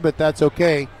penalty, but that's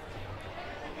okay.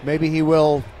 Maybe he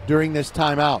will during this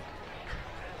timeout.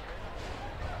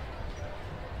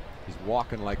 He's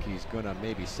walking like he's going to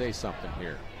maybe say something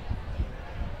here.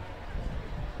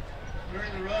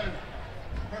 During the run,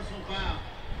 personal foul,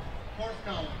 horse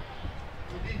collar,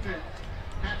 for defense,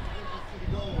 hat to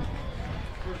the goal,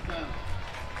 first down.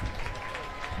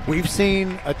 We've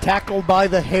seen a tackle by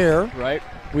the hair. Right.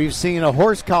 We've seen a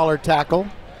horse collar tackle.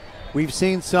 We've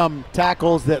seen some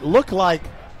tackles that look like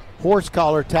horse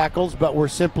collar tackles, but were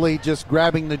simply just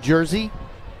grabbing the jersey.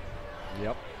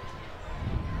 Yep.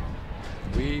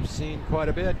 We've seen quite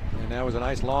a bit, and that was a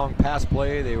nice long pass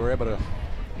play. They were able to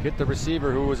hit the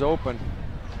receiver who was open,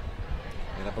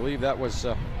 and I believe that was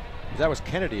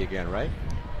Kennedy again, right?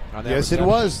 Yes, it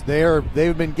was.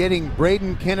 They've been getting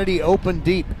Braden Kennedy open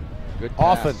deep. Good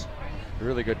pass. Often.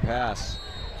 Really good pass.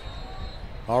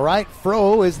 All right,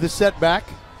 Fro is the setback.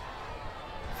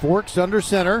 Forks under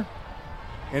center.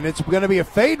 And it's going to be a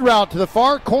fade route to the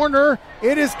far corner.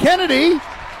 It is Kennedy.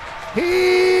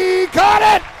 He caught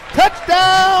it!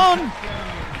 Touchdown!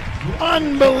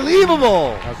 Unbelievable!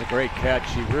 That was a great catch.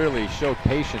 He really showed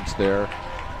patience there.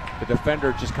 The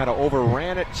defender just kind of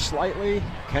overran it slightly.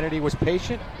 Kennedy was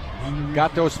patient,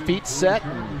 got those feet set,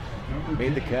 and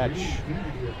made the catch.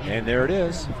 And there it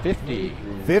is, 50.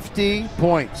 50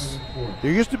 points.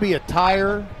 There used to be a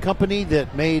tire company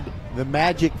that made the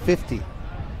Magic 50.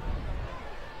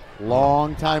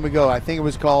 Long time ago. I think it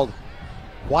was called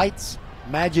White's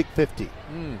Magic 50.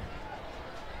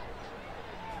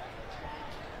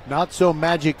 Not so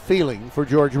magic feeling for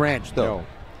George Ranch, though. No.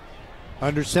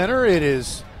 Under center, it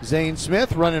is Zane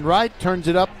Smith running right, turns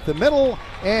it up the middle,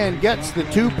 and gets the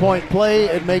 2-point play.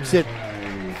 It makes it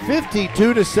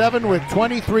 52-7 with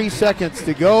 23 seconds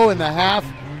to go in the half.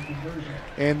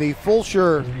 And the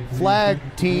Fulshear flag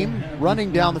team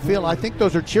running down the field. I think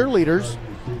those are cheerleaders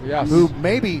who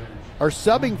maybe are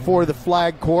subbing for the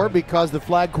flag corps because the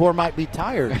flag corps might be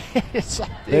tired.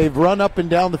 They've run up and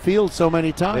down the field so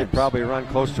many times. They've probably run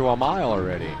close to a mile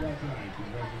already.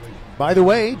 By the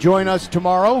way, join us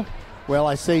tomorrow. Well,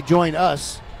 I say join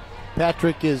us.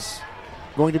 Patrick is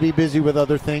going to be busy with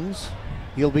other things.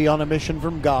 He'll be on a mission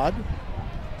from God.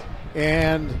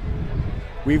 And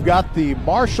we've got the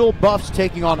Marshall Buffs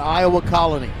taking on Iowa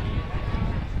Colony.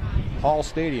 Hall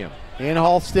Stadium. In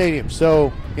Hall Stadium.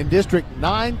 So in District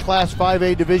 9, Class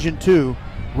 5A Division II,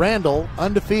 Randall,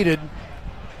 undefeated.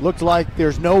 Looks like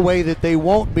there's no way that they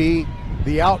won't be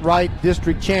the outright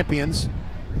district champions.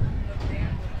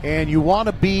 And you want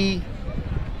to be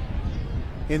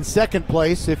in second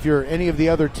place if you're any of the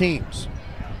other teams.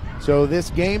 So this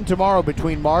game tomorrow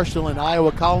between Marshall and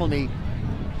Iowa Colony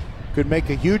could make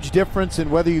a huge difference in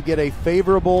whether you get a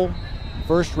favorable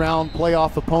first round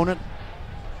playoff opponent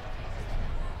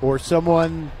or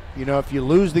someone, if you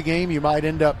lose the game, you might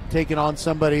end up taking on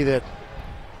somebody that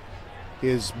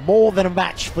is more than a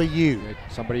match for you.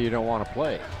 Somebody you don't want to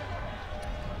play.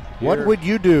 What would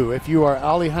you do if you are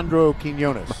Alejandro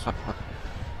Quinones?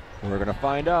 We're going to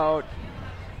find out.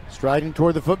 Striding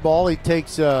toward the football, he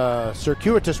takes a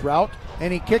circuitous route,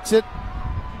 and he kicks it.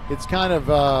 It's kind of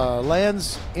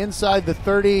lands inside the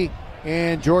 30,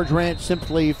 and George Ranch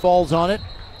simply falls on it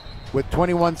with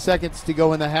 21 seconds to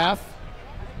go in the half.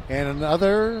 And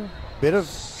another bit of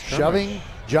shoving.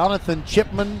 Jonathan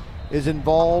Chipman is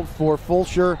involved for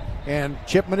Fulshear, and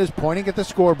Chipman is pointing at the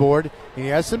scoreboard, and he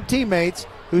has some teammates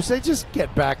who say, just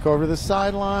get back over the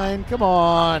sideline. Come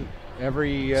on. So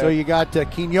you got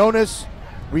Quinones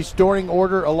restoring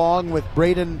order along with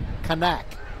Braden Kanak.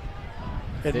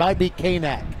 It might be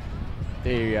Kanak.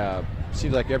 They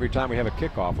seems like every time we have a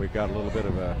kickoff, we've got a little bit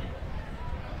of a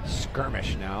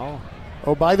skirmish now.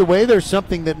 Oh, by the way, there's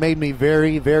something that made me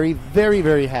very, very, very,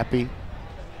 very happy.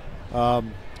 I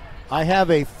have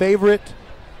a favorite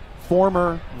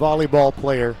former volleyball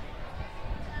player.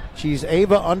 She's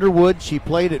Ava Underwood. She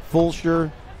played at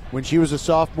Fulshear when she was a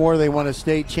sophomore. They won a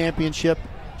state championship.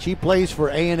 She plays for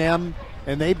A&M,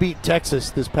 and they beat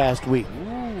Texas this past week.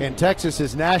 And Texas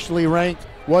is nationally ranked.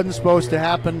 Wasn't supposed to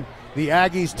happen. The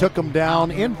Aggies took them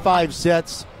down in 5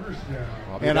 sets.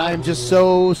 And I am just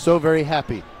so, so very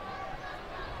happy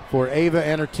for Ava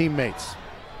and her teammates.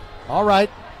 All right,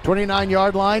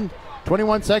 29-yard line,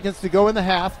 21 seconds to go in the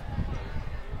half.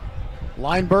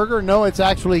 Lineberger, no, it's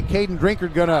actually Caden Drinker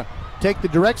going to take the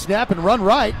direct snap and run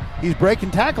right. He's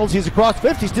breaking tackles. He's across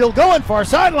 50, still going, far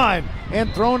sideline,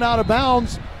 and thrown out of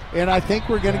bounds. And I think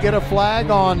we're going to get a flag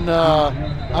on,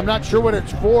 I'm not sure what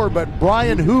it's for, but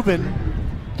Brian Hooven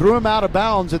threw him out of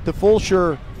bounds at the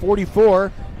Fulshear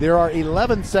 44. There are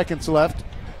 11 seconds left,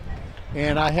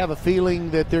 and I have a feeling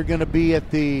that they're going to be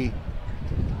at the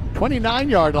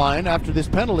 29-yard line after this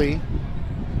penalty.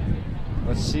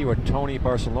 Let's see what Tony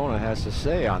Barcelona has to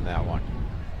say on that one.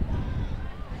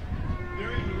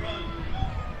 During the run,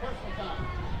 personal foul,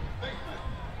 baseline.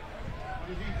 On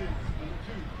the defense, number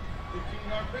 2,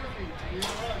 15-yard penalty, during the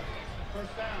run,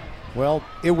 first down. Well,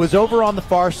 it was over on the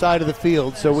far side of the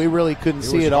field, so we really couldn't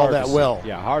see it all that well.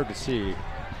 Yeah, hard to see.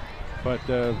 But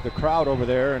the crowd over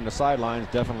there and the sidelines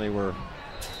definitely were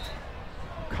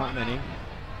commenting.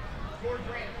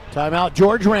 Timeout,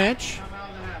 George Ranch.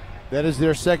 That is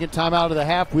their second timeout of the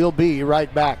half. We'll be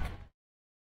right back.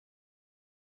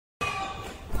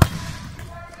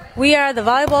 We are the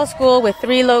volleyball school with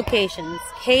 3 locations,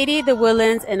 Katy, the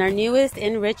Woodlands, and our newest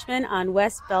in Richmond on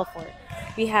West Belfort.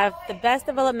 We have the best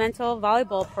developmental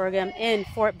volleyball program in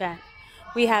Fort Bend.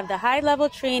 We have the high-level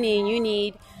training you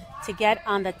need to get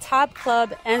on the top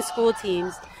club and school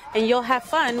teams, and you'll have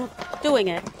fun doing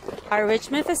it. Our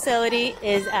Richmond facility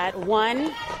is at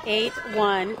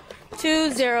 18120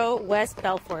 West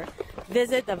Belfort.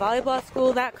 Visit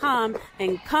thevolleyballschool.com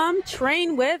and come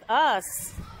train with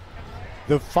us.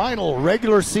 The final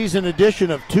regular season edition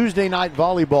of Tuesday Night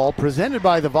Volleyball, presented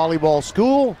by the Volleyball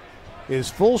School, is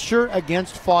Fulshear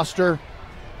against Foster.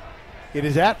 It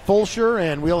is at Fulshear,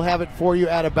 and we'll have it for you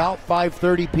at about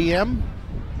 5:30 p.m.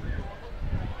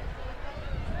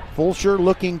 Fulshear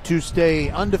looking to stay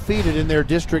undefeated in their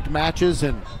district matches,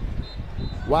 and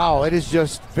wow, it is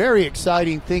just very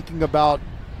exciting thinking about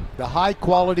the high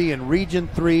quality in Region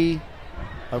 3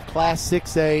 of Class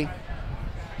 6A.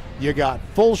 You got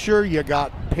Fulshear, you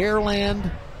got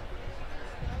Pearland,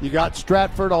 you got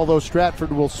Stratford, although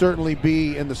Stratford will certainly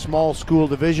be in the small school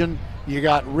division. You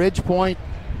got Ridge Point.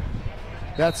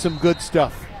 That's some good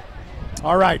stuff.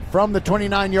 All right, from the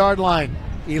 29-yard line,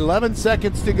 11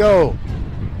 seconds to go.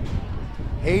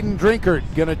 Hayden Drinkard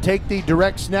going to take the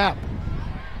direct snap.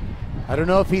 I don't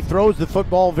know if he throws the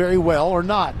football very well or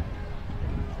not.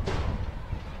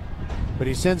 But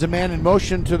he sends a man in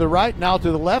motion to the right, now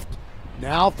to the left.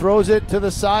 Now throws it to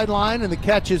the sideline, and the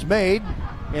catch is made.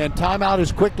 And timeout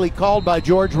is quickly called by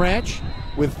George Ranch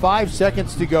with 5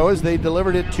 seconds to go as they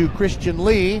delivered it to Christian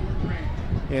Lee.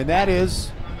 And that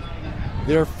is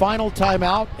their final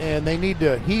timeout, and they need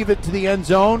to heave it to the end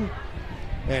zone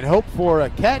and hope for a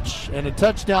catch and a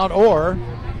touchdown or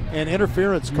an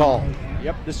interference call.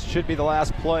 Yep, this should be the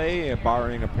last play,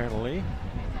 barring a penalty.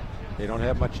 They don't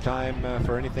have much time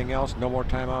for anything else. No more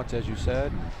timeouts, as you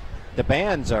said. The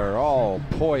bands are all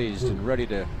poised and ready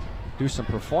to do some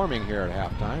performing here at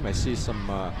halftime. I see some,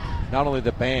 not only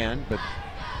the band, but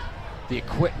the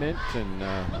equipment and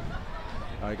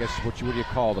I guess what do you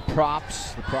call the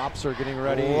props? The props are getting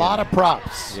ready. A lot of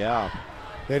props. Yeah.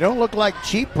 They don't look like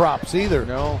cheap props either.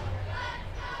 No.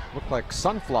 Look like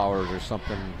sunflowers or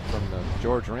something from the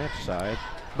George Ranch side.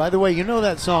 By the way, you know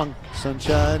that song,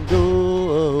 Sunshine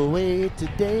Go Away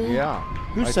Today? Yeah.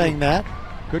 Who sang that?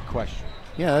 Good question.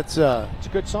 Yeah, it's a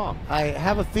good song. I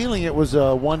have a feeling it was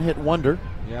a one-hit wonder.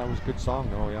 Yeah, it was a good song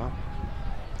though, yeah.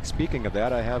 Speaking of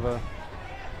that, I have a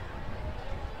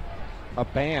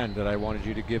band that I wanted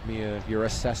you to give me your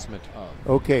assessment of.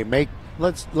 Okay,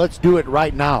 let's do it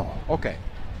right now. Okay.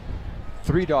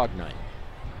 Three Dog Night.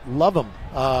 Love them.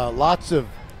 Lots of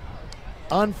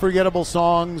unforgettable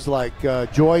songs like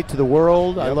Joy to the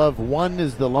World. Yep. I love One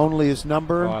is the Loneliest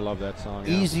Number. Oh, I love that song.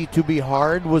 Yeah. Easy to Be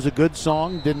Hard was a good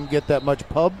song. Didn't get that much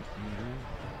pub.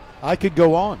 Mm-hmm. I could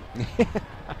go on.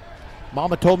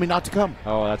 Mama Told Me Not to Come.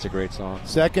 Oh, that's a great song.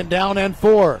 2nd down and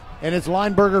 4. And it's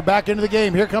Lineberger back into the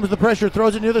game. Here comes the pressure.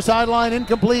 Throws it near the sideline.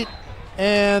 Incomplete.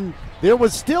 And there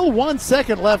was still 1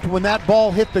 second left when that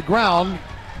ball hit the ground.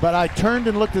 But I turned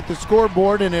and looked at the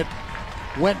scoreboard, and it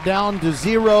went down to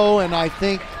 0. And I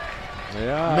think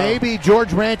maybe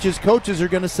George Ranch's coaches are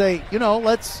going to say,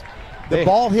 the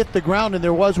ball hit the ground and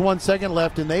there was 1 second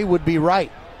left, and they would be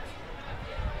right.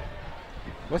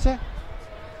 What's that?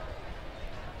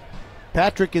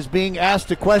 Patrick is being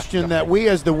asked a question that we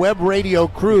as the web radio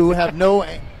crew have no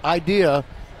idea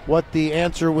what the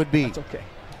answer would be. That's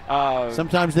okay.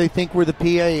 Sometimes they think we're the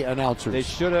PA announcers. They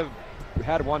should have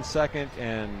had 1 second,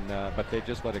 but they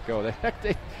just let it go.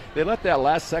 They let that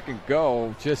last second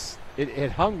go. Just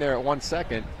it hung there at 1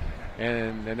 second,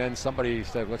 and then somebody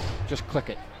said, "Let's just click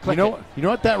it." You know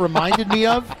what that reminded me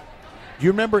of? Do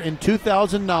you remember in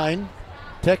 2009?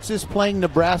 Texas playing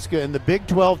Nebraska in the Big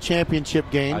 12 championship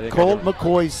game, Colt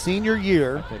McCoy's senior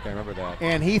year. I think I remember that.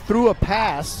 And he threw a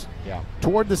pass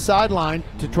toward the sideline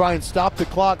to try and stop the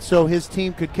clock so his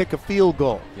team could kick a field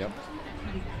goal. Yep.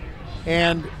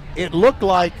 And it looked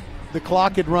like the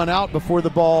clock had run out before the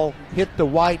ball hit the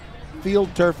white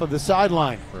field turf of the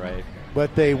sideline. Right.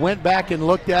 But they went back and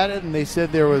looked at it, and they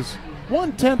said there was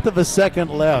 1/10 of a second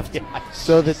left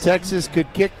so that Texas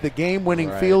could kick the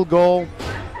game-winning field goal.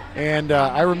 And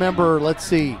I remember, let's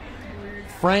see,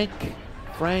 Frank,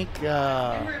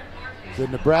 the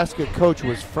Nebraska coach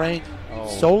was Frank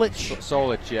Solich.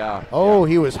 Solich, yeah. Oh,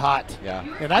 he was hot. Yeah.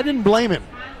 And I didn't blame him.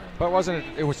 But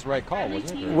it was the right call,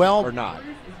 wasn't it? Or not?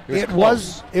 It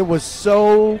was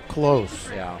so close.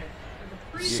 Yeah.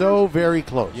 So very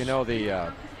close.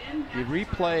 The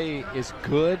replay is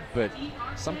good, but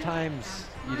sometimes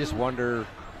you just wonder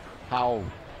how,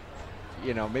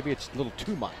 maybe it's a little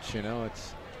too much,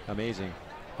 It's amazing.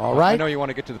 All right. I know you want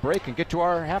to get to the break and get to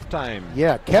our halftime.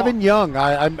 Yeah, Kevin Young.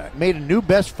 I made a new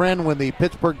best friend when the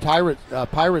Pittsburgh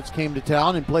Pirates came to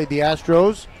town and played the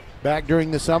Astros back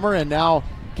during the summer, and now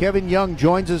Kevin Young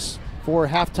joins us for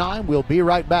halftime. We'll be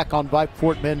right back on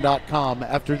VypeFortBend.com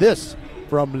after this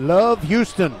from Love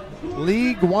Houston,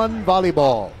 League One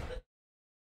Volleyball.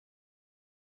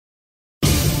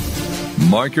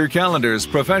 Mark your calendars.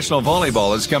 Professional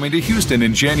volleyball is coming to Houston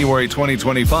in January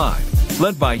 2025.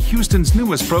 Led by Houston's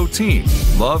newest pro team,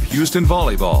 Love Houston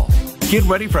Volleyball. Get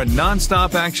ready for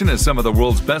non-stop action as some of the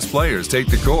world's best players take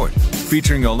the court.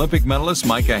 Featuring Olympic medalists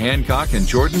Micah Hancock and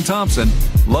Jordan Thompson,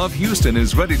 Love Houston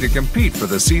is ready to compete for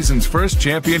the season's first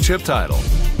championship title.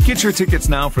 Get your tickets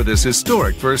now for this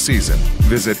historic first season.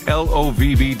 Visit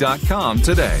LOVV.com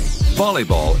today.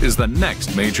 Volleyball is the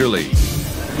next major league.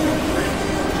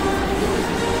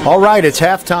 All right, it's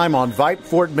halftime on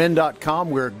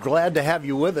VypeFortBend.com. We're glad to have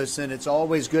you with us, and it's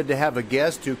always good to have a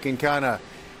guest who can kind of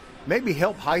maybe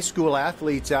help high school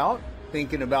athletes out,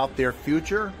 thinking about their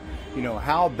future.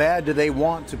 How bad do they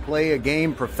want to play a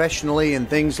game professionally and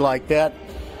things like that.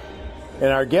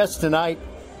 And our guest tonight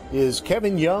is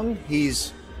Kevin Young.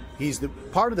 He's the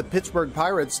part of the Pittsburgh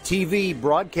Pirates TV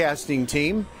broadcasting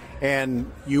team,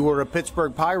 and you were a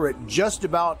Pittsburgh Pirate just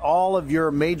about all of your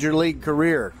major league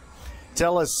career.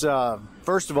 Tell us,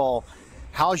 first of all,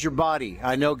 how's your body?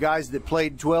 I know guys that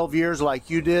played 12 years like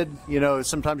you did,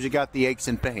 sometimes you got the aches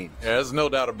and pains. Yeah, there's no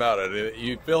doubt about it.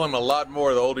 You feel them a lot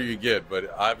more the older you get,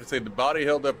 but I would say the body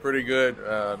held up pretty good.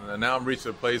 And now I'm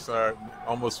reaching a place where I'm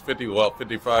almost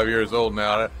 55 years old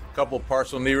now. A couple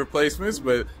partial knee replacements,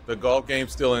 but the golf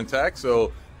game's still intact,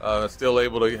 so still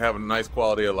able to have a nice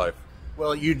quality of life.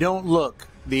 Well, you don't look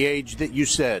the age that you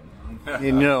said,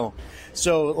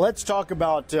 So let's talk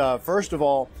about, first of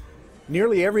all,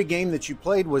 nearly every game that you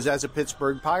played was as a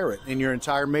Pittsburgh Pirate in your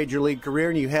entire major league career,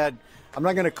 and you had, I'm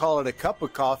not going to call it a cup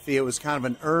of coffee, it was kind of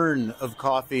an urn of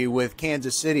coffee with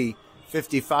Kansas City,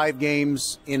 55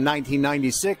 games in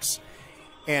 1996.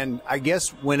 And I guess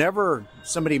whenever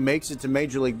somebody makes it to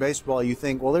Major League Baseball, you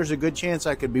think, well, there's a good chance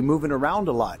I could be moving around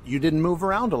a lot. You didn't move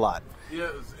around a lot.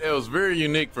 Yeah, it was very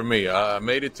unique for me. I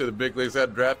made it to the big leagues. I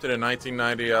got drafted in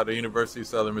 1990 out of University of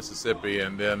Southern Mississippi,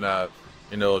 and then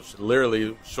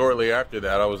literally shortly after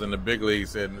that, I was in the big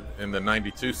leagues in the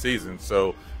 92 season.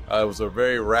 So it was a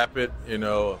very rapid,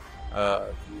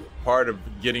 part of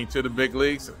getting to the big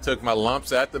leagues. I took my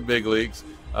lumps at the big leagues,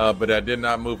 but I did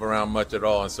not move around much at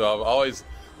all. And so I've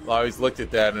always looked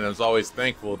at that, and I was always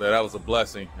thankful that was a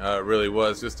blessing. It really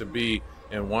was, just to be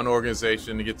in one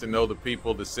organization, to get to know the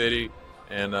people, the city.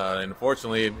 And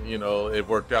unfortunately, it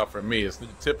worked out for me. It's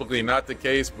typically not the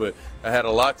case, but I had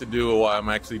a lot to do with why I'm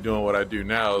actually doing what I do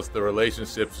now. It's the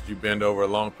relationships that you build over a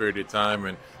long period of time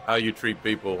and how you treat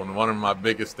people. And one of my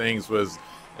biggest things was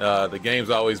the game's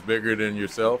always bigger than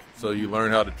yourself, so you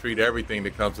learn how to treat everything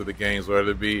that comes to the games,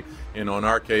 whether it be, in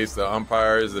our case, the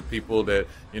umpires, the people that,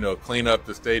 clean up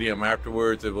the stadium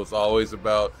afterwards. It was always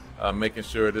about making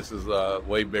sure this is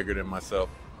way bigger than myself.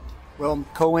 Well,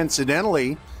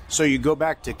 coincidentally, so you go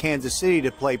back to Kansas City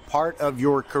to play part of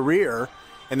your career,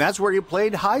 and that's where you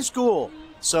played high school.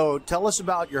 So tell us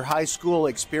about your high school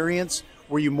experience.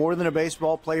 Were you more than a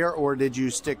baseball player, or did you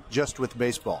stick just with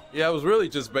baseball? Yeah, it was really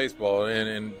just baseball.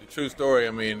 And the true story,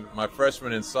 my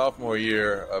freshman and sophomore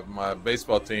year of my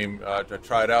baseball team, I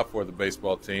tried out for the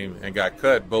baseball team and got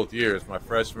cut both years, my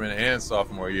freshman and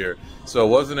sophomore year. So it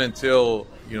wasn't until,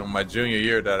 my junior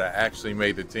year that I actually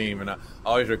made the team. And I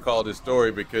always recall this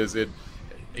story because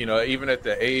even at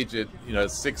the age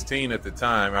of 16 at the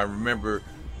time, I remember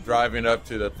driving up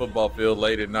to the football field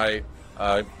late at night,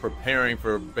 preparing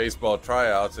for baseball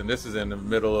tryouts, and this is in the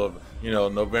middle of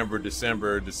November,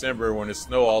 December when it's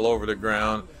snow all over the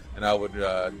ground, and I would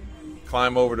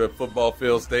climb over the football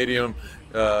field stadium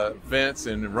fence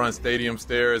and run stadium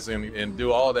stairs and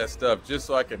do all that stuff just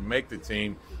so I could make the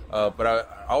team. But I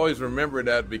always remember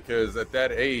that because at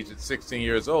that age, at 16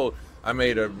 years old, I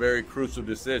made a very crucial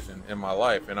decision in my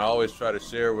life, and I always try to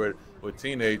share with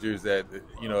teenagers that,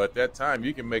 at that time,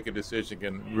 you can make a decision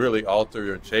can really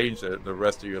alter or change the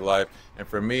rest of your life. And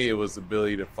for me, it was the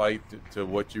ability to fight to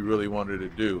what you really wanted to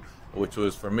do, which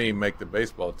was, for me, make the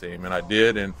baseball team. And I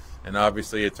did, and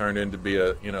obviously it turned into be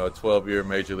a 12-year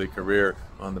major league career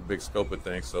on the big scope of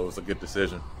things, so it was a good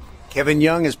decision. Kevin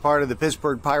Young is part of the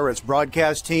Pittsburgh Pirates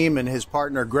broadcast team, and his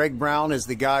partner Greg Brown is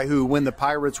the guy who, when the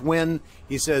Pirates win,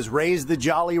 he says, "Raise the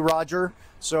Jolly Roger."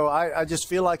 So I just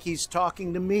feel like he's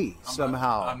talking to me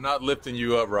somehow. I'm not lifting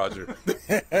you up, Roger.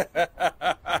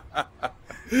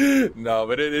 No,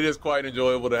 but it is quite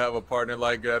enjoyable to have a partner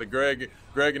like that. Greg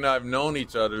and I have known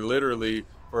each other literally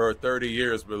for 30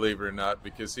 years, believe it or not,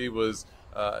 because he was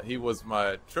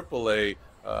my AAA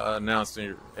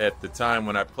announcer at the time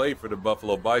when I played for the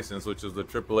Buffalo Bisons, which was the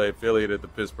AAA affiliate of the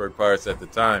Pittsburgh Pirates at the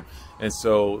time. And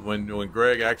so when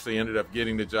Greg actually ended up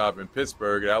getting the job in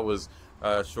Pittsburgh, that was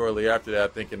shortly after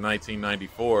that, I think in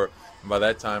 1994. And by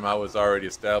that time, I was already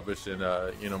established in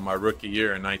my rookie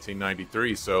year in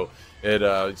 1993. So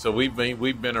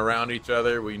we've been around each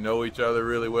other. We know each other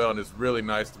really well, and it's really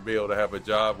nice to be able to have a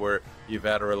job where you've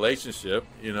had a relationship,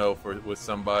 with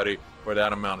somebody for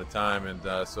that amount of time. And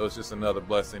so it's just another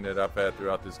blessing that I've had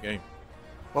throughout this game.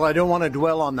 Well, I don't want to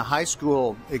dwell on the high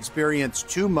school experience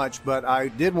too much, but I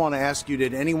did want to ask you,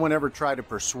 did anyone ever try to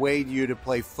persuade you to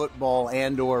play football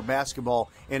and or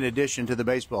basketball in addition to the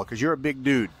baseball? Because you're a big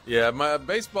dude. Yeah, my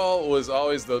baseball was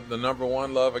always the number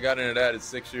one love. I got into that at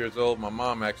 6 years old. My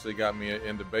mom actually got me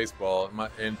into baseball,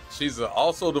 and she's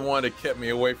also the one that kept me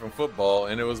away from football.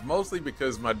 And it was mostly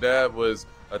because my dad was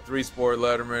a three-sport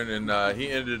letterman, and he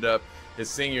ended up his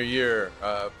senior year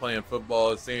playing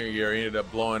football. His senior year, he ended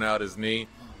up blowing out his knee.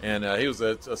 And he was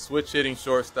a switch-hitting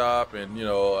shortstop and,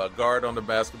 a guard on the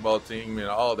basketball team and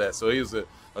all that. So he was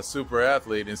a super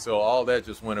athlete, and so all that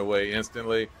just went away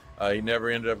instantly. He never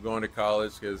ended up going to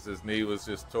college because his knee was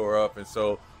just tore up. And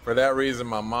so for that reason,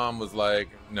 my mom was like,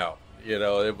 no.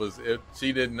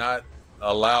 She did not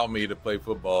allow me to play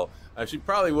football. She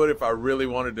probably would if I really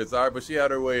wanted to desire, but she had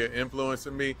her way of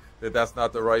influencing me that that's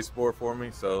not the right sport for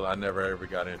me, so I never ever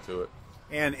got into it.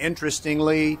 And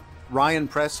interestingly, Ryan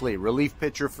Presley, relief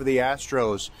pitcher for the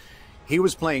Astros, he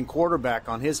was playing quarterback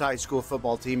on his high school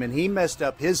football team, and he messed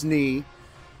up his knee,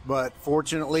 but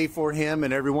fortunately for him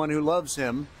and everyone who loves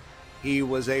him, he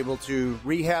was able to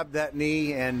rehab that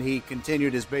knee, and he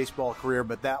continued his baseball career,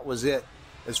 but that was it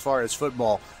as far as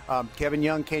football. Kevin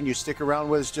Young, can you stick around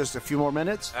with us just a few more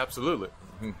minutes? Absolutely.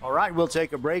 All right, we'll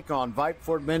take a break on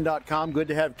VypeFortBend.com. Good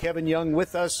to have Kevin Young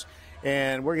with us,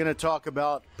 and we're going to talk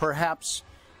about perhaps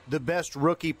the best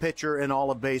rookie pitcher in all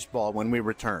of baseball when we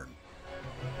return.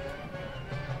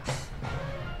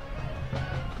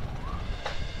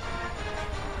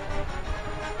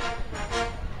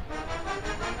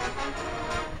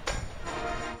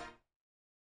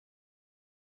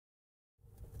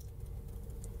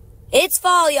 It's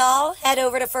fall, y'all. Head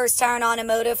over to First Tire and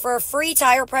Automotive for a free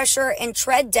tire pressure and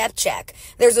tread depth check.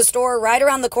 There's a store right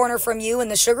around the corner from you in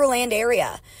the Sugar Land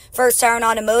area. First Tire and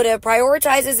Automotive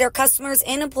prioritizes their customers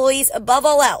and employees above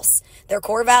all else. Their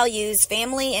core values: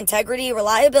 family, integrity,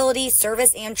 reliability,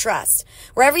 service, and trust.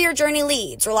 Wherever your journey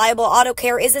leads, reliable auto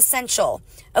care is essential.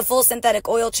 A full synthetic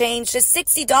oil change, just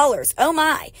 $60. Oh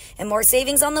my! And more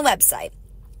savings on the website.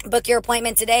 Book your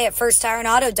appointment today at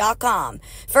FirstTireAndAuto.com.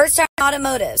 First Tire and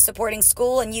Automotive, supporting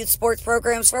school and youth sports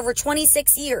programs for over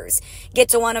 26 years. Get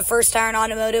to one of First Tire and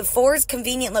Automotive 4's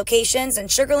convenient locations in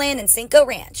Sugar Land and Cinco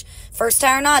Ranch.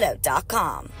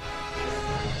 FirstTireAndAuto.com.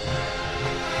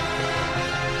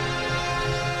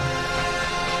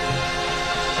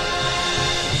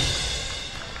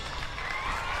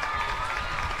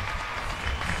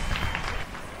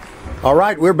 All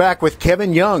right, we're back with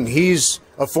Kevin Young. He's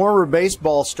a former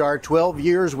baseball star, 12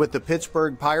 years with the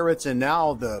Pittsburgh Pirates, and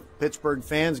now the Pittsburgh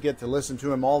fans get to listen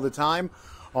to him all the time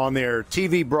on their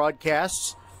TV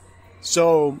broadcasts.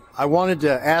 So I wanted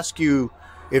to ask you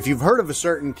if you've heard of a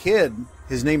certain kid.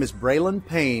 His name is Braylon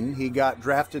Payne. He got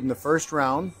drafted in the first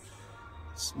round,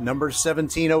 number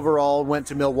 17 overall, went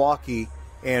to Milwaukee,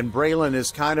 and Braylon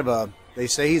is kind of they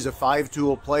say he's a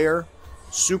five-tool player,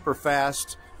 super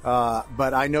fast.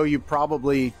 But I know you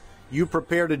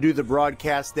prepare to do the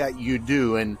broadcast that you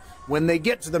do, and when they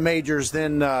get to the majors,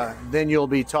 then you'll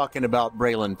be talking about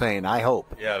Braylon Payne, I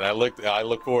hope. Yeah, and I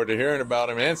look forward to hearing about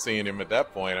him and seeing him at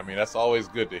that point. I mean, that's always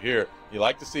good to hear. You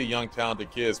like to see young, talented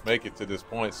kids make it to this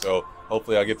point, so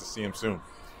hopefully I get to see him soon.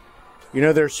 You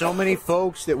know, there's so many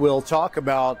folks that will talk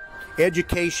about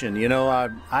education. You know,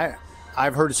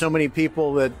 I've heard so many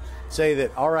people that say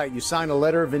that, all right, you sign a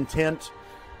letter of intent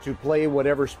to play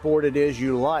whatever sport it is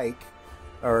you like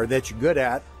or that you're good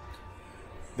at,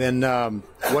 then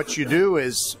what you do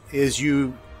is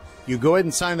you go ahead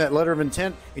and sign that letter of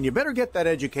intent, and you better get that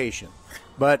education.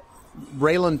 But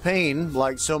Braylon Payne,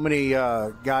 like so many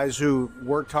guys who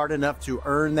worked hard enough to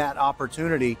earn that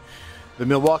opportunity, the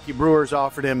Milwaukee Brewers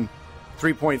offered him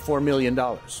 $3.4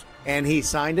 million, and he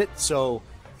signed it. So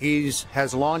he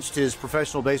has launched his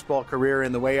professional baseball career.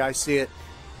 In the way I see it,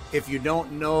 if you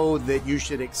don't know that you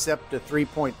should accept a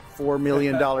 $3.4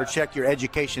 million check, your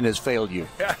education has failed you.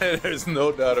 Yeah, there's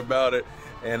no doubt about it.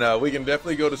 And we can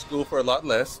definitely go to school for a lot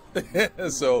less.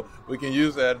 So we can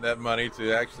use that money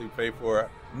to actually pay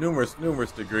for numerous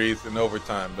degrees and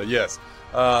overtime. But yes,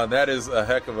 that is a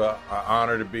heck of an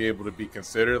honor to be able to be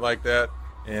considered like that.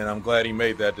 And I'm glad he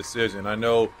made that decision. I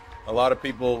know a lot of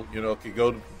people, could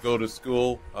go to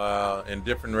school in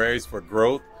different areas for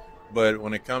growth. But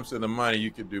when it comes to the money,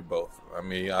 you could do both. I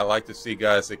mean, I like to see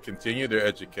guys that continue their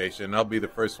education. I'll be the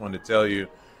first one to tell you,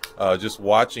 just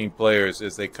watching players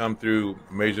as they come through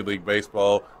Major League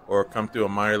Baseball or come through a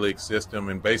minor league system,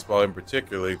 in baseball in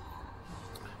particular,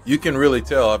 you can really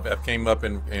tell. I've came up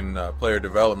in player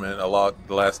development a lot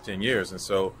the last 10 years. And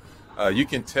so you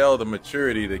can tell the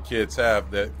maturity that kids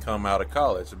have that come out of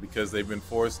college because they've been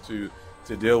forced to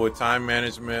deal with time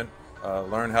management,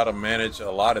 learn how to manage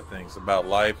a lot of things about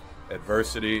life,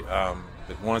 adversity.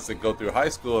 The ones that go through high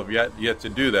school have yet to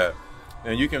do that,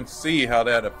 and you can see how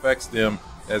that affects them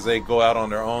as they go out on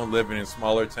their own, living in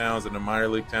smaller towns and the minor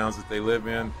league towns that they live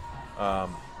in,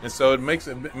 and so it makes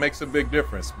a big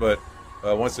difference. But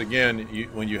once again,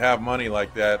 when you have money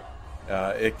like that,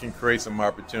 it can create some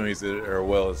opportunities that are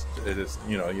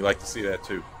you like to see that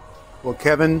too. Well,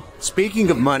 Kevin, speaking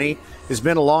of money, it's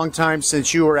been a long time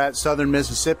since you were at Southern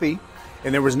Mississippi.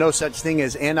 And there was no such thing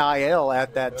as NIL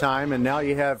at that time, and now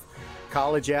you have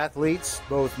college athletes,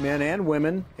 both men and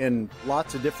women, in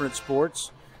lots of different sports,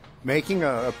 making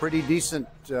a pretty decent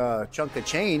chunk of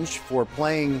change for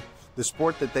playing the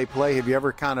sport that they play. Have you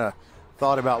ever kind of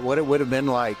thought about what it would have been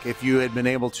like if you had been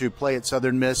able to play at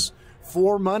Southern Miss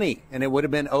for money, and it would have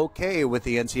been okay with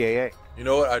the NCAA? You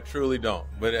know what? I truly don't.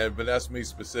 But that's me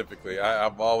specifically.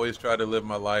 I've always tried to live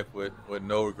my life with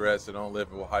no regrets. I don't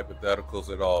live with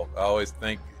hypotheticals at all. I always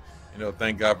thank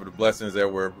God for the blessings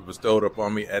that were bestowed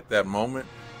upon me at that moment,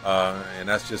 and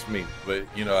that's just me. But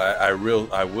I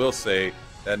will say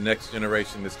that next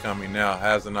generation that's coming now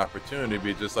has an opportunity.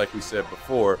 But just like we said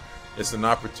before, it's an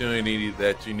opportunity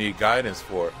that you need guidance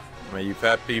for. I mean, you've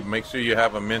had people. Make sure you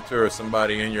have a mentor or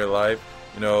somebody in your life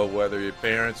whether your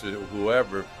parents or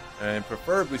whoever, and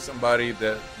preferably somebody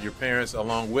that your parents,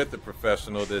 along with the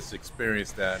professional, that's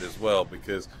experienced that as well,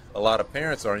 because a lot of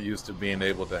parents aren't used to being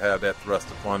able to have that thrust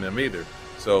upon them either.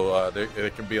 So there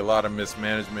can be a lot of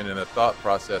mismanagement and a thought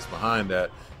process behind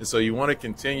that. And so you want to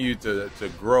continue to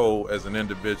grow as an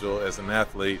individual, as an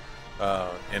athlete,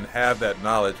 and have that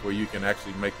knowledge where you can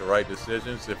actually make the right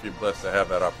decisions if you're blessed to have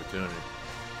that opportunity.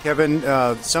 Kevin,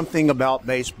 something about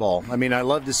baseball. I mean, I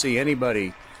love to see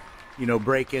anybody,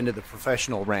 break into the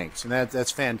professional ranks, and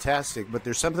that's fantastic. But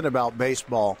there's something about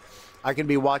baseball. I can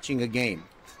be watching a game.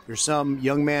 There's some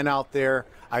young man out there,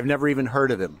 I've never even heard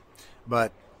of him,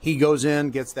 but he goes in,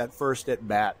 gets that first at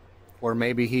bat, or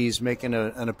maybe he's making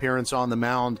an appearance on the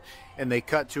mound, and they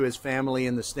cut to his family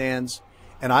in the stands,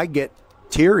 and I get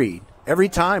teary every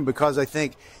time because I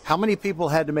think how many people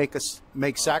had to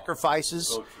make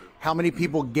sacrifices, how many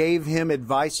people gave him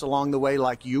advice along the way,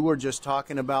 like you were just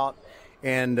talking about.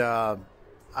 And I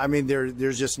mean,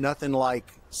 there's just nothing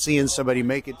like seeing somebody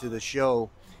make it to the show.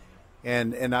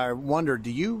 And I wonder,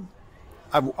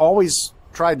 I've always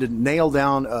tried to nail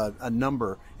down a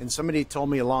number, and somebody told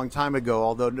me a long time ago,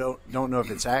 although don't know if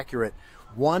it's accurate,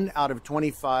 1 out of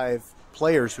 25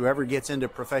 players who ever gets into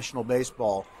professional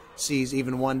baseball sees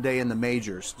even one day in the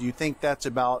majors. Do you think that's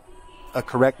about a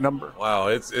correct number? Wow,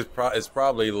 it's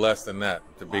probably less than that,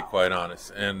 to be quite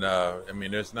honest. And I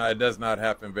mean, it does not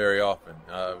happen very often.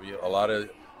 A lot of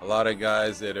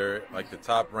guys that are like the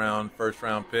top round, first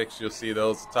round picks, you'll see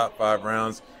those top 5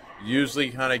 rounds usually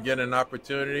kind of get an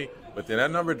opportunity, but then that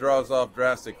number drops off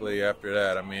drastically after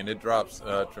that. I mean, it drops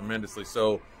tremendously.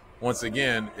 So once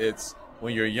again, it's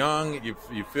when you're young, you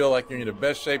feel like you're in the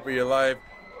best shape of your life.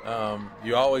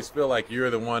 You always feel like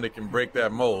you're the one that can break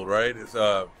that mold, right?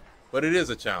 But it is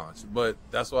a challenge. But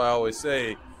that's why I always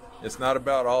say it's not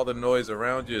about all the noise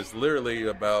around you. It's literally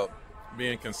about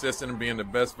being consistent and being the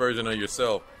best version of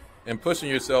yourself and pushing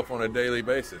yourself on a daily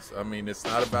basis. I mean, it's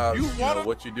not about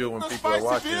what you do when people are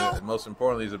watching. And most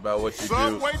importantly, it's about what you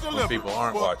do when people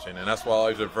aren't watching. And that's why I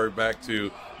always revert back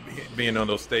to being on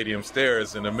those stadium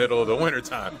stairs in the middle of the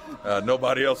wintertime.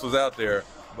 Nobody else was out there.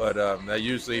 But that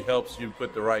usually helps you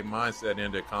put the right mindset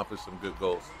in to accomplish some good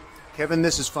goals. Kevin,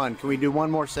 this is fun. Can we do one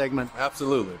more segment?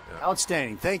 Absolutely. Yeah.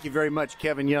 Outstanding. Thank you very much,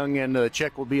 Kevin Young, and the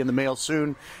check will be in the mail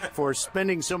soon for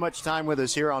spending so much time with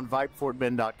us here on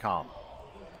VypeFortBend.com.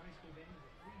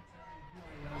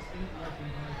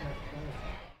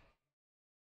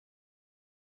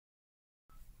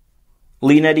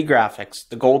 Leanetti Graphics,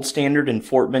 the gold standard in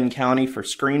Fort Bend County for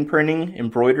screen printing,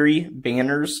 embroidery,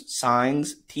 banners,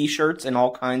 signs, t-shirts, and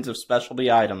all kinds of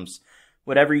specialty items.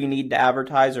 Whatever you need to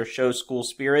advertise or show school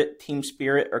spirit, team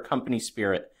spirit, or company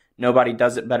spirit, nobody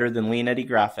does it better than Leanetti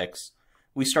Graphics.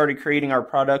 We started creating our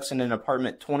products in an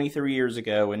apartment 23 years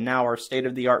ago, and now our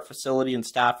state-of-the-art facility in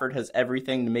Stafford has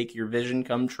everything to make your vision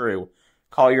come true.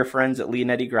 Call your friends at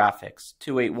Leanetti Graphics,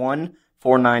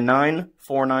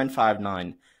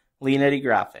 281-499-4959. Leanetti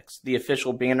Graphics, the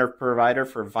official banner provider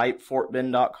for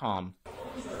VypeFortBend.com.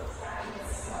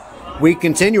 We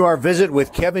continue our visit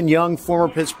with Kevin Young,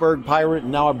 former Pittsburgh Pirate,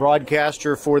 and now a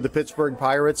broadcaster for the Pittsburgh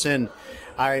Pirates. And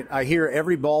I hear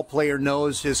every ball player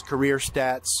knows his career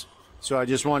stats. So I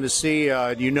just wanted to see,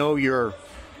 do you know your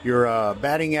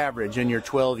batting average in your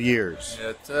 12 years?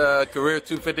 It's career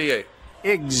 258.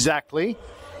 Exactly.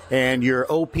 And your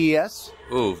OPS?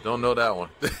 Ooh, don't know that one.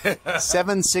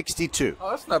 762.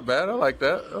 Oh, that's not bad. I like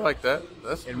that.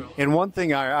 And one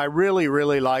thing I really,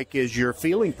 really like is your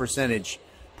fielding percentage.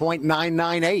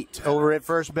 .998 over at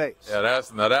first base. Yeah,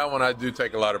 that one I do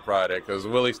take a lot of pride at, because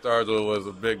Willie Stargell was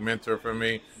a big mentor for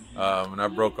me, and I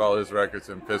broke all his records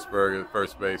in Pittsburgh at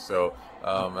first base, so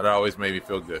it always made me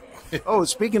feel good. Oh,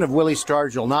 speaking of Willie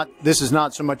Stargell, this is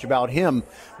not so much about him,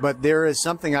 but there is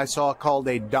something I saw called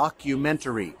a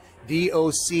documentary,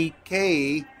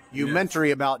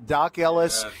 documentary about Doc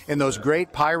Ellis and those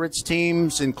great Pirates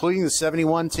teams, including the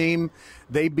 71 team.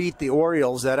 They beat the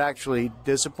Orioles. That actually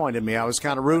disappointed me. I was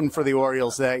kind of rooting for the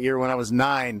Orioles that year when I was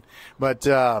 9. But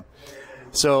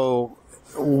so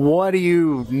what do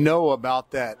you know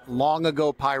about that long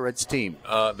ago Pirates team?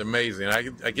 Amazing.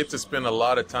 I get to spend a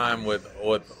lot of time with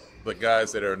the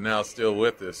guys that are now still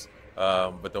with us.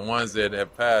 But the ones that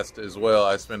have passed as well,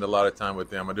 I spend a lot of time with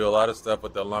them. I do a lot of stuff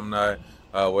with the alumni,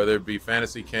 whether it be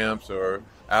fantasy camps or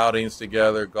outings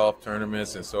together, golf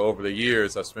tournaments. And so over the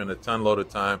years, I spent a ton load of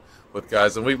time with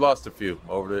guys, and we've lost a few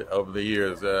over the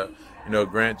years.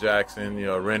 Grant Jackson,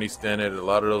 Rennie Stennett, a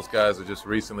lot of those guys have just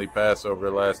recently passed over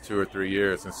the last 2 or 3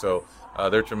 years. And so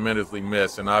they're tremendously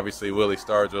missed. And obviously Willie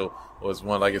Stargell was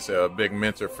one, like I said, a big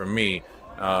mentor for me.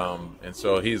 And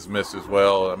so he's missed as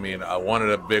well. I mean, one of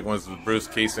the big ones was Bruce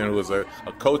Keeson, who was a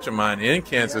coach of mine in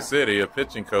Kansas City, a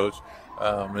pitching coach.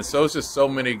 And so it's just so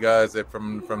many guys that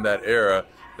from that era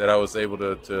that I was able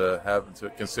to have to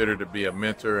consider to be a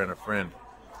mentor and a friend.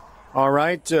 All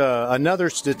right, another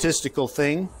statistical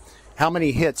thing. How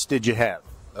many hits did you have?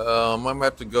 I'm going to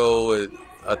have to go with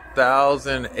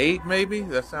 1,008 maybe.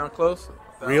 That sound close?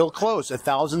 Real close,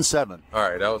 1,007. All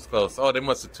right, that was close. Oh, they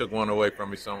must have took one away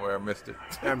from me somewhere. I missed it.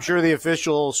 I'm sure the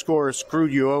official score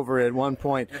screwed you over at one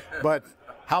point. But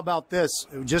how about this?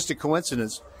 Just a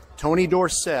coincidence. Tony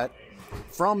Dorsett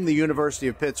from the University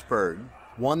of Pittsburgh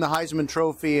won the Heisman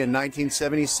Trophy in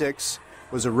 1976,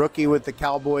 was a rookie with the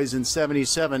Cowboys in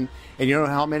 77. And you know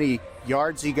how many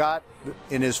yards he got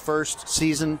in his first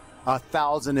season?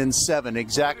 1,007,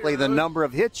 exactly the number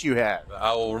of hits you had.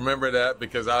 I will remember that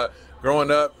because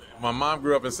growing up, my mom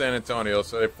grew up in San Antonio,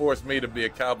 so it forced me to be a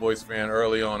Cowboys fan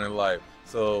early on in life.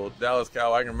 So Dallas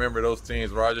Cow, I can remember those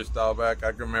teams, Roger Staubach,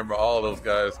 I can remember all those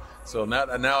guys. So now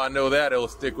I know that it'll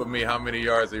stick with me how many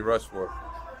yards he rushed for.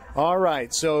 All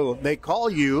right, so they call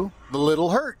you the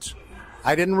Little Hurt.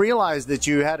 I didn't realize that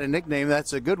you had a nickname.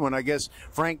 That's a good one. I guess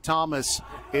Frank Thomas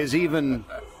is even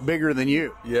bigger than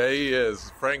you. Yeah, he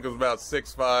is. Frank was about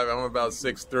 6'5", I'm about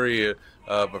 6'3",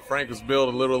 but Frank was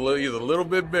built he's a little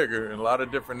bit bigger in a lot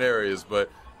of different areas.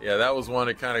 But yeah, that was one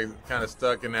that kind of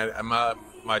stuck in that.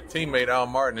 My teammate Al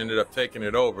Martin ended up taking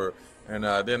it over, and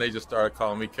then they just started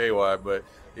calling me KY. But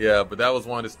that was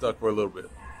one that stuck for a little bit.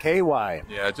 KY.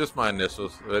 Yeah, just my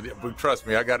initials. But trust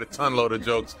me, I got a ton load of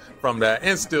jokes from that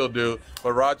and still do.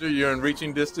 But Roger, you're in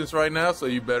reaching distance right now, so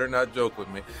you better not joke with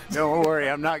me. Don't worry,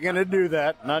 I'm not going to do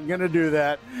that. Not going to do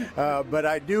that. But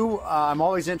I'm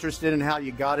always interested in how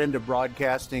you got into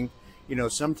broadcasting. You know,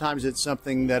 sometimes it's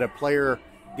something that a player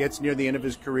gets near the end of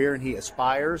his career and he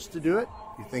aspires to do it.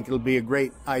 You think it'll be a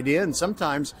great idea. And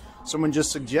sometimes someone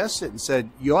just suggests it and said,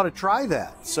 you ought to try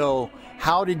that. So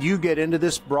how did you get into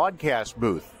this broadcast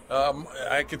booth?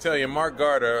 I can tell you, Mark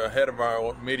Garter, head of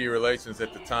our media relations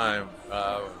at the time,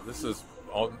 this is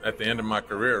at the end of my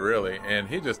career, really, and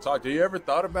he just talked, you ever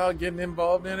thought about getting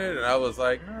involved in it? And I was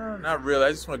like, no, not really.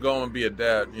 I just want to go home and be a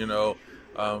dad, you know,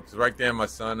 because right then my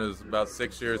son is about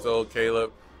 6 years old,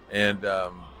 Caleb, and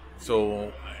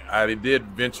so I did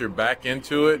venture back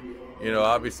into it. You know,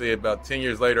 obviously about 10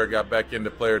 years later, I got back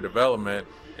into player development,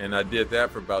 and I did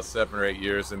that for about 7 or 8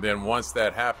 years. And then once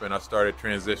that happened, I started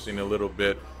transitioning a little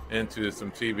bit into some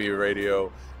TV,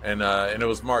 radio, and it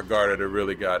was Mark Garter that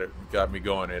really got me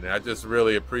going in. And I just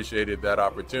really appreciated that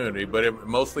opportunity, but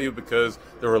mostly because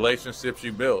the relationships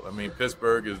you built. I mean,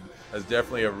 Pittsburgh is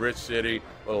definitely a rich city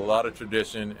with a lot of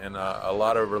tradition and a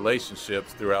lot of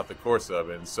relationships throughout the course of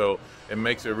it. And so it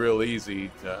makes it real easy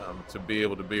to be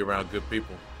able to be around good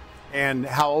people. And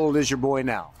how old is your boy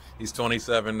now? He's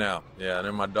 27 now. Yeah, and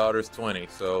then my daughter's 20.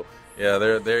 So yeah,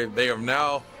 they have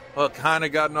now kind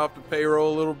of gotten off the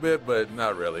payroll a little bit, but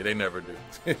not really. They never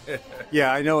do.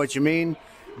 Yeah, I know what you mean.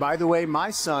 By the way,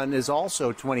 my son is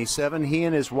also 27. He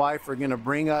and his wife are going to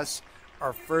bring us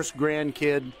our first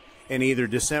grandkid in either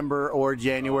December or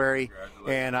January.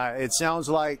 And it sounds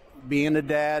like being a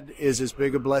dad is as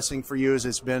big a blessing for you as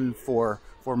it's been for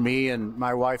me, and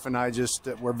my wife and I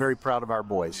we're very proud of our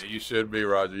boys. Yeah, you should be,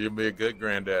 Roger. You'll be a good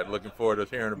granddad. Looking forward to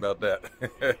hearing about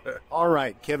that. All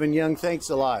right, Kevin Young, thanks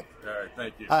a lot. All right,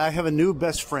 thank you. I have a new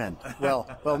best friend. Well,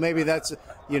 maybe that's,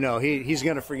 he's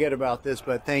going to forget about this,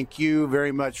 but thank you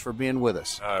very much for being with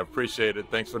us. I appreciate it.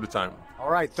 Thanks for the time. All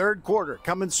right, third quarter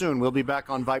coming soon. We'll be back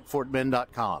on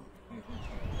VypeFortBend.com.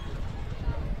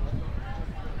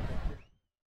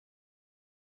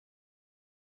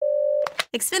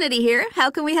 Xfinity here. How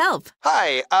can we help?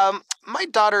 Hi, my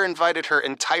daughter invited her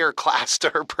entire class to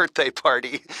her birthday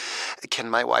party. Can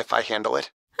my Wi-Fi handle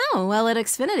it? Oh, well, at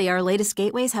Xfinity, our latest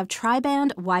gateways have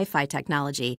tri-band Wi-Fi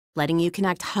technology, letting you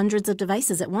connect hundreds of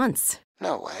devices at once.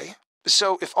 No way.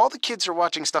 So if all the kids are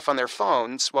watching stuff on their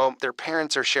phones, well, their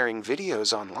parents are sharing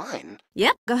videos online.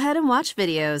 Yep, go ahead and watch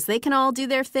videos. They can all do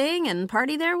their thing and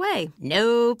party their way.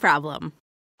 No problem.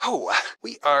 Oh,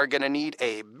 we are gonna need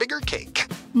a bigger cake.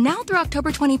 Now through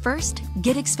October 21st,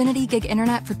 get Xfinity Gig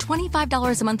Internet for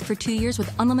 $25 a month for 2 years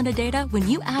with unlimited data when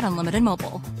you add unlimited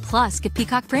mobile. Plus, get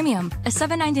Peacock Premium, a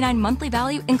 $7.99 monthly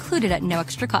value included at no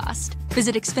extra cost.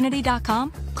 Visit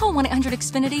Xfinity.com, call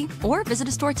 1-800-XFINITY, or visit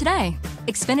a store today.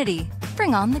 Xfinity.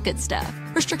 Bring on the good stuff.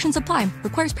 Restrictions apply.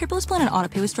 Requires paperless plan and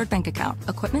auto-pay with stored bank account.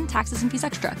 Equipment, taxes, and fees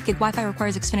extra. Gig Wi-Fi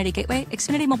requires Xfinity Gateway.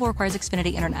 Xfinity Mobile requires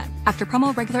Xfinity Internet. After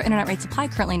promo, regular internet rates apply.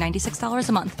 Currently $96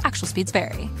 a month. Actual speeds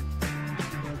vary.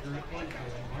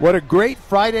 What a great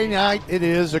Friday night it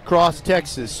is across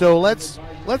Texas. So let's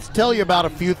tell you about a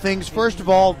few things. First of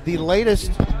all, the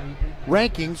latest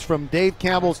rankings from Dave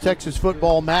Campbell's Texas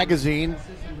Football Magazine.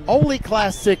 Only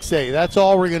Class 6A. That's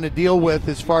all we're going to deal with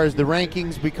as far as the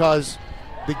rankings, because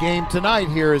the game tonight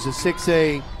here is a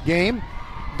 6A game.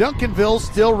 Duncanville's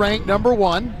still ranked number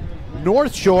 1.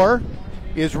 North Shore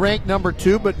is ranked number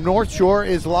 2, but North Shore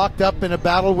is locked up in a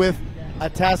battle with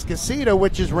Atascocita,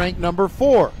 which is ranked number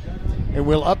 4. And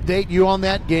we'll update you on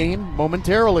that game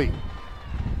momentarily.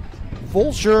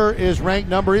 Fulshear is ranked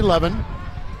number 11,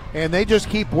 and they just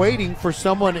keep waiting for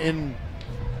someone in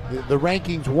the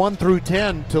rankings 1 through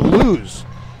 10 to lose,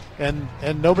 and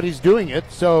nobody's doing it.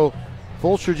 So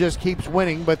Fulshear just keeps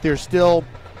winning, but they're still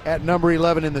at number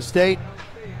 11 in the state.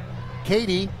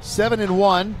 Katy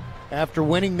 7-1 after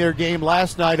winning their game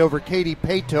last night over Katy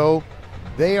Pato.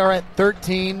 They are at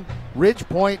 13. Ridge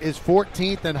Point is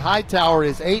 14th, and Hightower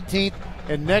is 18th.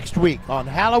 And next week on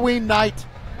Halloween night,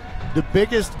 the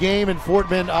biggest game in Fort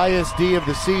Bend ISD of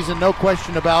the season, no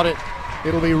question about it.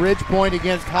 It'll be Ridge Point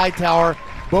against Hightower.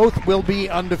 Both will be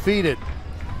undefeated.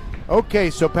 Okay,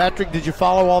 so Patrick, did you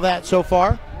follow all that so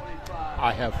far?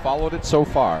 I have followed it so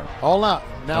far. All out.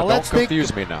 Now let's don't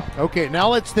confuse me now. Okay, now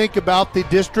let's think about the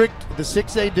district, the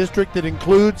 6A district that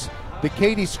includes the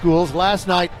Katy schools. Last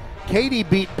night, Katy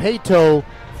beat Pato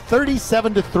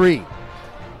 37-3.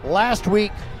 Last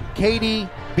week, Katy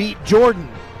beat Jordan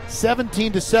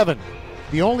 17-7.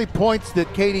 The only points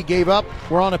that Katy gave up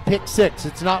were on a pick 6.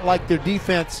 It's not like their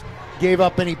defense gave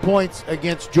up any points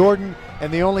against Jordan,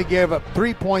 and they only gave up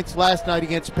 3 points last night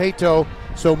against Pato.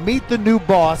 So meet the new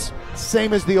boss,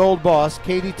 same as the old boss.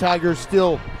 Katy Tigers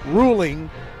still ruling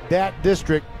that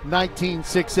district,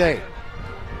 19-6A.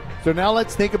 So now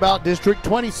let's think about District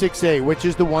 26A, which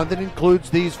is the one that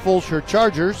includes these Fulshear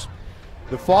Chargers.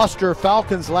 The Foster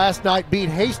Falcons last night beat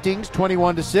Hastings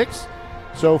 21-6.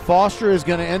 So Foster is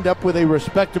going to end up with a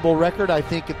respectable record, I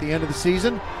think, at the end of the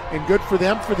season. And good for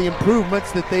them for the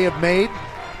improvements that they have made.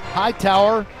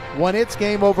 Hightower won its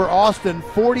game over Austin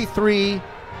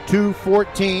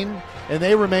 43-14, and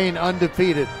they remain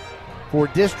undefeated for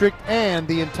district and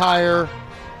the entire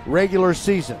regular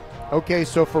season. Okay,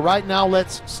 so for right now,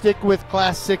 let's stick with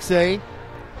Class 6A.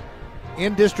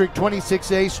 In District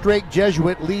 26A, Strake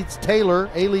Jesuit leads Taylor,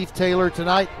 A-Leaf Taylor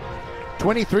tonight,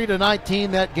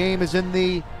 23-19. That game is in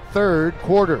the third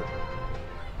quarter.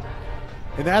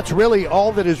 And that's really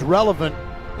all that is relevant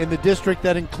in the district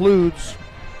that includes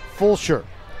Fulshear.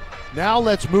 Now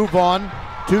let's move on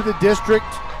to the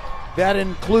district that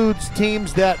includes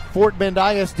teams that Fort Bend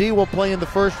ISD will play in the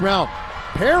first round.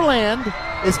 Pearland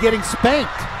is getting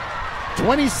spanked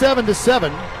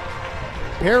 27-7.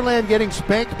 Pearland getting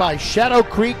spanked by Shadow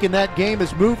Creek, and that game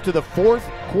has moved to the fourth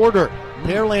quarter.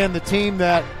 Pearland, the team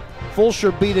that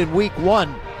Fulshear beat in week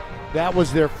 1. That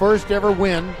was their first ever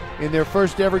win in their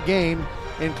first ever game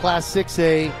in Class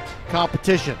 6A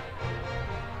competition.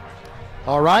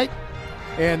 All right,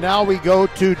 and now we go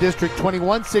to District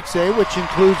 21 6A, which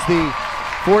includes the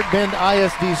Fort Bend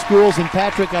ISD schools. And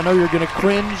Patrick, I know you're going to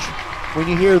cringe when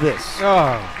you hear this.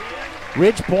 Oh.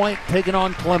 Ridge Point taking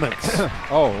on Clements.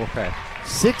 Oh, okay.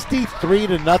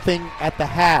 63-0 at the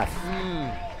half.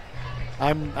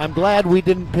 I'm glad we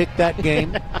didn't pick that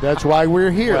game. That's why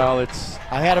we're here. Well,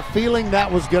 I had a feeling that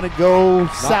was going to go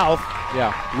south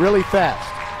really fast.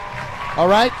 All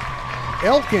right.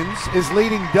 Elkins is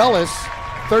leading Dulles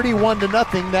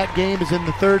 31-0. That game is in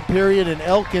the third period, and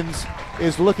Elkins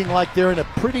is looking like they're in a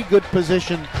pretty good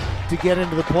position to get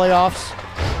into the playoffs.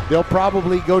 They'll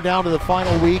probably go down to the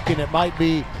final week, and it might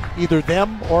be either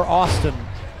them or Austin.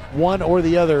 One or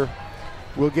the other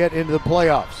will get into the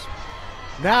playoffs.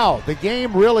 Now, the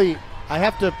game really, I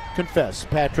have to confess,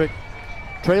 Patrick,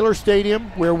 Traylor Stadium,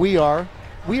 where we are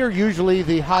usually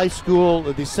the high school,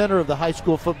 the center of the high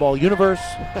school football universe,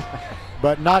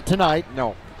 but not tonight.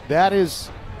 No. That is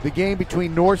the game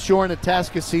between North Shore and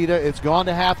Atascocita. It's gone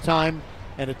to halftime,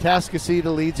 and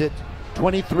Atascocita leads it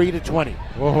 23-20.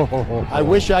 Whoa. I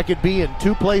wish I could be in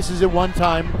two places at one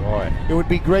time. Boy. It would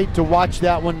be great to watch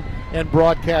that one and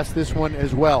broadcast this one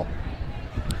as well.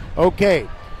 Okay,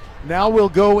 now we'll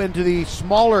go into the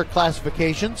smaller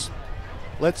classifications.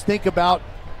 Let's think about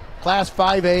Class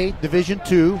 5A, Division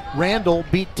II. Randall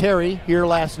beat Terry here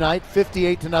last night,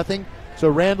 58-0. So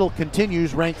Randall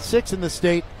continues ranked 6th in the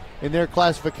state in their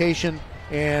classification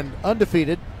and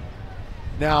undefeated.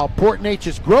 Now, Port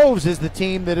Neches Groves is the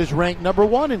team that is ranked number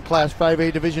 1 in Class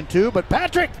 5A Division II. But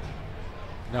Patrick,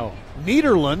 no,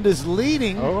 Nederland is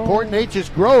leading Port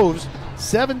Neches Groves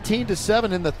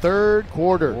 17-7 in the third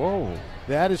quarter. Whoa.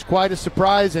 That is quite a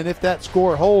surprise, and if that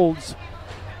score holds,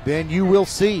 then you will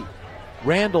see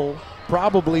Randall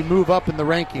probably move up in the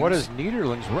rankings. What is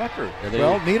Nederland's record?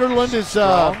 Well, Nederland is,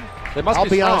 they must I'll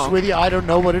be strong. honest with you, I don't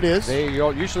know what it is. They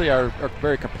usually are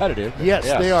very competitive. Yes,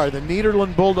 they are. The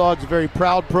Nederland Bulldogs, a very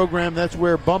proud program. That's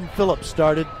where Bum Phillips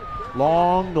started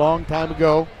long time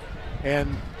ago.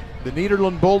 And the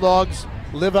Nederland Bulldogs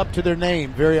live up to their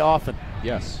name very often.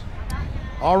 Yes.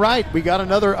 All right, we got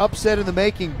another upset in the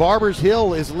making. Barbers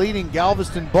Hill is leading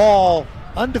Galveston Ball,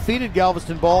 undefeated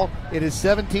Galveston Ball. It is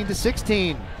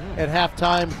 17-16 at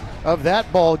halftime of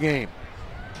that ball game.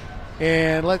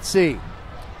 And let's see.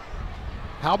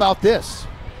 How about this?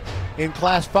 In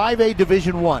Class 5A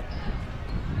Division I,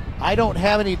 I don't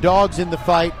have any dogs in the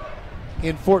fight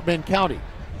in Fort Bend County.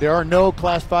 There are no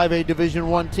Class 5A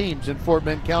Division I teams in Fort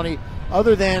Bend County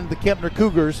other than the Kempner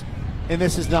Cougars, and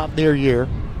this is not their year.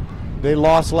 They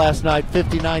lost last night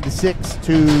 59-6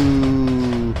 to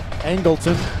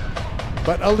Angleton.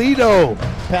 But Aledo,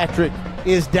 Patrick,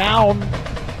 is down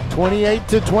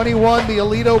 28-21. The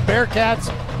Aledo Bearcats,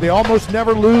 they almost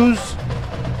never lose.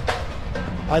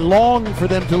 I long for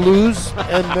them to lose,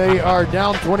 and they are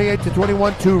down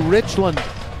 28-21 to Richland.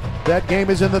 That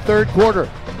game is in the third quarter.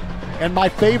 And my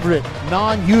favorite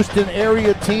non-Houston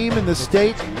area team in the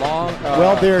state,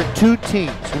 well, there are two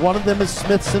teams. One of them is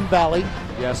Smithson Valley.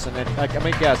 Yes, and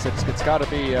guess it's got to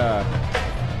be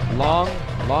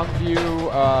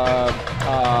Longview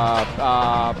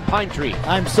Pine Tree.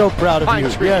 I'm so proud of Pine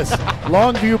you. Tree. Yes,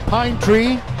 Longview Pine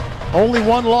Tree. Only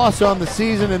one loss on the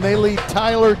season, and they lead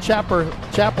Tyler Chapel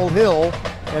Hill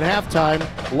at halftime.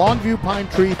 Longview Pine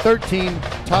Tree 13,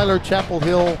 Tyler Chapel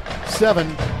Hill 7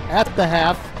 at the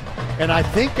half. And I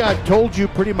think I've told you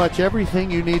pretty much everything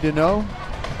you need to know.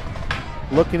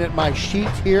 Looking at my sheet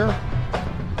here.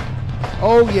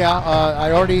 Oh, yeah,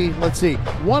 I already, let's see.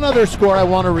 One other score I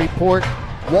want to report.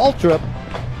 Waltrip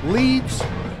leads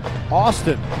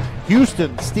Austin.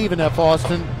 Houston, Stephen F.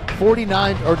 Austin,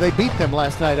 49, or they beat them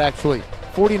last night, actually,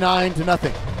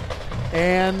 49-0.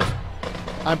 And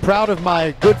I'm proud of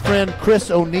my good friend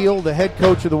Chris O'Neill, the head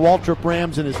coach of the Waltrip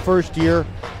Rams in his first year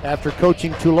after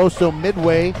coaching Tuloso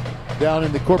Midway down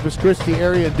in the Corpus Christi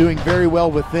area and doing very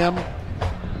well with them.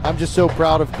 I'm just so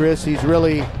proud of Chris. He's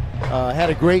really had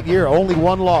a great year. Only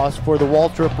one loss for the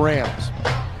Waltrip Rams.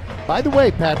 By the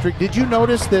way, Patrick, did you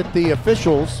notice that the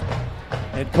officials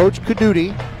and Coach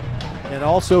Caduti and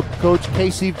also Coach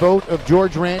Casey Vogt of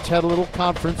George Ranch had a little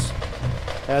conference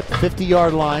at the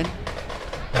 50-yard line?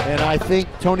 And I think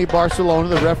Tony Barcelona,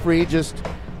 the referee, just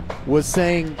was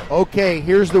saying, okay,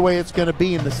 here's the way it's going to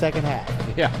be in the second half.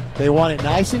 Yeah. They want it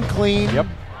nice and clean. Yep.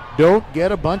 Don't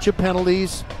get a bunch of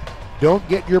penalties. Don't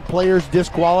get your players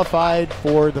disqualified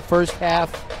for the first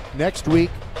half next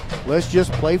week. Let's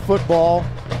just play football.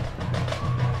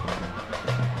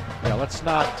 Yeah, let's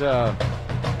not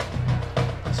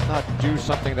do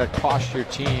something that costs your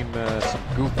team some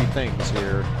goofy things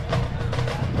here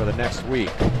for the next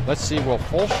week. Let's see, will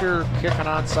Fulshear kick an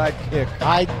onside kick?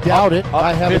 I doubt it. Up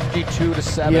I have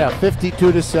 52-7. Yeah,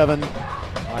 52-7.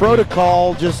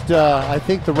 Protocol, I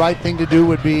think the right thing to do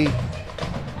would be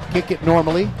kick it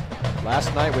normally.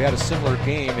 Last night we had a similar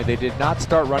game, and they did not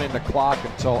start running the clock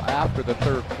until after the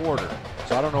third quarter.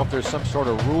 So I don't know if there's some sort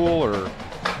of rule or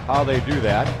how they do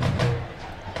that.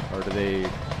 Or do they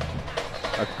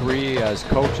agree as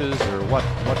coaches, or what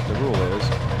the rule is.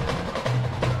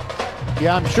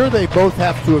 Yeah, I'm sure they both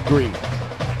have to agree.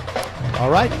 All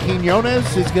right,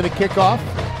 Quinones is going to kick off.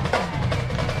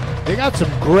 They got some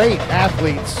great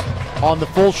athletes on the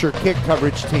Fulshear kick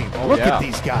coverage team. Look at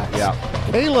these guys. Yeah.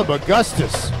 Caleb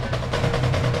Augustus,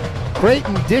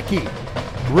 Creighton Dickey,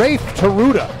 Rafe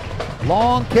Taruta.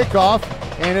 Long kickoff,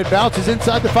 and it bounces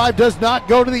inside the 5, does not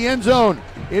go to the end zone.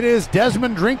 It is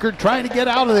Desmond Drinkard trying to get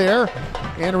out of there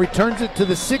and returns it to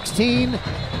the 16.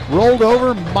 Rolled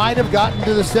over, might have gotten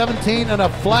to the 17, and a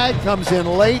flag comes in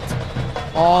late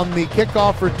on the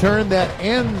kickoff return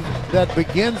that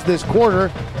begins this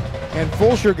quarter. And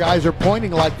Fulshear guys are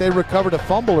pointing like they recovered a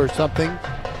fumble or something.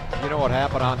 You know what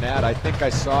happened on that? I think I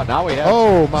saw. Now we have.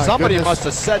 Oh my Somebody goodness. must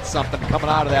have said something coming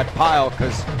out of that pile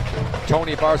because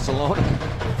Tony Barcelona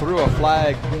threw a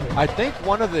flag. I think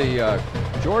one of the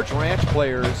George Ranch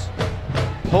players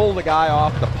pulled the guy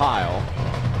off the pile,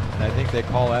 and I think they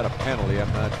call that a penalty.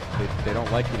 They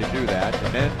don't like you to do that.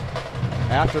 And then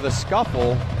after the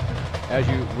scuffle,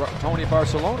 Tony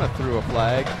Barcelona threw a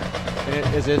flag, and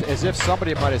it is as if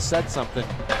somebody might have said something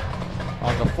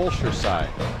on the Fulshear side.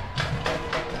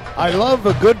 I love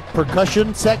a good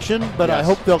percussion section, but I Yes.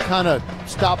 hope they'll kind of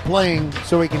stop playing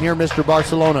so we can hear Mr.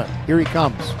 Barcelona. Here he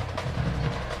comes.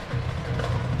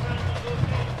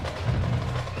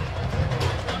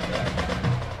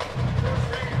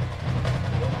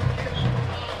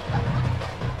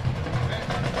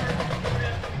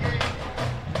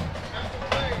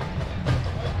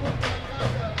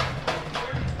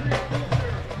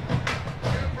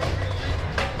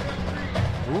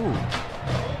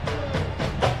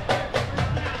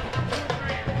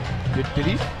 Did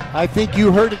he? I think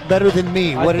you heard it better than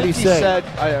me. What did he say? He said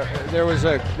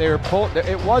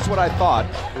it was what I thought.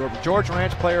 George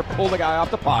Ranch player pulled a guy off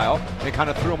the pile and kind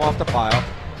of threw him off the pile.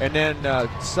 And then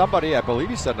somebody, I believe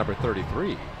he said number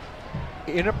 33,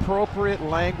 inappropriate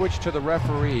language to the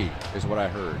referee is what I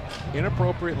heard.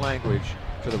 Inappropriate language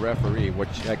to the referee,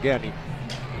 which again,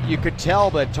 you could tell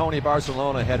that Tony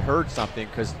Barcelona had heard something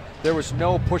because there was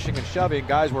no pushing and shoving.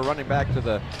 Guys were running back to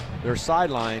their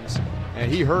sidelines,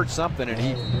 and he heard something, and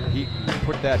he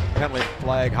put that penalty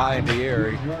flag high in the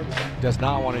air. He does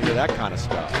not want to hear that kind of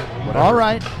stuff. All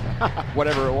right.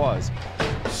 Whatever it was.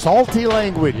 Salty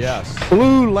language. Yes.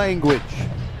 Blue language.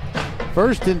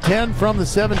 1st and 10 from the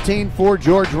 17 for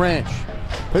George Ranch.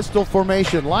 Pistol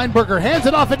formation. Lineberger hands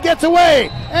it off and gets away.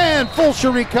 And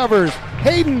Fulshear recovers.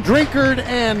 Hayden Drinkard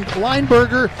and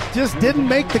Lineberger just didn't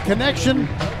make the connection.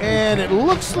 And it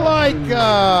looks like,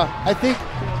 I think,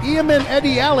 Eamon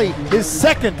Eddie Alley, his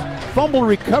second fumble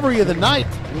recovery of the night,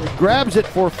 grabs it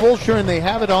for Fulshear, and they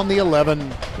have it on the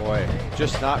 11. Boy,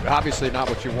 just obviously not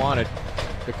what you wanted.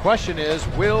 The question is,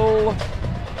 will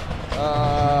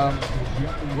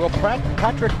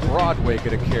Patrick Broadway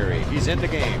get a carry? He's in the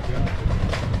game.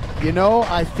 You know,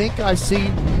 I think I see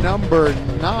number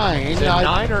 9. Is it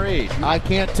 9 or 8? I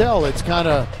can't tell. It's kind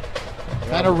of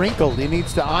wrinkled. He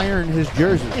needs to iron his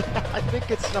jersey. I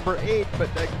think it's number 8, but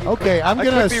okay, I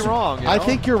could be wrong. I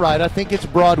think you're right. I think it's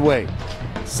Broadway.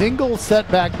 Single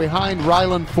setback behind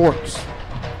Ryland Forks.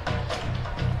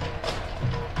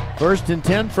 1st and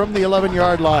 10 from the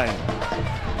 11-yard line.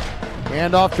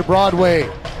 Hand off to Broadway.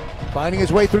 Finding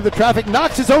his way through the traffic,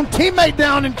 knocks his own teammate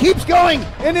down and keeps going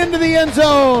and into the end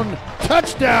zone.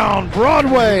 Touchdown,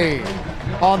 Broadway.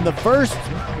 On the first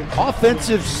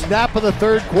offensive snap of the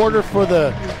third quarter for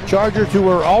the Chargers, who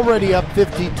were already up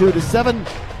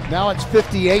 52-7. Now it's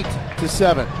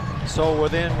 58-7. So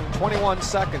within 21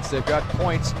 seconds, they've got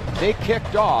points. They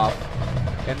kicked off,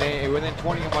 and within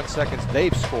 21 seconds,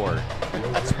 they've scored.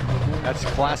 That's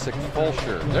classic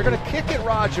Fulshear. They're going to kick it,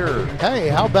 Roger. Hey,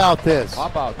 how about this? How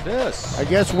about this? I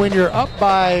guess when you're up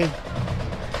by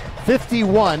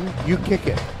 51, you kick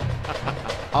it.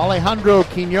 Alejandro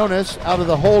Quinones out of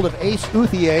the hold of Ace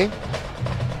Uthier.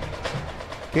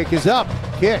 Kick is up.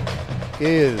 Kick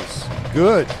is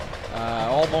good.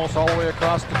 Almost all the way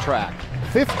across the track.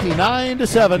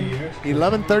 59-7.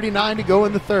 11:39 to go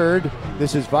in the third.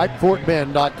 This is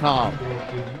VypeFortBend.com.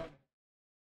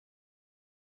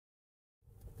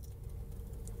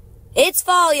 It's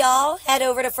fall, y'all. Head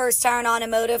over to First Tire and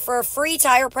Automotive for a free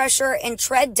tire pressure and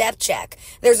tread depth check.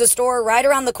 There's a store right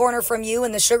around the corner from you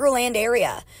in the Sugar Land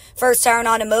area. First Tire and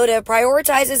Automotive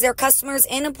prioritizes their customers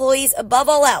and employees above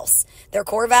all else. Their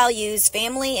core values: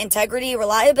 family, integrity,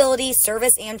 reliability,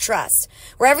 service, and trust.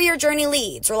 Wherever your journey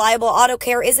leads, reliable auto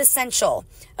care is essential.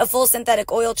 A full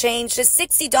synthetic oil change, just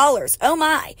 $60. Oh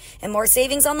my! And more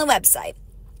savings on the website.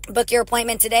 Book your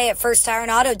appointment today at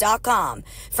FirstTireAndAuto.com.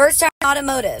 First Tire and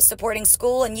Automotive, supporting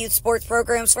school and youth sports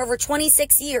programs for over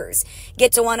 26 years.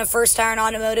 Get to one of First Tire and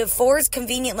Automotive 4's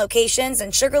convenient locations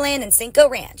in Sugar Land and Cinco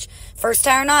Ranch.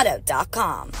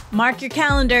 FirstTireAndAuto.com. Mark your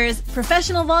calendars.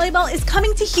 Professional volleyball is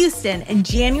coming to Houston in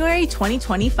January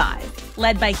 2025.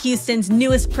 Led by Houston's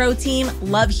newest pro team,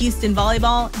 Love Houston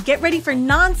Volleyball, get ready for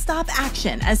non-stop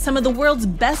action as some of the world's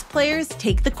best players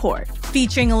take the court.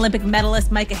 Featuring Olympic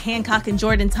medalists Micah Hancock and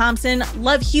Jordan Thompson,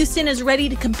 Love Houston is ready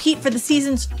to compete for the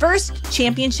season's first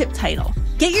championship title.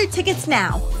 Get your tickets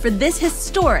now for this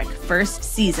historic first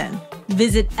season.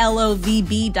 Visit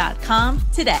lovb.com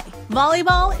today.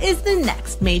 Volleyball is the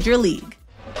next major league.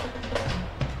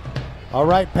 All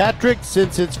right, Patrick,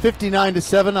 since it's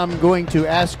 59-7, I'm going to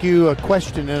ask you a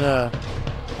question in a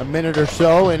minute or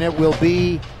so, and it will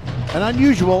be an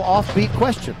unusual offbeat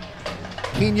question.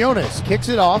 Quinones kicks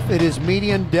it off. It is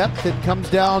median depth. It comes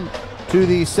down to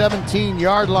the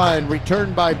 17-yard line,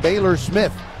 returned by Baylor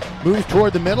Smith. Moves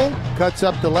toward the middle, cuts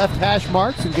up the left hash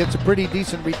marks, and gets a pretty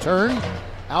decent return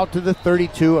out to the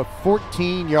 32, a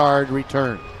 14-yard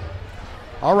return.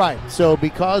 All right, so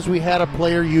because we had a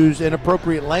player use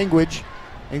inappropriate language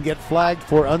and get flagged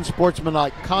for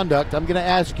unsportsmanlike conduct, I'm going to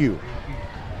ask you,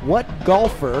 what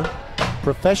golfer,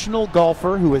 professional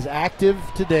golfer who is active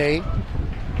today,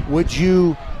 would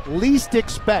you least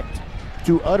expect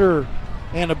to utter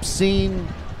an obscene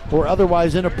or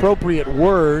otherwise inappropriate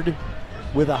word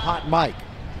with a hot mic?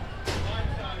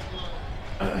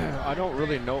 I don't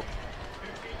really know.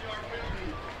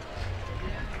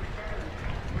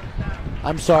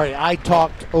 I'm sorry, I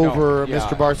talked over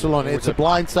Mr. Barcelona. It's a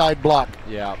blindside block.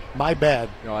 Yeah. My bad.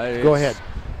 No, Go ahead.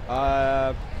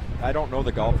 I don't know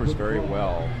the golfers very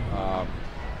well.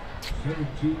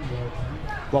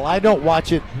 Well, I don't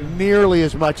watch it nearly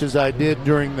as much as I did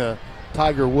during the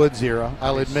Tiger Woods era.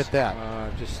 I'll admit that.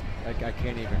 I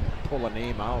can't even pull a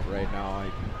name out right now.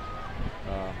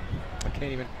 I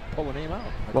can't even pull a name out.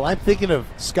 Well, I'm thinking of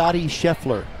Scotty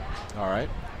Scheffler. All right.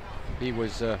 He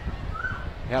was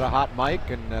had a hot mic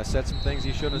and said some things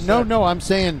he shouldn't have said. No, I'm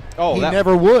saying he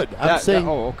never would. I'm saying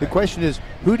okay. The question is,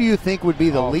 who do you think would be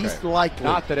the least likely?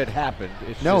 Not that it happened.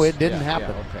 No, it didn't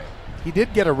happen. Yeah, okay. He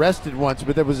did get arrested once,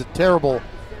 but there was a terrible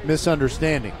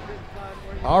misunderstanding.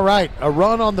 All right, a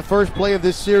run on the first play of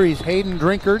this series. Hayden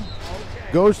Drinkard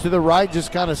goes to the right,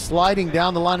 just kind of sliding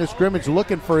down the line of scrimmage,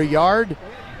 looking for a yard.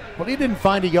 Well, he didn't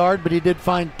find a yard, but he did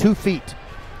find 2 feet.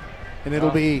 And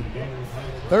it'll be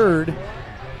third.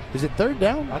 Is it third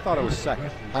down? I thought it was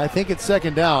second. I think it's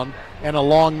second down and a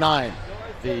long 9.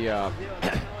 The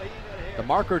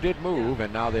marker did move,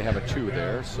 and now they have a 2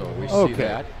 there, so we see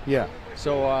that. Yeah.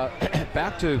 So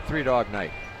back to 3-Dog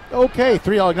Night. Okay,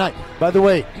 3-Dog Night. By the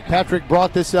way, Patrick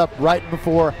brought this up right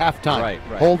before halftime. Right.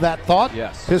 Hold that thought.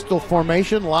 Yes. Pistol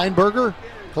formation. Lineberger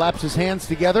claps his hands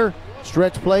together.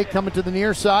 Stretch play coming to the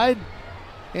near side.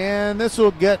 And this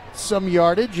will get some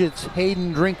yardage. It's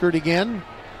Hayden Drinkard again.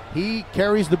 He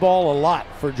carries the ball a lot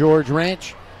for George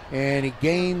Ranch. And he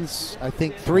gains, I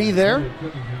think, 3 there.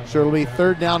 So it'll be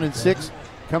 3rd down and 6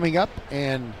 coming up.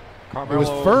 And it was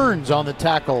Ferns on the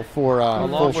tackle for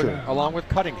Fulshear. Along with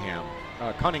Cunningham.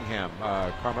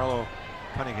 Carmelo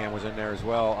Cunningham was in there as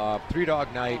well.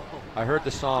 3-Dog Night. I heard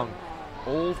the song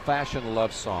Old Fashioned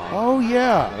Love Song. Oh,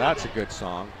 yeah. Now, that's a good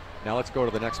song. Now let's go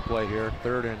to the next play here.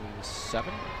 3rd and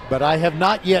 7. But I have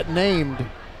not yet named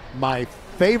my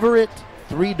favorite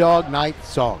 3-Dog Night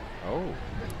song. Oh.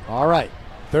 All right.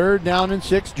 3rd down and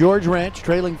 6. George Ranch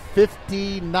trailing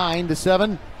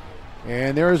 59-7.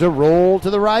 And there is a roll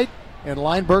to the right. And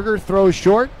Lineberger throws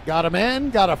short. Got a man.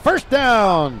 Got a first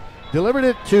down. Delivered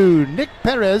it to Nick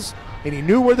Perez. And he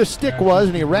knew where the stick was.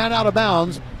 And he ran out of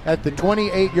bounds at the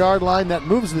 28-yard line. That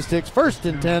moves the sticks. 1st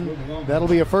and 10. That'll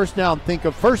be a first down. Think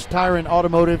of First Tire and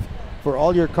Automotive for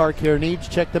all your car care needs.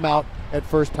 Check them out at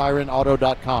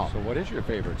firsttireandauto.com. So what is your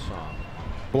favorite song?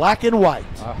 Black and White.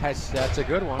 That's a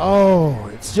good one. Oh,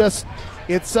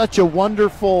 it's such a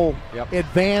wonderful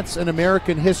advance in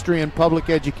American history and public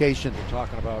education. We're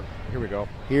talking about, here we go.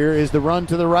 Here is the run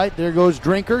to the right. There goes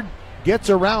Drinkard. Gets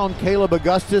around Caleb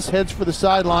Augustus, heads for the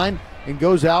sideline, and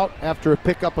goes out after a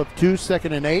pickup of 2,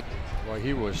 2nd and 8. Well,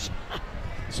 he was.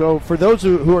 So for those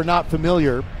who are not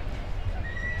familiar,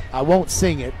 I won't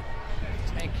sing it.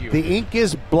 Thank you. The ink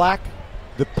is black.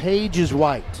 The page is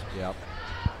white. Yep.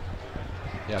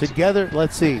 Together,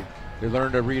 let's see. They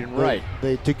learn to read and write.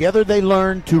 Together they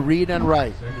learn to read and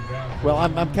write. Well,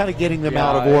 I'm kind of getting them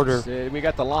out of order. We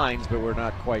got the lines, but we're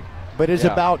not quite. But it's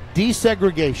about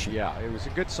desegregation. Yeah, it was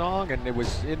a good song, and it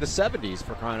was in the 70s,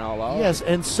 for crying out loud. Yes,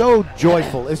 and so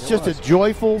joyful. It's just a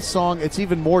joyful song. It's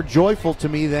even more joyful to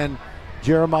me than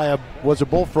Jeremiah Was a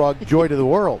Bullfrog, Joy to the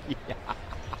World. Yeah.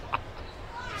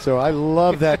 So I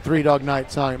love that 3-Dog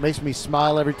Night song. It makes me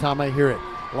smile every time I hear it.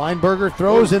 Lineberger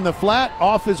throws in the flat,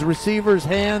 off his receiver's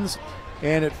hands,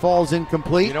 and it falls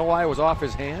incomplete. You know why it was off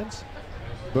his hands?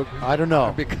 But I don't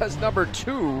know. Because number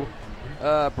 2,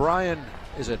 Brian,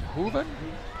 is it Hooven?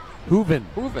 Hooven.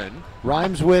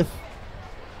 Rhymes with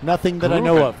nothing that I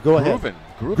know of. Go ahead.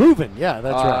 Grooven. Yeah,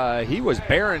 that's right. He was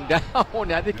bearing down.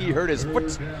 I think he heard his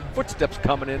footsteps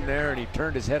coming in there, and he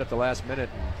turned his head at the last minute.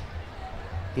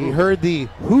 He heard the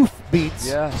hoof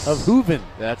beats of Hooven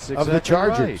of the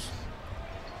Chargers. Right.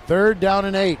 3rd down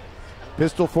and 8.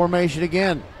 Pistol formation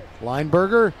again.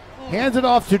 Lineberger hands it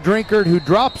off to Drinkard, who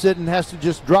drops it and has to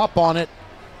just drop on it.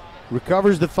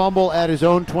 Recovers the fumble at his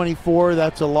own 24.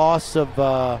 That's a loss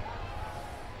of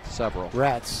several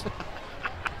rats.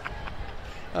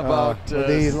 About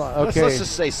let's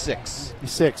just say 6.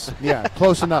 6. Yeah,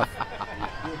 close enough.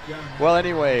 Well,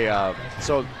 anyway,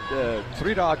 so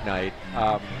 3-Dog Night.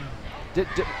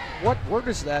 Where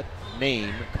does that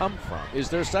name come from? Is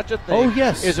there such a thing? Oh,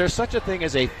 yes. Is there such a thing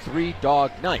as a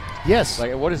 3-Dog Night? Yes.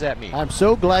 Like, what does that mean? I'm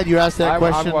so glad you asked that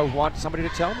question. I want somebody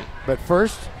to tell me. But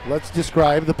first, let's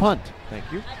describe the punt.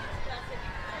 Thank you.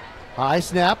 High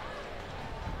snap.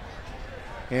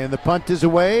 And the punt is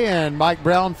away, and Mike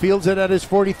Brown fields it at his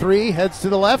 43, heads to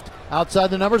the left,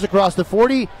 outside the numbers, across the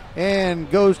 40,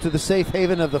 and goes to the safe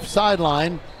haven of the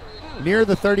sideline near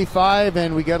the 35,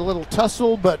 and we got a little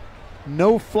tussle, but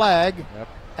no flag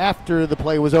after the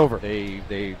play was over.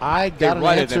 I got an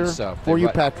answer for you,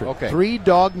 Patrick. Okay.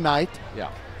 3-Dog Night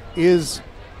it's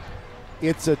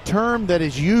a term that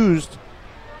is used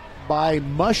by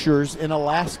mushers in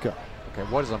Alaska. Okay,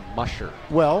 what is a musher?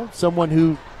 Well, someone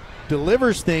who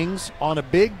delivers things on a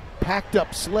big packed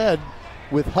up sled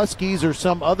with Huskies or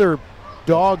some other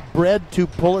dog bred to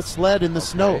pull a sled in the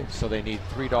snow. So they need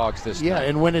 3 dogs this Yeah, time.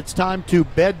 and when it's time to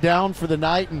bed down for the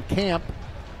night and camp,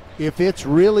 if it's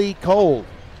really cold,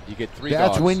 you get 3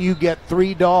 that's dogs. when you get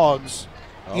 3 dogs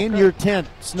in your tent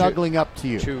snuggling up to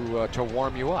you. To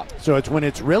warm you up. So it's when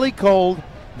it's really cold,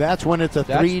 that's when it's a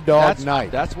 3-dog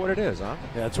night. That's what it is, huh?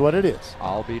 That's what it is.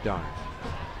 I'll be darned.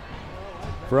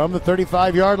 From the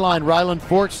 35-yard line, Ryland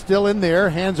Forks still in there.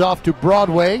 Hands off to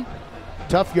Broadway.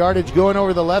 Tough yardage going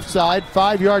over the left side.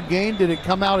 5-yard gain. Did it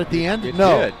come out at the end? It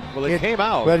No. did. Well, it came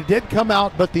out. But it did come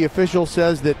out, but the official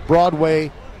says that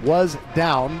Broadway was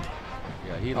down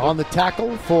on the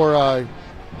tackle for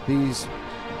these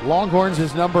Longhorns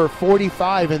is number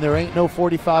 45, and there ain't no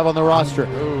 45 on the roster.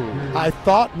 I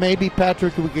thought maybe,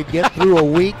 Patrick, we could get through a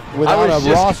week without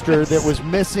a roster that was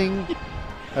missing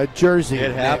a jersey.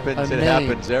 It happens. a It name.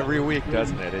 happens every week,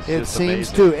 doesn't it? It's It just seems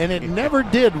amazing. to, and it never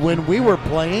did when we were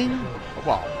playing.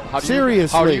 Well,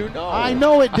 Seriously, how do you know? I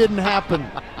know it didn't happen.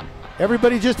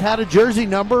 Everybody just had a jersey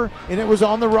number, and it was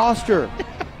on the roster.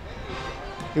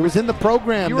 It was in the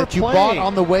program that you bought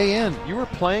on the way in. You were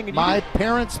playing. And My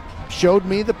parents showed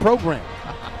me the program.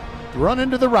 Run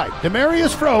into the right.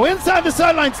 Demarius Fro inside the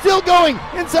sideline, still going.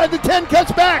 Inside the 10,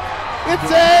 cuts back.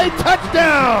 It's a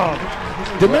touchdown.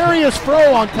 Demarius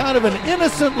Fro on kind of an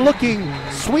innocent-looking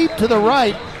sweep to the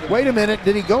right. Wait a minute,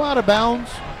 did he go out of bounds?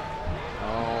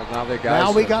 Oh, now they got.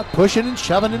 Now we got pushing and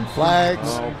shoving and flags.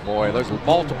 Oh boy, there's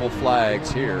multiple flags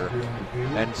here,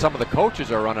 and some of the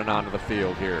coaches are running onto the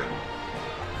field here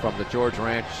from the George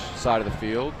Ranch side of the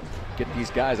field. Get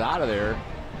these guys out of there.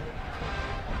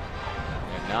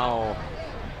 And now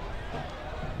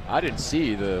I didn't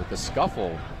see the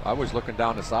scuffle. I was looking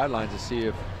down the sidelines to see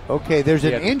if. Okay, there's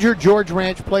an injured George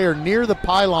Ranch player near the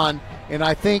pylon, and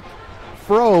I think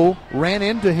Fro ran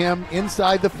into him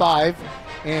inside the 5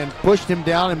 and pushed him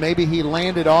down, and maybe he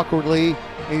landed awkwardly,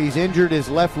 and he's injured his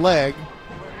left leg.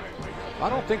 I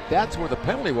don't think that's where the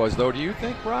penalty was, though. Do you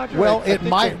think, Roger? Well, I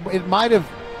it might have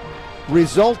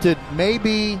resulted.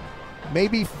 Maybe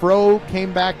Fro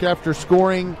came back after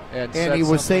scoring, and he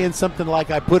was saying something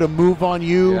like, "I put a move on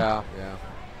you." Yeah.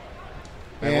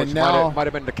 And which now might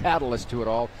have been the catalyst to it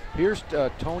all. Here's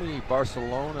Tony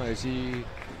Barcelona. Is he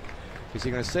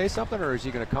going to say something, or is he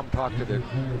going to come talk to the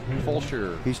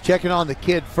Fulshear? He's checking on the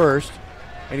kid first,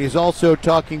 and he's also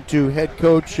talking to head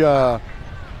coach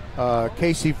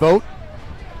Casey Vogt.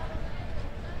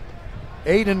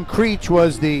 Aiden Creech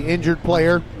was the injured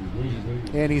player,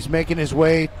 and he's making his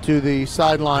way to the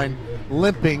sideline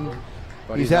limping.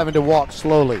 But he's having to walk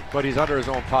slowly. But he's under his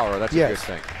own power. That's Yes. a good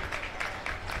thing.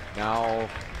 Now,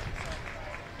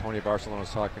 Tony Barcelona's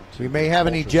talking to. We may have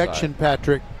an Fulshear ejection, side.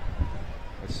 Patrick.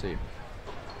 Let's see.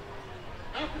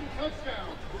 After the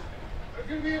touchdown, there's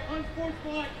going to be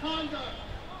unsportsmanlike conduct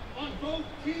on both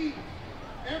teams.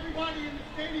 Everybody in the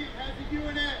stadium has a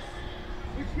UNS,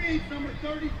 which means number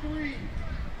 33,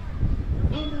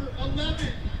 number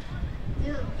 11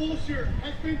 for Fulshear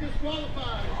has been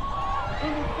disqualified.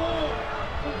 Number 4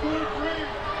 for George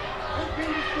Ranch has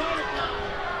been disqualified.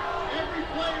 Every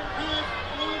player has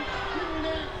one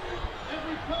UNS.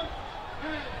 Every coach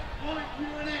has one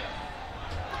UNS.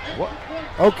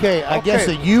 Okay, I guess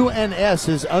a UNS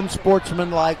is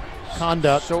unsportsmanlike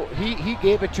conduct. So he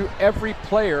gave it to every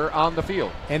player on the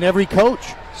field. And every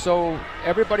coach. So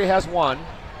everybody has one.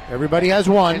 Everybody has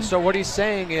one. And so what he's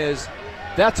saying is,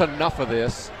 that's enough of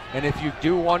this. And if you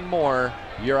do one more,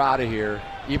 you're out of here,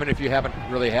 even if you haven't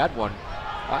really had one.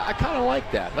 I kind of like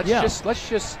that. Let's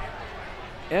just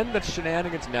end the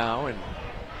shenanigans now. And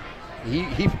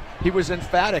he was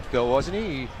emphatic, though, wasn't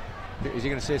he? Is he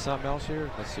going to say something else here?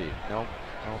 Let's see. No,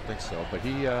 I don't think so. But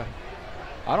I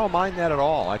don't mind that at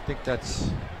all. I think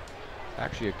that's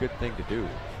actually a good thing to do.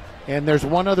 And there's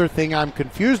one other thing I'm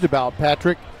confused about,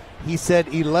 Patrick. He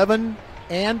said 11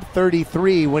 and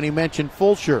 33 when he mentioned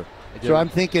Fulshear. So I'm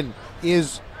thinking,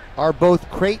 are both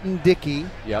Creighton Dickey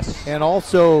and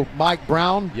also Mike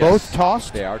Brown both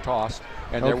tossed? They are tossed.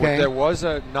 And there was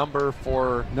a number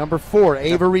for... Number 4,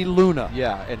 Avery Luna.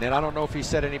 Yeah, and then I don't know if he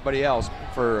said anybody else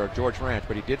for George Ranch,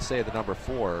 but he did say the number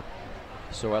 4.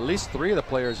 So at least 3 of the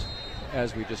players,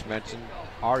 as we just mentioned,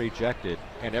 are ejected.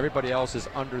 And everybody else is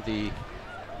under the...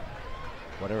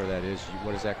 whatever that is.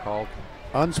 What is that called?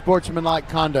 Unsportsmanlike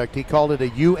conduct. He called it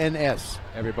a UNS.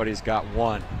 Everybody's got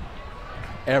one.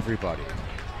 Everybody.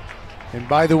 And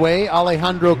by the way,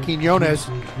 Alejandro Quinones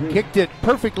kicked it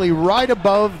perfectly right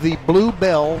above the blue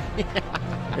bell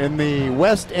in the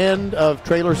west end of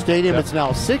Trailer Stadium. It's now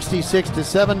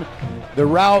 66-7. The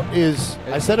route is.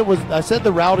 I said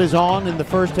the route is on in the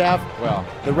first half. Well,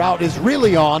 the route is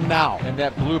really on now. And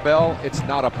that blue bell, it's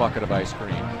not a bucket of ice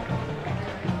cream.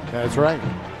 That's right.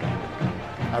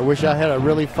 I wish I had a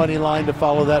really funny line to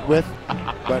follow that with,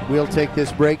 but we'll take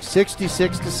this break.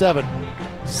 66-7.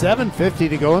 7:50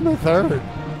 to go in the third.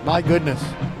 My goodness.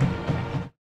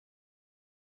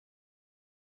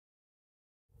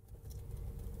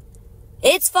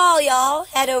 It's fall, y'all.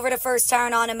 Head over to First Tire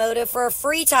and Automotive for a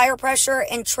free tire pressure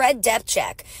and tread depth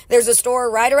check. There's a store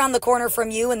right around the corner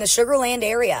from you in the Sugar Land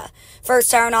area.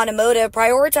 First Tire and Automotive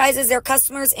prioritizes their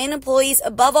customers and employees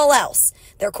above all else.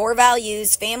 Their core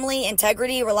values: family,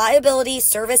 integrity, reliability,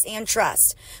 service, and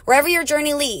trust. Wherever your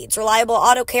journey leads, reliable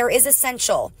auto care is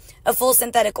essential. A full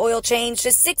synthetic oil change,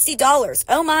 just $60.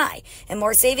 Oh my! And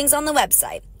more savings on the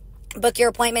website. Book your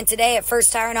appointment today at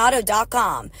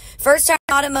firsttireandauto.com. First Tire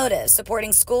and Automotive,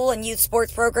 supporting school and youth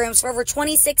sports programs for over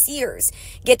 26 years.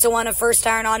 Get to one of First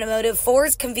Tire and Automotive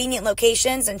 4's convenient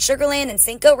locations in Sugar Land and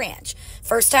Cinco Ranch.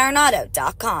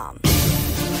 firsttireandauto.com.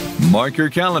 Mark your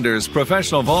calendars.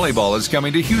 Professional volleyball is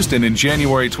coming to Houston in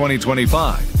January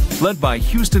 2025. Led by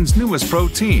Houston's newest pro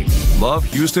team, Love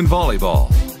Houston Volleyball.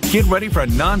 Get ready for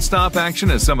non-stop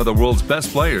action as some of the world's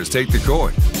best players take the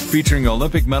court. Featuring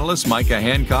Olympic medalists Micah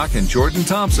Hancock and Jordan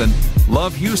Thompson,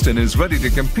 Love Houston is ready to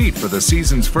compete for the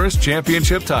season's first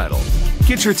championship title.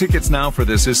 Get your tickets now for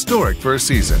this historic first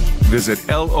season. Visit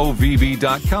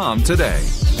LOVV.com today.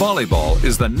 Volleyball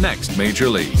is the next major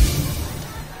league.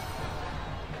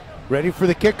 Ready for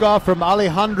the kickoff from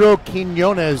Alejandro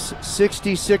Quinones,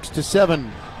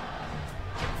 66-7.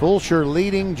 Fulshear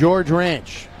leading George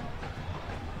Ranch.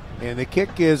 And the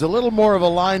kick is a little more of a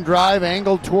line drive,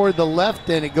 angled toward the left,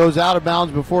 and it goes out of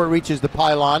bounds before it reaches the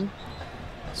pylon.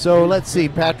 So let's see,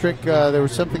 Patrick, there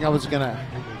was something I was going to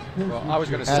Well, I was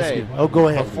going to say, you. Oh, go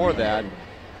ahead. Before that,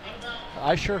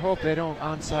 I sure hope they don't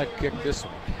onside kick this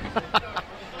one.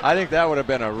 I think that would have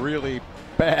been a really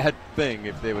bad thing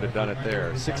if they would have done it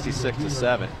there,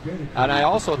 66-7. And I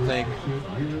also think,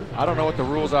 I don't know what the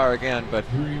rules are again, but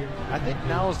I think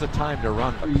now is the time to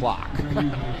run the clock.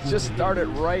 Just start it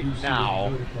right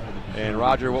now. And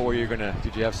Roger, what were you gonna?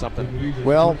 Did you have something?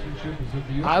 Well,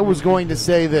 I was going to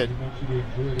say that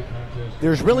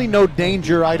there's really no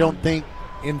danger, I don't think,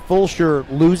 in Fulshear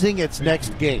losing its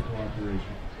next game.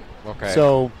 Okay.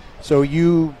 So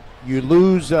you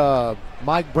lose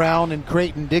Mike Brown and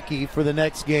Creighton Dickey for the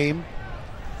next game.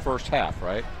 First half,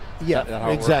 right? Yeah,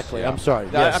 exactly. Yeah. I'm sorry.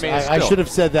 Yes, I mean, I should have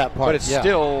said that part. But it's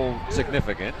still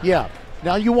significant. Yeah.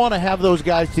 Now you want to have those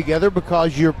guys together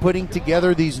because you're putting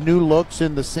together these new looks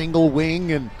in the single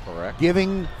wing and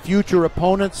giving future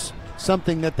opponents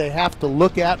something that they have to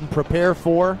look at and prepare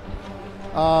for.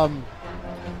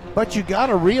 But you got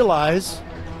to realize,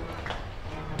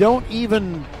 don't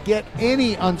even get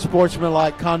any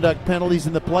unsportsmanlike conduct penalties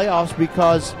in the playoffs,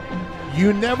 because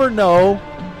you never know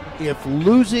if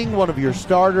losing one of your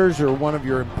starters or one of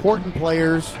your important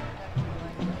players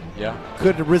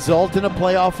could result in a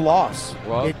playoff loss.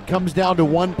 Well, it comes down to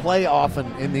one play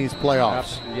often in these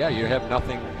playoffs. Yeah, you have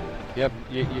nothing.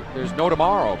 There's no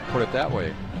tomorrow, put it that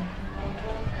way.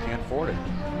 Can't afford it.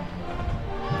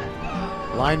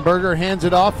 Lineberger hands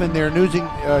it off, and they're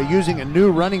using a new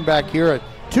running back here. A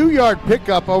 2-yard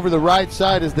pickup over the right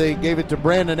side as they gave it to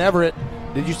Brandon Everett.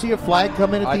 Did you see a flag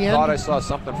come in at the end? I thought I saw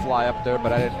something fly up there,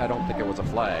 but I don't think it was a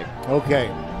flag. Okay.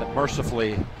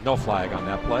 Mercifully, no flag on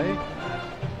that play.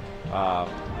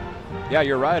 Yeah,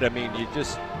 you're right. I mean,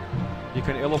 you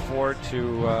can ill afford to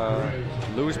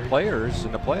lose players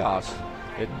in the playoffs.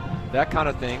 That kind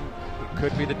of thing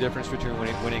could be the difference between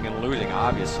winning and losing,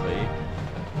 obviously.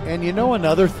 And you know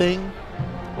another thing?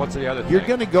 What's the other thing? You're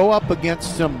going to go up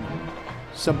against some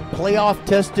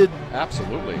playoff-tested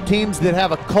teams that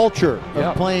have a culture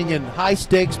of playing in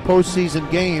high-stakes postseason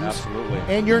games. Absolutely.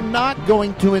 And you're not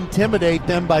going to intimidate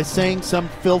them by saying some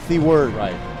filthy word.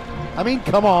 Right. I mean,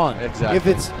 come on. Exactly.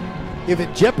 If it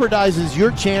jeopardizes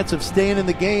your chance of staying in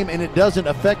the game and it doesn't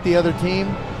affect the other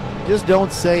team, just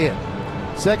don't say it.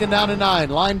 2nd down and 9.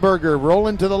 Lineberger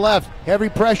rolling to the left. Heavy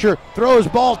pressure. Throws,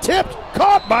 ball tipped.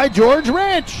 Caught by George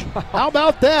Ranch. How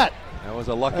about that? That was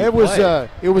a lucky play.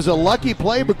 It was a lucky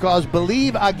play because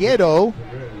Believe Aguedo,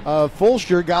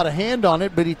 Fulshear, got a hand on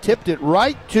it, but he tipped it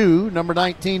right to number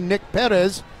 19, Nick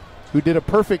Perez, who did a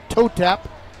perfect toe tap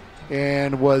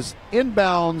and was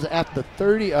inbounds at the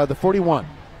 41.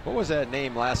 What was that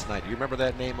name last night? Do you remember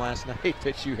that name last night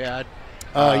that you had?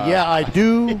 Yeah, I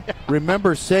do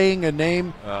remember saying a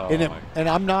name, and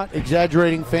I'm not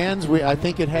exaggerating, fans. I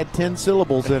think it had 10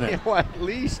 syllables in it. Well, at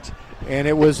least. And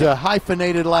it was a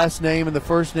hyphenated last name, and the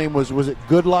first name was it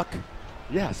Good Luck?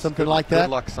 Yeah, something like that.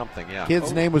 Good luck something, yeah.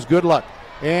 Kid's name was Good Luck.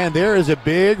 And there is a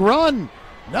big run.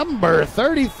 Number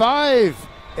 35,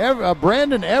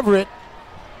 Brandon Everett.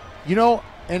 You know,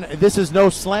 and this is no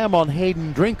slam on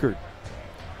Hayden Drinkard,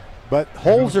 but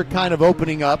holes are kind of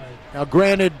opening up. Now,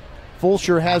 granted,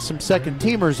 Fulshear has some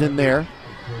second-teamers in there.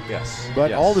 Yes.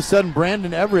 But all of a sudden,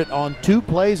 Brandon Everett on 2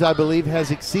 plays, I believe,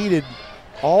 has exceeded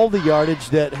all the yardage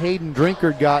that Hayden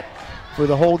Drinkard got for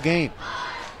the whole game.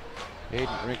 Hayden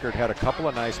Drinkard had a couple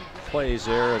of nice plays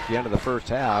there at the end of the first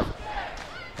half.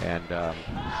 And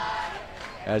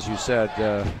as you said,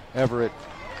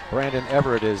 Brandon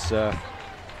Everett is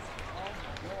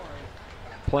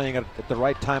playing at the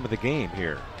right time of the game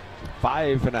here.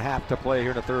 5.5 to play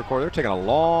here in the third quarter. They're taking a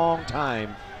long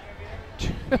time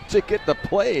to get the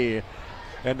play,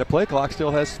 and the play clock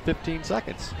still has 15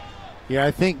 seconds. Yeah,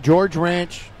 I think George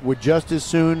Ranch would just as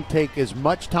soon take as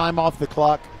much time off the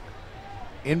clock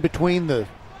in between the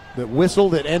whistle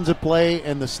that ends a play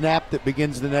and the snap that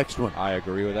begins the next one. I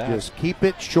agree with that. Just keep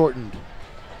it shortened.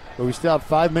 But we still have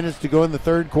 5 minutes to go in the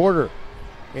third quarter.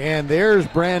 And there's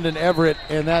Brandon Everett,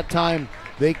 and that time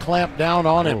they clamped down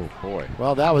on him. Oh, boy.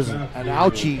 Well, that was an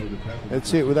ouchie. Let's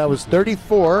see, that was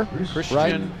 34. Christian,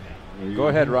 right? Go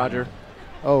ahead, Roger.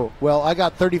 Oh, well, I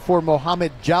got 34,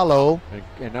 Mohamed Jallo.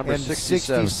 And number and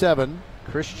 67.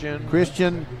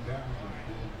 Christian.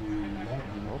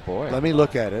 Oh, boy. Let me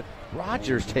look at it.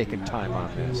 Roger's taking time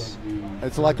on this.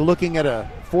 It's like looking at a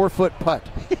 4-foot putt.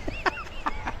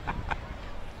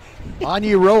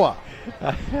 Onyeroa.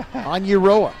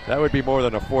 That would be more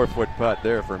than a 4-foot putt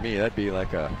there for me. That'd be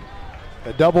like a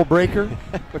double breaker.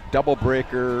 Double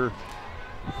breaker,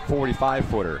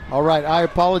 45-footer. All right, I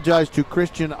apologize to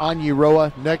Christian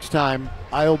Onyeroa. Next time,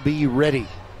 I'll be ready.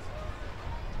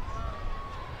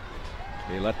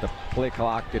 They let the play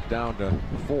clock get down to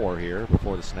 4 here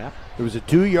before the snap. It was a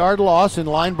 2-yard loss, and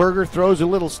Lineberger throws a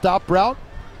little stop route.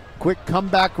 Quick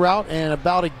comeback route and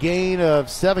about a gain of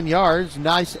 7 yards.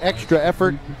 Nice extra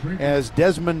effort as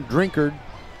Desmond Drinkard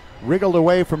wriggled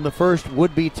away from the first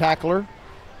would-be tackler.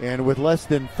 And with less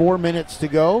than 4 minutes to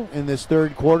go in this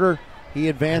third quarter, he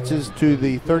advances to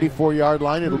the 34-yard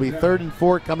line. It'll be 3rd and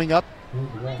 4 coming up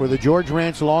for the George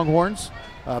Ranch Longhorns.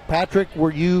 Patrick,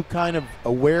 were you kind of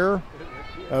aware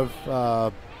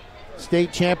of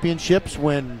state championships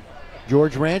when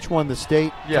George Ranch won the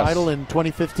state title in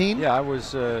 2015? Yeah, I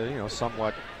was,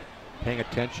 somewhat paying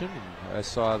attention. I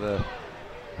saw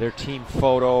their team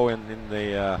photo in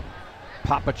the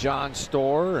Papa John's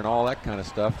store and all that kind of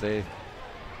stuff. A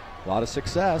lot of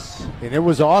success. And it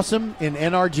was awesome in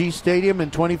NRG Stadium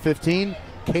in 2015.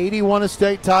 Katy won a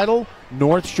state title,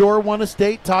 North Shore won a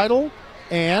state title,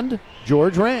 and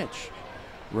George Ranch.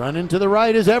 Running to the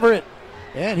right is Everett,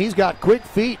 and he's got quick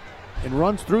feet and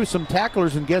runs through some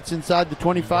tacklers and gets inside the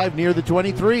 25 near the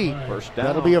 23. First down.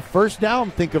 That'll be a first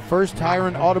down. Think of First Tire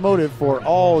and Automotive for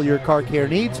all your car care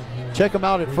needs. Check them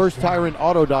out at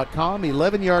firsttireandauto.com.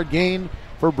 11-yard gain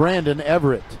for Brandon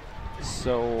Everett.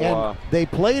 So they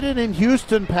played it in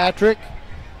Houston, Patrick,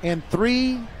 and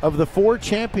 3 of the 4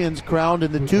 champions crowned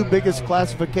in the 2 biggest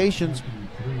classifications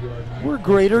were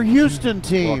Greater Houston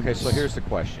teams. Okay, so here's the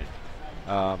question.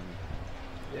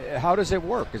 How does it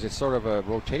work? Is it sort of a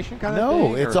rotation kind of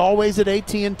thing? No, it's always at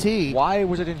AT&T. Why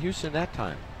was it in Houston that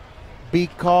time?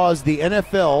 Because the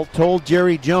NFL told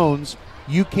Jerry Jones,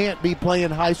 you can't be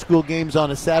playing high school games on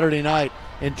a Saturday night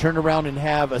and turn around and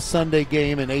have a Sunday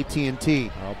game in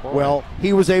AT&T. Oh, well,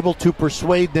 he was able to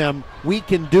persuade them, we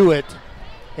can do it,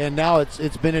 and now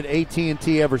it's been at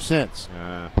AT&T ever since.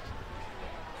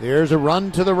 There's a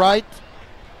run to the right.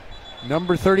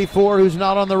 Number 34, who's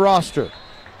not on the roster.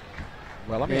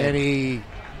 Well, and he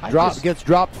gets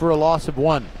dropped for a loss of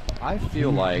 1. I feel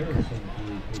like,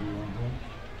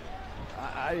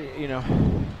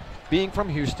 being from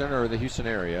Houston or the Houston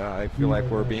area, I feel like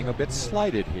we're being a bit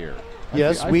slighted here.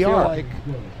 Yes, we are.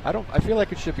 I feel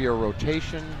like it should be a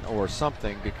rotation or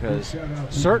something, because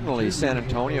certainly San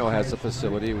Antonio has a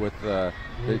facility with the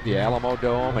Alamo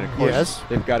Dome, and of course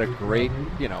they've got a great,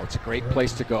 it's a great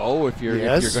place to go if you're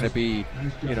going to be,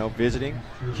 visiting.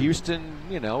 Houston,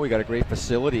 we got a great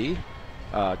facility.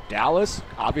 Dallas,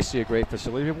 obviously a great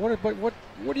facility.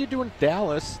 What do you do in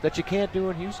Dallas that you can't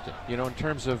do in Houston? In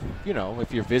terms of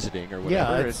if you're visiting or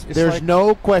whatever. Yeah, there's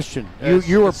no question.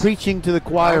 You are preaching to the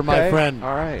choir, my friend.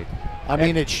 All right. I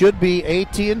mean, it should be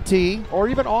AT&T or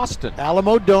even Austin.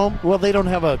 Alamo Dome. Well, they don't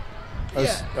have a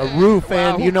roof,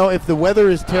 and if the weather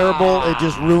is terrible, it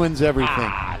just ruins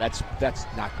everything. That's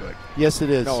not good. Yes, it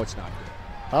is. No, it's not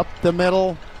good. Up the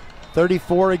middle,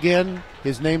 34 again.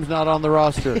 His name's not on the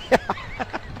roster.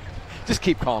 Just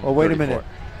keep calm. Oh, wait 34. A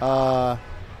minute.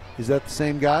 Is that the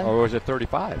same guy? Or was it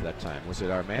 35 that time? Was it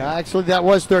our man? Actually, that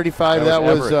was 35. That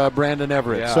was Brandon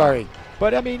Everett. Yeah. Sorry.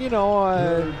 But, I mean,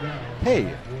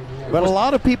 hey. But a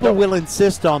lot of people will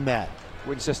insist on that.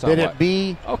 Insist on that what? It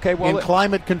be in it,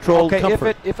 climate-controlled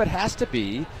comfort. If it has to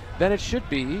be, then it should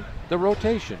be the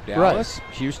rotation. Dallas,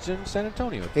 Houston, San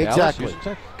Antonio. Exactly.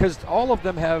 Because all of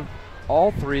them have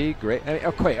all three great.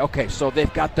 Okay, so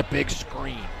they've got the big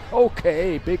screen.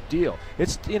 Okay, big deal.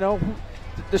 It's,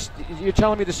 you're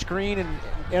telling me the screen in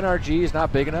NRG is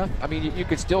not big enough? I mean, you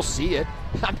could still see it.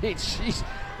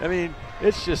 I mean,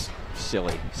 it's just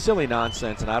silly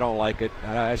nonsense, and I don't like it.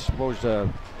 And I suppose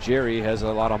Jerry has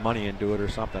a lot of money into it or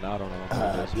something. I don't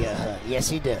know. Yes,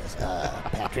 he does,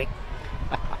 Patrick.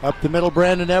 Up the middle,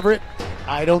 Brandon Everett.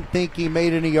 I don't think he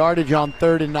made any yardage on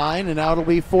 3rd and 9, and now it'll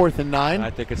be 4th and 9. I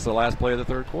think it's the last play of the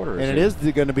third quarter. And it is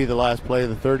going to be the last play of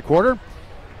the third quarter.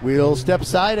 We'll step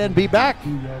aside and be back.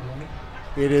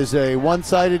 It is a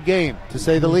one-sided game, to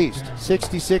say the least.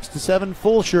 66-7,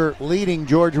 Fulshear leading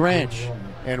George Ranch,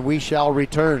 and we shall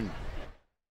return.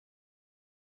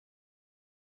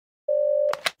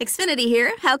 Xfinity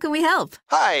here. How can we help?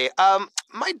 Hi,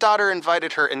 my daughter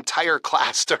invited her entire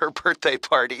class to her birthday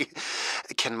party.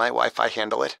 Can my Wi-Fi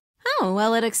handle it? Oh,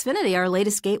 well, at Xfinity, our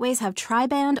latest gateways have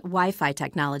tri-band Wi-Fi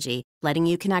technology, letting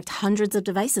you connect hundreds of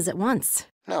devices at once.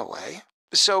 No way.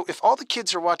 So if all the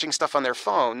kids are watching stuff on their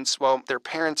phones, well, their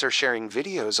parents are sharing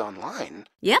videos online.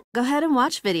 Yep, go ahead and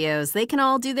watch videos. They can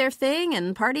all do their thing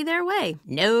and party their way.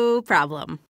 No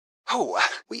problem. Oh,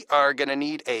 we are gonna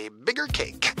need a bigger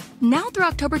cake. Now through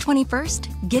October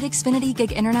 21st, get Xfinity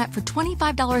Gig Internet for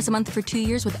 $25 a month for 2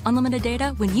 years with unlimited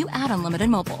data when you add unlimited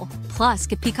mobile. Plus,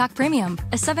 get Peacock Premium,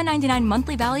 a $7.99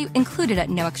 monthly value included at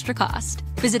no extra cost.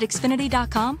 Visit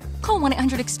Xfinity.com, call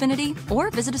 1-800-XFINITY, or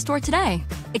visit a store today.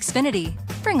 Xfinity.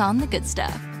 Bring on the good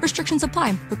stuff. Restrictions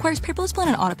apply. Requires paperless plan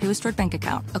and auto-pay with stored bank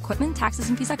account. Equipment, taxes,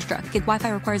 and fees extra. Gig Wi-Fi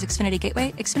requires Xfinity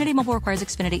Gateway. Xfinity Mobile requires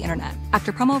Xfinity Internet.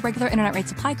 After promo, regular internet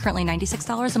rates apply. Currently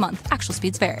 $96 a month. Actual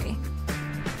speeds vary.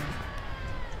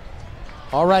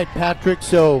 All right, Patrick,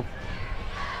 so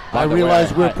I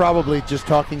realize we're probably just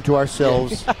talking to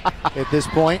ourselves at this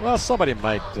point. Well, somebody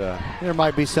might. There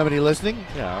might be somebody listening.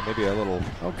 Yeah, maybe a little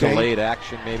delayed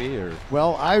action, maybe. Or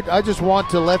well, I just want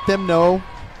to let them know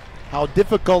how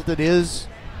difficult it is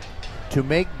to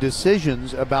make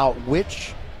decisions about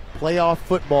which playoff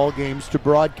football games to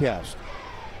broadcast.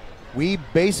 We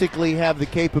basically have the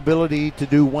capability to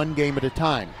do one game at a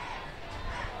time.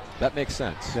 That makes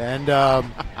sense. And,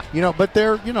 but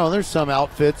there's some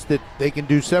outfits that they can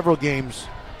do several games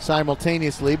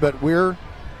simultaneously, but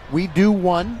we do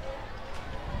one.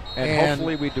 And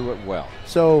hopefully we do it well.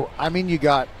 So, I mean, you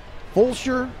got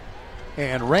Fulshear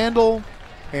and Randall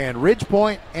and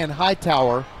Ridgepoint and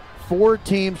Hightower, 4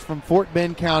 teams from Fort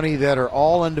Bend County that are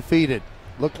all undefeated.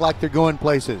 Look like they're going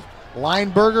places.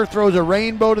 Lineberger throws a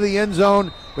rainbow to the end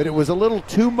zone, but it was a little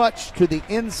too much to the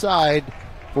inside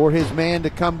for his man to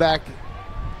come back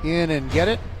in and get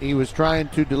it. He was trying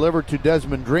to deliver to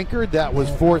Desmond Drinker. That was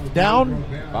 4th down.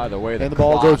 By the way, the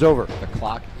ball goes over. The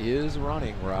clock is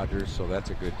running, Rogers, so that's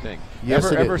a good thing. Yes,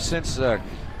 ever since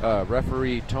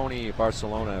referee Tony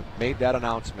Barcelona made that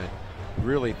announcement,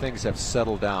 really things have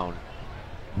settled down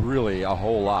really a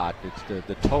whole lot. It's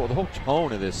the whole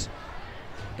tone of this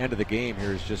end of the game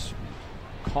here is just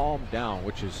calmed down,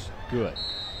 which is good.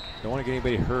 Don't want to get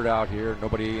anybody hurt out here.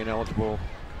 Nobody ineligible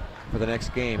for the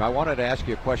next game. I wanted to ask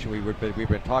you a question. We've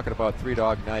been talking about Three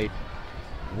Dog Night.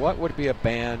 What would be a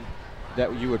band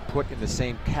that you would put in the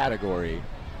same category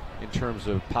in terms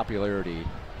of popularity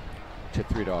to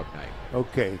Three Dog Night?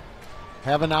 Okay,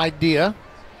 have an idea.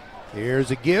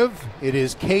 Here's a give. It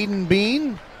is Caden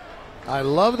Bean. I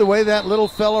love the way that little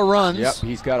fella runs. Yep,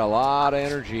 he's got a lot of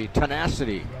energy,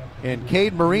 tenacity. And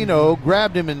Cade Marino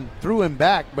grabbed him and threw him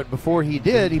back, but before he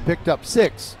did, he picked up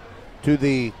 6 to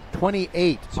the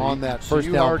 28 on that first down play. So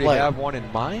you already have one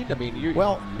in mind? I mean,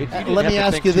 let me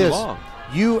ask you this.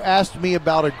 You asked me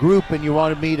about a group, and you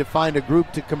wanted me to find a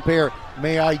group to compare.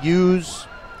 May I use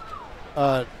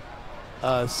a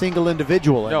single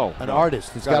individual, an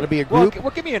artist? It's got to be a group?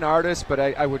 Well, give me an artist, but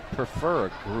I would prefer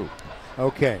a group.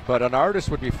 Okay. But an artist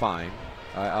would be fine.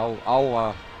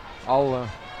 I'll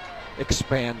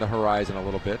expand the horizon a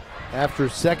little bit. After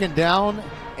 2nd down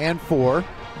and 4,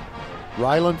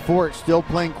 Ryland Fort still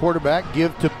playing quarterback.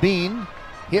 Give to Bean.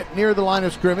 Hit near the line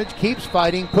of scrimmage. Keeps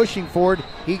fighting, pushing forward.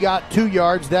 He got 2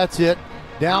 yards. That's it.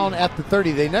 Down at the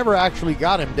 30. They never actually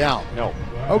got him down. No.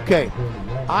 Okay.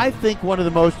 I think one of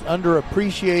the most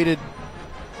underappreciated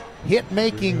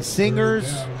hit-making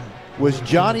singers was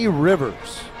Johnny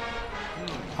Rivers.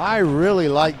 I really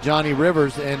like Johnny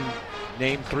Rivers. And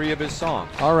name 3 of his songs.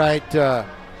 All right.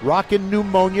 Rockin'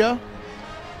 Pneumonia,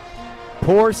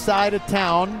 Poor Side of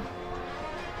Town,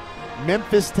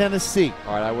 Memphis, Tennessee.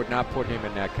 All right, I would not put him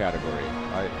in that category.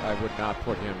 I would not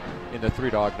put him in the Three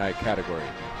Dog Night category.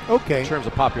 Okay. In terms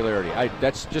of popularity.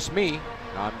 That's just me.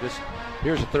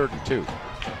 Here's a 3rd and 2.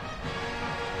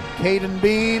 Caden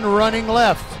Bean running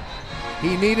left.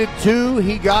 He needed 2.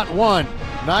 He got 1.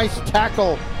 Nice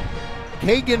tackle.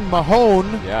 Kagan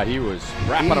Mahone. Yeah, he was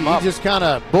wrapping him up. He just kind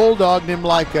of bulldogged him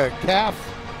like a calf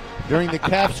during the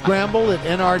calf scramble at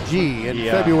NRG in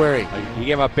February. He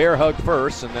gave him a bear hug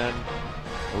first and then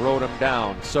rode him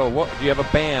down. So what? Do you have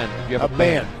a band? Do you have a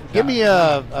band? Give me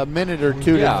a minute or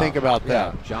two to think about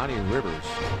that. Yeah. Johnny Rivers.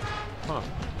 Huh.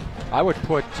 I would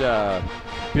put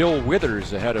Bill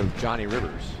Withers ahead of Johnny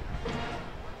Rivers.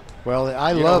 Well,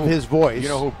 I love his voice. You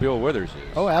know who Bill Withers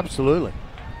is? Oh, absolutely.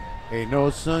 Ain't no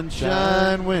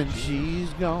sunshine when she's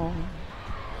gone.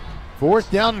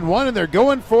 4th down and 1, and they're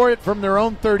going for it from their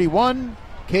own 31.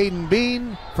 Caden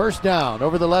Bean, 1st down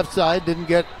over the left side. Didn't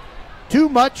get too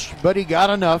much, but he got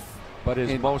enough. But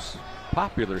his most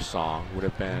popular song would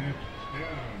have been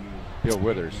Bill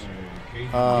Withers.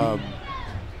 Let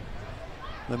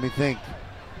me think.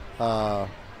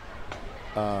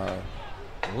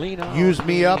 Lean on Use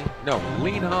Me Up? No,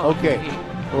 Lean On Okay. Me.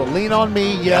 Well, Lean on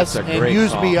Me, yes, and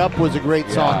Use Me Up was a great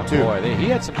song, too. Boy, he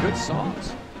had some good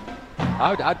songs.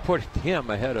 I'd put him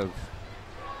ahead of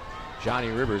Johnny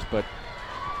Rivers, but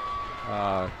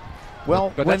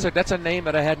that's a name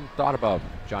that I hadn't thought about,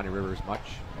 Johnny Rivers, much.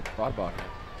 I thought about him.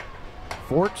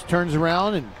 Forks turns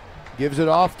around and gives it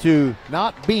off to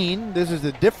not Bean. This is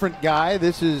a different guy.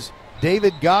 This is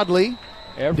David Godley,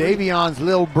 Davion's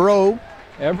little bro.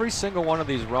 Every single one of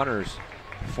these runners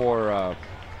for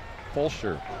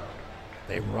Fulshear,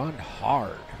 they run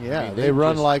hard. Yeah, I mean, they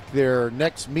run like their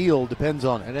next meal depends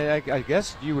on it. And I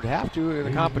guess you would have to in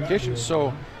the competition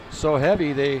so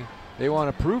heavy. They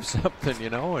want to prove something,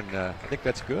 and I think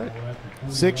that's good.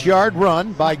 6-yard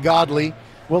run by Godley.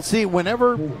 Well, see,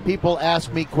 whenever people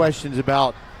ask me questions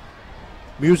about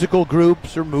musical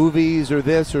groups or movies or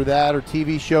this or that or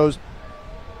TV shows,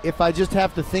 if I just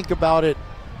have to think about it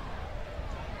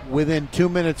within 2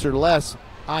 minutes or less,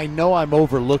 I know I'm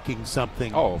overlooking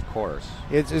something. Oh, of course.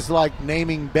 It's like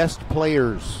naming best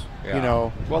players,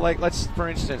 Well, let's, for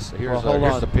instance, here's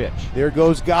the pitch. There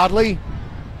goes Godley,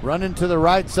 running to the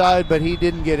right side, but he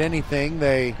didn't get anything.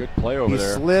 Good play over there.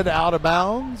 He slid out of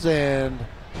bounds, and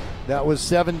that was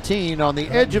 17. On the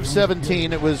edge of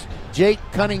 17, it was Jake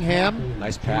Cunningham.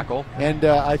 Nice tackle. And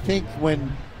I think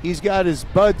when he's got his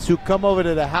buds who come over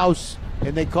to the house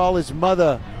and they call his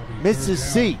mother Mrs.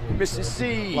 C. Mrs.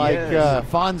 C. Like yes.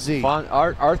 Fonzie.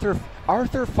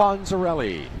 Arthur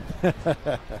Fonzarelli,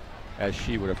 as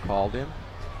she would have called him.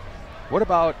 What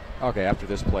about, after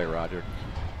this play, Roger?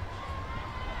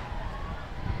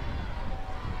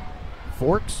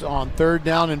 Forks on 3rd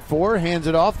down and 4, hands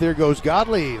it off. There goes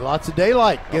Godley. Lots of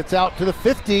daylight. Gets out to the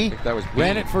 50. I think that was Bean.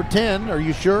 Ran it for 10. Are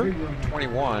you sure?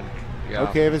 21. Yeah.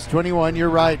 Okay, if it's 21, you're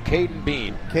right. Caden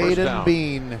Bean. Caden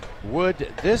Bean. Would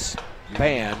this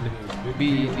band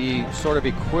be the sort of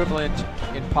equivalent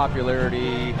in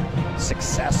popularity,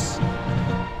 success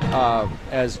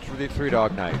as the Three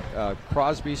Dog Night?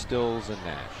 Crosby, Stills, and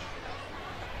Nash,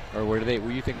 or where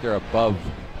you think they're above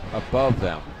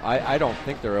them? I don't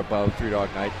think they're above Three Dog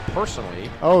Night personally.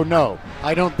 Oh no,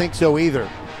 I don't think so either.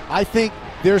 I think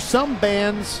there's some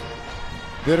bands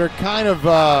that are kind of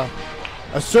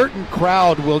a certain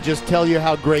crowd will just tell you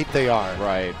how great they are.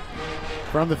 Right.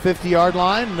 From the 50-yard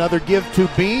line, another give to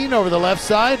Bean over the left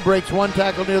side, breaks one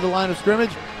tackle near the line of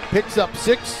scrimmage, picks up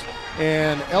 6,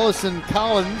 and Ellison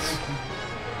Collins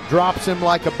drops him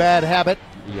like a bad habit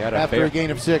after a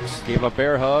gain of 6. Gave him a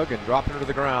bear hug and dropped him to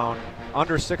the ground.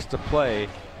 Under 6 to play.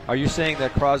 Are you saying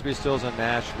that Crosby, Stills, and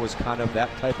Nash was kind of that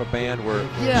type of band where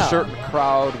a certain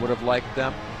crowd would have liked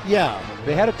them? Yeah.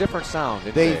 They had a different sound,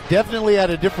 didn't they? They definitely had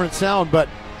a different sound, but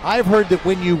I've heard that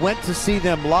when you went to see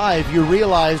them live, you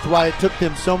realized why it took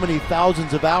them so many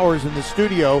thousands of hours in the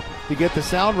studio to get the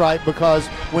sound right, because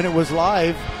when it was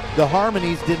live, the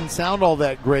harmonies didn't sound all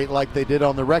that great like they did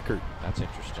on the record. That's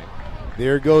interesting.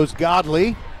 There goes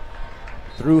Godley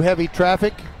through heavy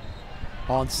traffic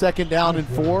on 2nd down and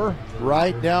 4,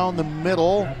 right down the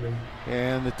middle,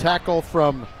 and the tackle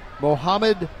from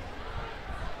Mohammed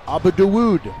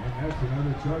Abudawood.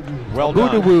 Well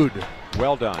done.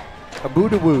 Well done.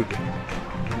 Abudawood.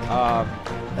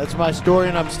 That's my story,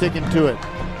 and I'm sticking to it.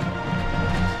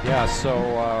 Yeah, so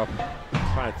I'm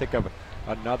trying to think of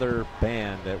another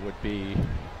band that would be.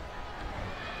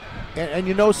 And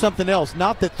you know something else,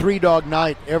 not that Three Dog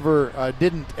Night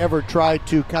didn't ever try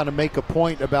to kind of make a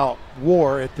point about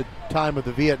war at the time of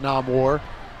the Vietnam War,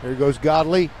 There goes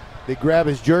Godley. They grab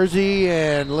his jersey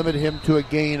and limit him to a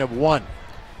gain of 1.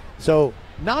 So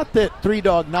not that Three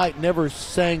Dog Night never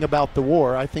sang about the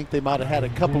war. I think they might have had a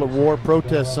couple of war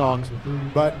protest songs.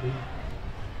 But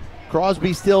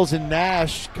Crosby, Stills, and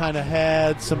Nash kind of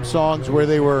had some songs where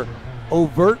they were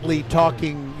overtly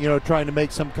talking, trying to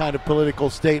make some kind of political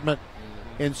statement.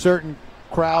 And certain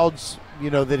crowds,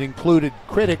 that included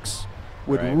critics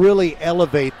would really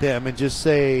elevate them and just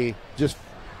say, just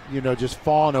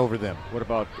fawn over them. What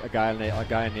about a guy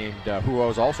named who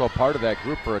was also a part of that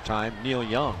group for a time, Neil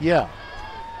Young? Yeah,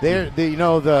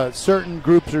 the certain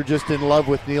groups are just in love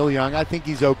with Neil Young. I think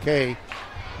he's okay,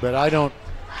 but I don't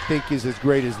think he's as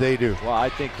great as they do. Well, I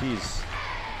think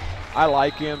I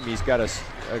like him. He's got a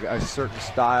certain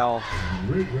style.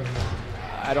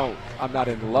 I'm not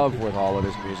in love with all of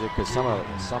his music because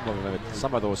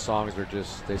some of those songs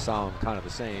they sound kind of the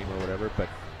same or whatever. But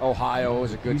Ohio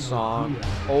is a good song.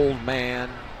 Old Man.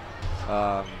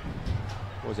 What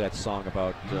was that song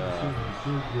about?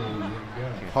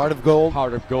 Heart of Gold.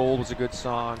 Heart of Gold was a good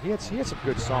song. He had some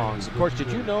good songs. Of course,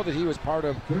 did you know that he was part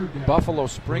of Buffalo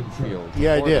Springfield?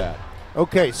 Yeah, I did. That?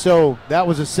 Okay, so that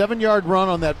was a 7-yard run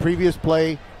on that previous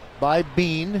play by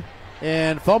Bean,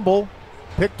 and fumble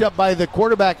picked up by the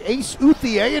quarterback Ace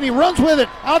Uthier, and he runs with it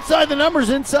outside the numbers,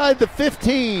 inside the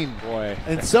 15. Boy.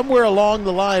 And somewhere along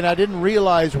the line, I didn't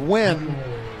realize when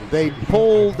they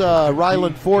pulled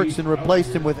Ryland Forks and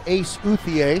replaced him with Ace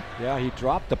Uthier. Yeah, he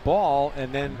dropped the ball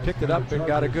and then picked it up and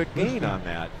got a good gain on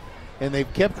that. And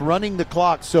they've kept running the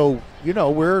clock, so,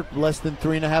 we're less than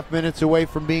 3.5 minutes away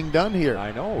from being done here.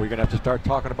 I know. We're going to have to start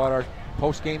talking about our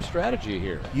post-game strategy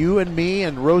here. You and me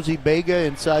and Rosie Bega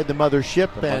inside the mothership.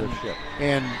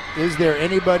 And is there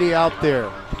anybody out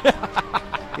there?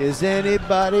 Is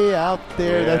anybody out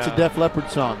there? Yeah. That's a Def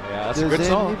Leppard song. Yeah, that's a good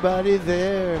song. Is anybody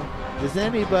there? Does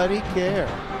anybody care?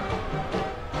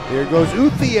 Here goes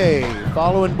Uthier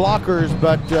following blockers,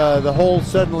 but the hole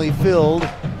suddenly filled,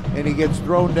 and he gets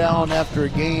thrown down after a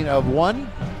gain of 1.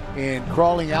 And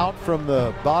crawling out from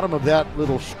the bottom of that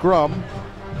little scrum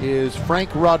is Frank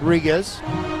Rodriguez.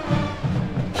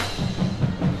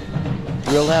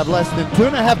 We'll have less than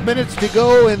 2.5 minutes to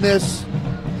go in this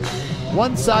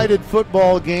one-sided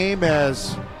football game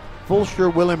as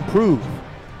Fulshear will improve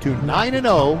to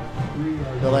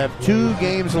 9-0. They'll have 2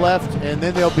 games left, and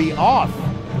then they'll be off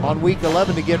on week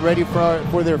 11 to get ready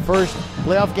for their first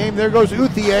playoff game. There goes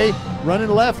Uthier running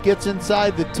left, gets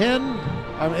inside the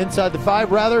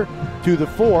 5 rather, to the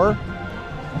 4.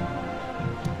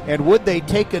 And would they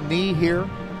take a knee here?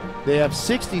 They have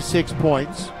 66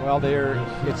 points. Well,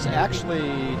 it's actually,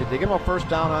 did they give them a first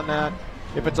down on that?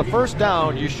 If it's a first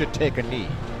down, you should take a knee.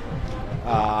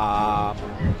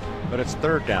 But it's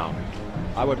 3rd down.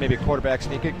 I would maybe quarterback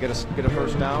sneak it, get a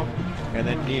first down, and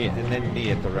then knee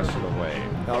it the rest of the way.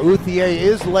 Now Uthier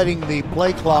is letting the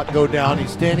play clock go down.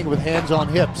 He's standing with hands on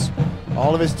hips.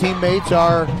 All of his teammates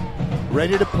are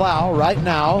ready to plow right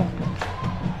now.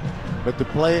 But the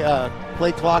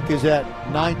play clock is at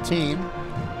 19.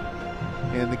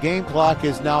 And the game clock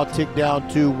is now ticked down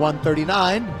to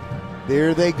 1:39.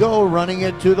 There they go, running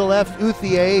it to the left.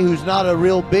 Uthier, who's not a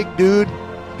real big dude,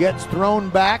 gets thrown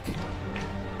back.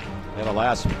 It'll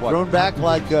last, thrown back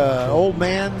like an old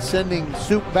man sending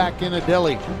soup back in a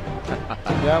deli.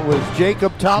 That was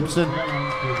Jacob Thompson.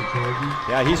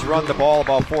 Yeah, he's run the ball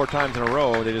about 4 times in a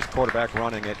row. They just quarterback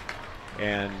running it.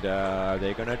 And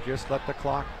they're going to just let the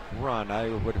clock run. I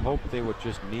would hope they would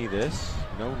just knee this.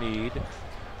 No need.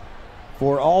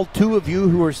 For all 2 of you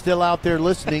who are still out there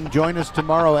listening, join us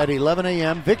tomorrow at 11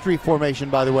 a.m. Victory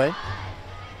formation, by the way.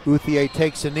 Uthier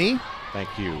takes a knee. Thank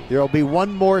you. There will be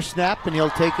one more snap, and he'll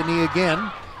take a knee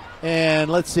again. And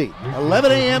let's see,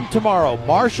 11 a.m. tomorrow,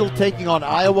 Marshall taking on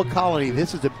Iowa Colony.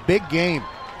 This is a big game.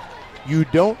 You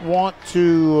don't want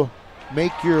to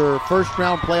make your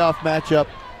first-round playoff matchup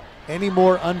any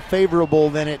more unfavorable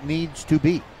than it needs to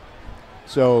be.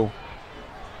 So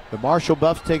the Marshall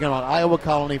Buffs taking on Iowa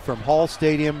Colony from Hall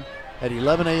Stadium at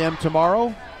 11 a.m.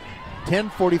 tomorrow.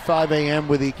 10:45 a.m.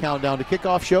 with the countdown to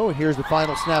kickoff show. And here's the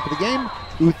final snap of the game.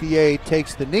 Uthier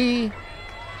takes the knee,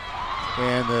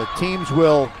 and the teams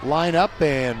will line up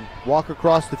and walk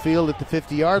across the field at the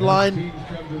 50-yard line.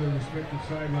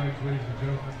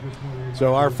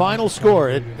 So our final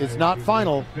score, it's not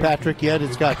final, Patrick, yet.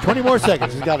 It's got 20 more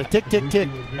seconds. It's got a tick, tick, tick.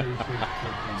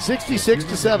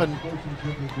 66-7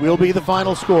 will be the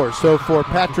final score. So for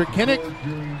Patrick Kinnick,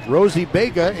 Rosie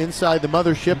Bega inside the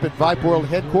mothership at Vype World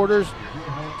headquarters,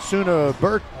 Suna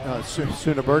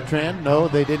Bertrand. No,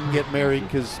 they didn't get married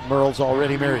because Merle's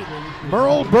already married.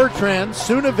 Merle Bertrand,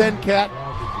 Suna Venkat,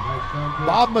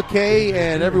 Bob McKay,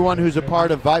 and everyone who's a part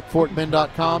of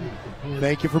VypeFortBend.com.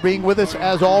 Thank you for being with us.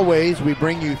 As always, we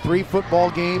bring you 3 football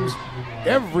games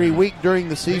every week during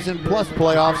the season, plus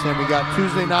playoffs, and we got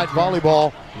Tuesday night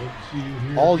volleyball.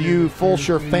 All you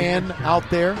Fulshear fan out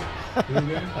there,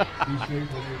 the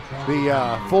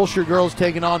Fulshear girls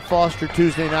taking on Foster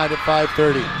Tuesday night at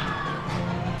 5:30.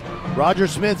 Roger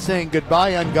Smith saying goodbye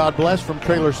and God bless from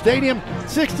Trailer Stadium.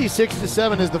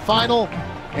 66-7 is the final,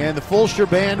 and the Fulshear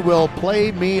band will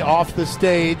play me off the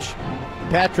stage.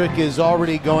 Patrick is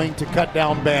already going to cut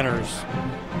down banners.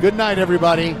 Good night,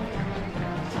 everybody.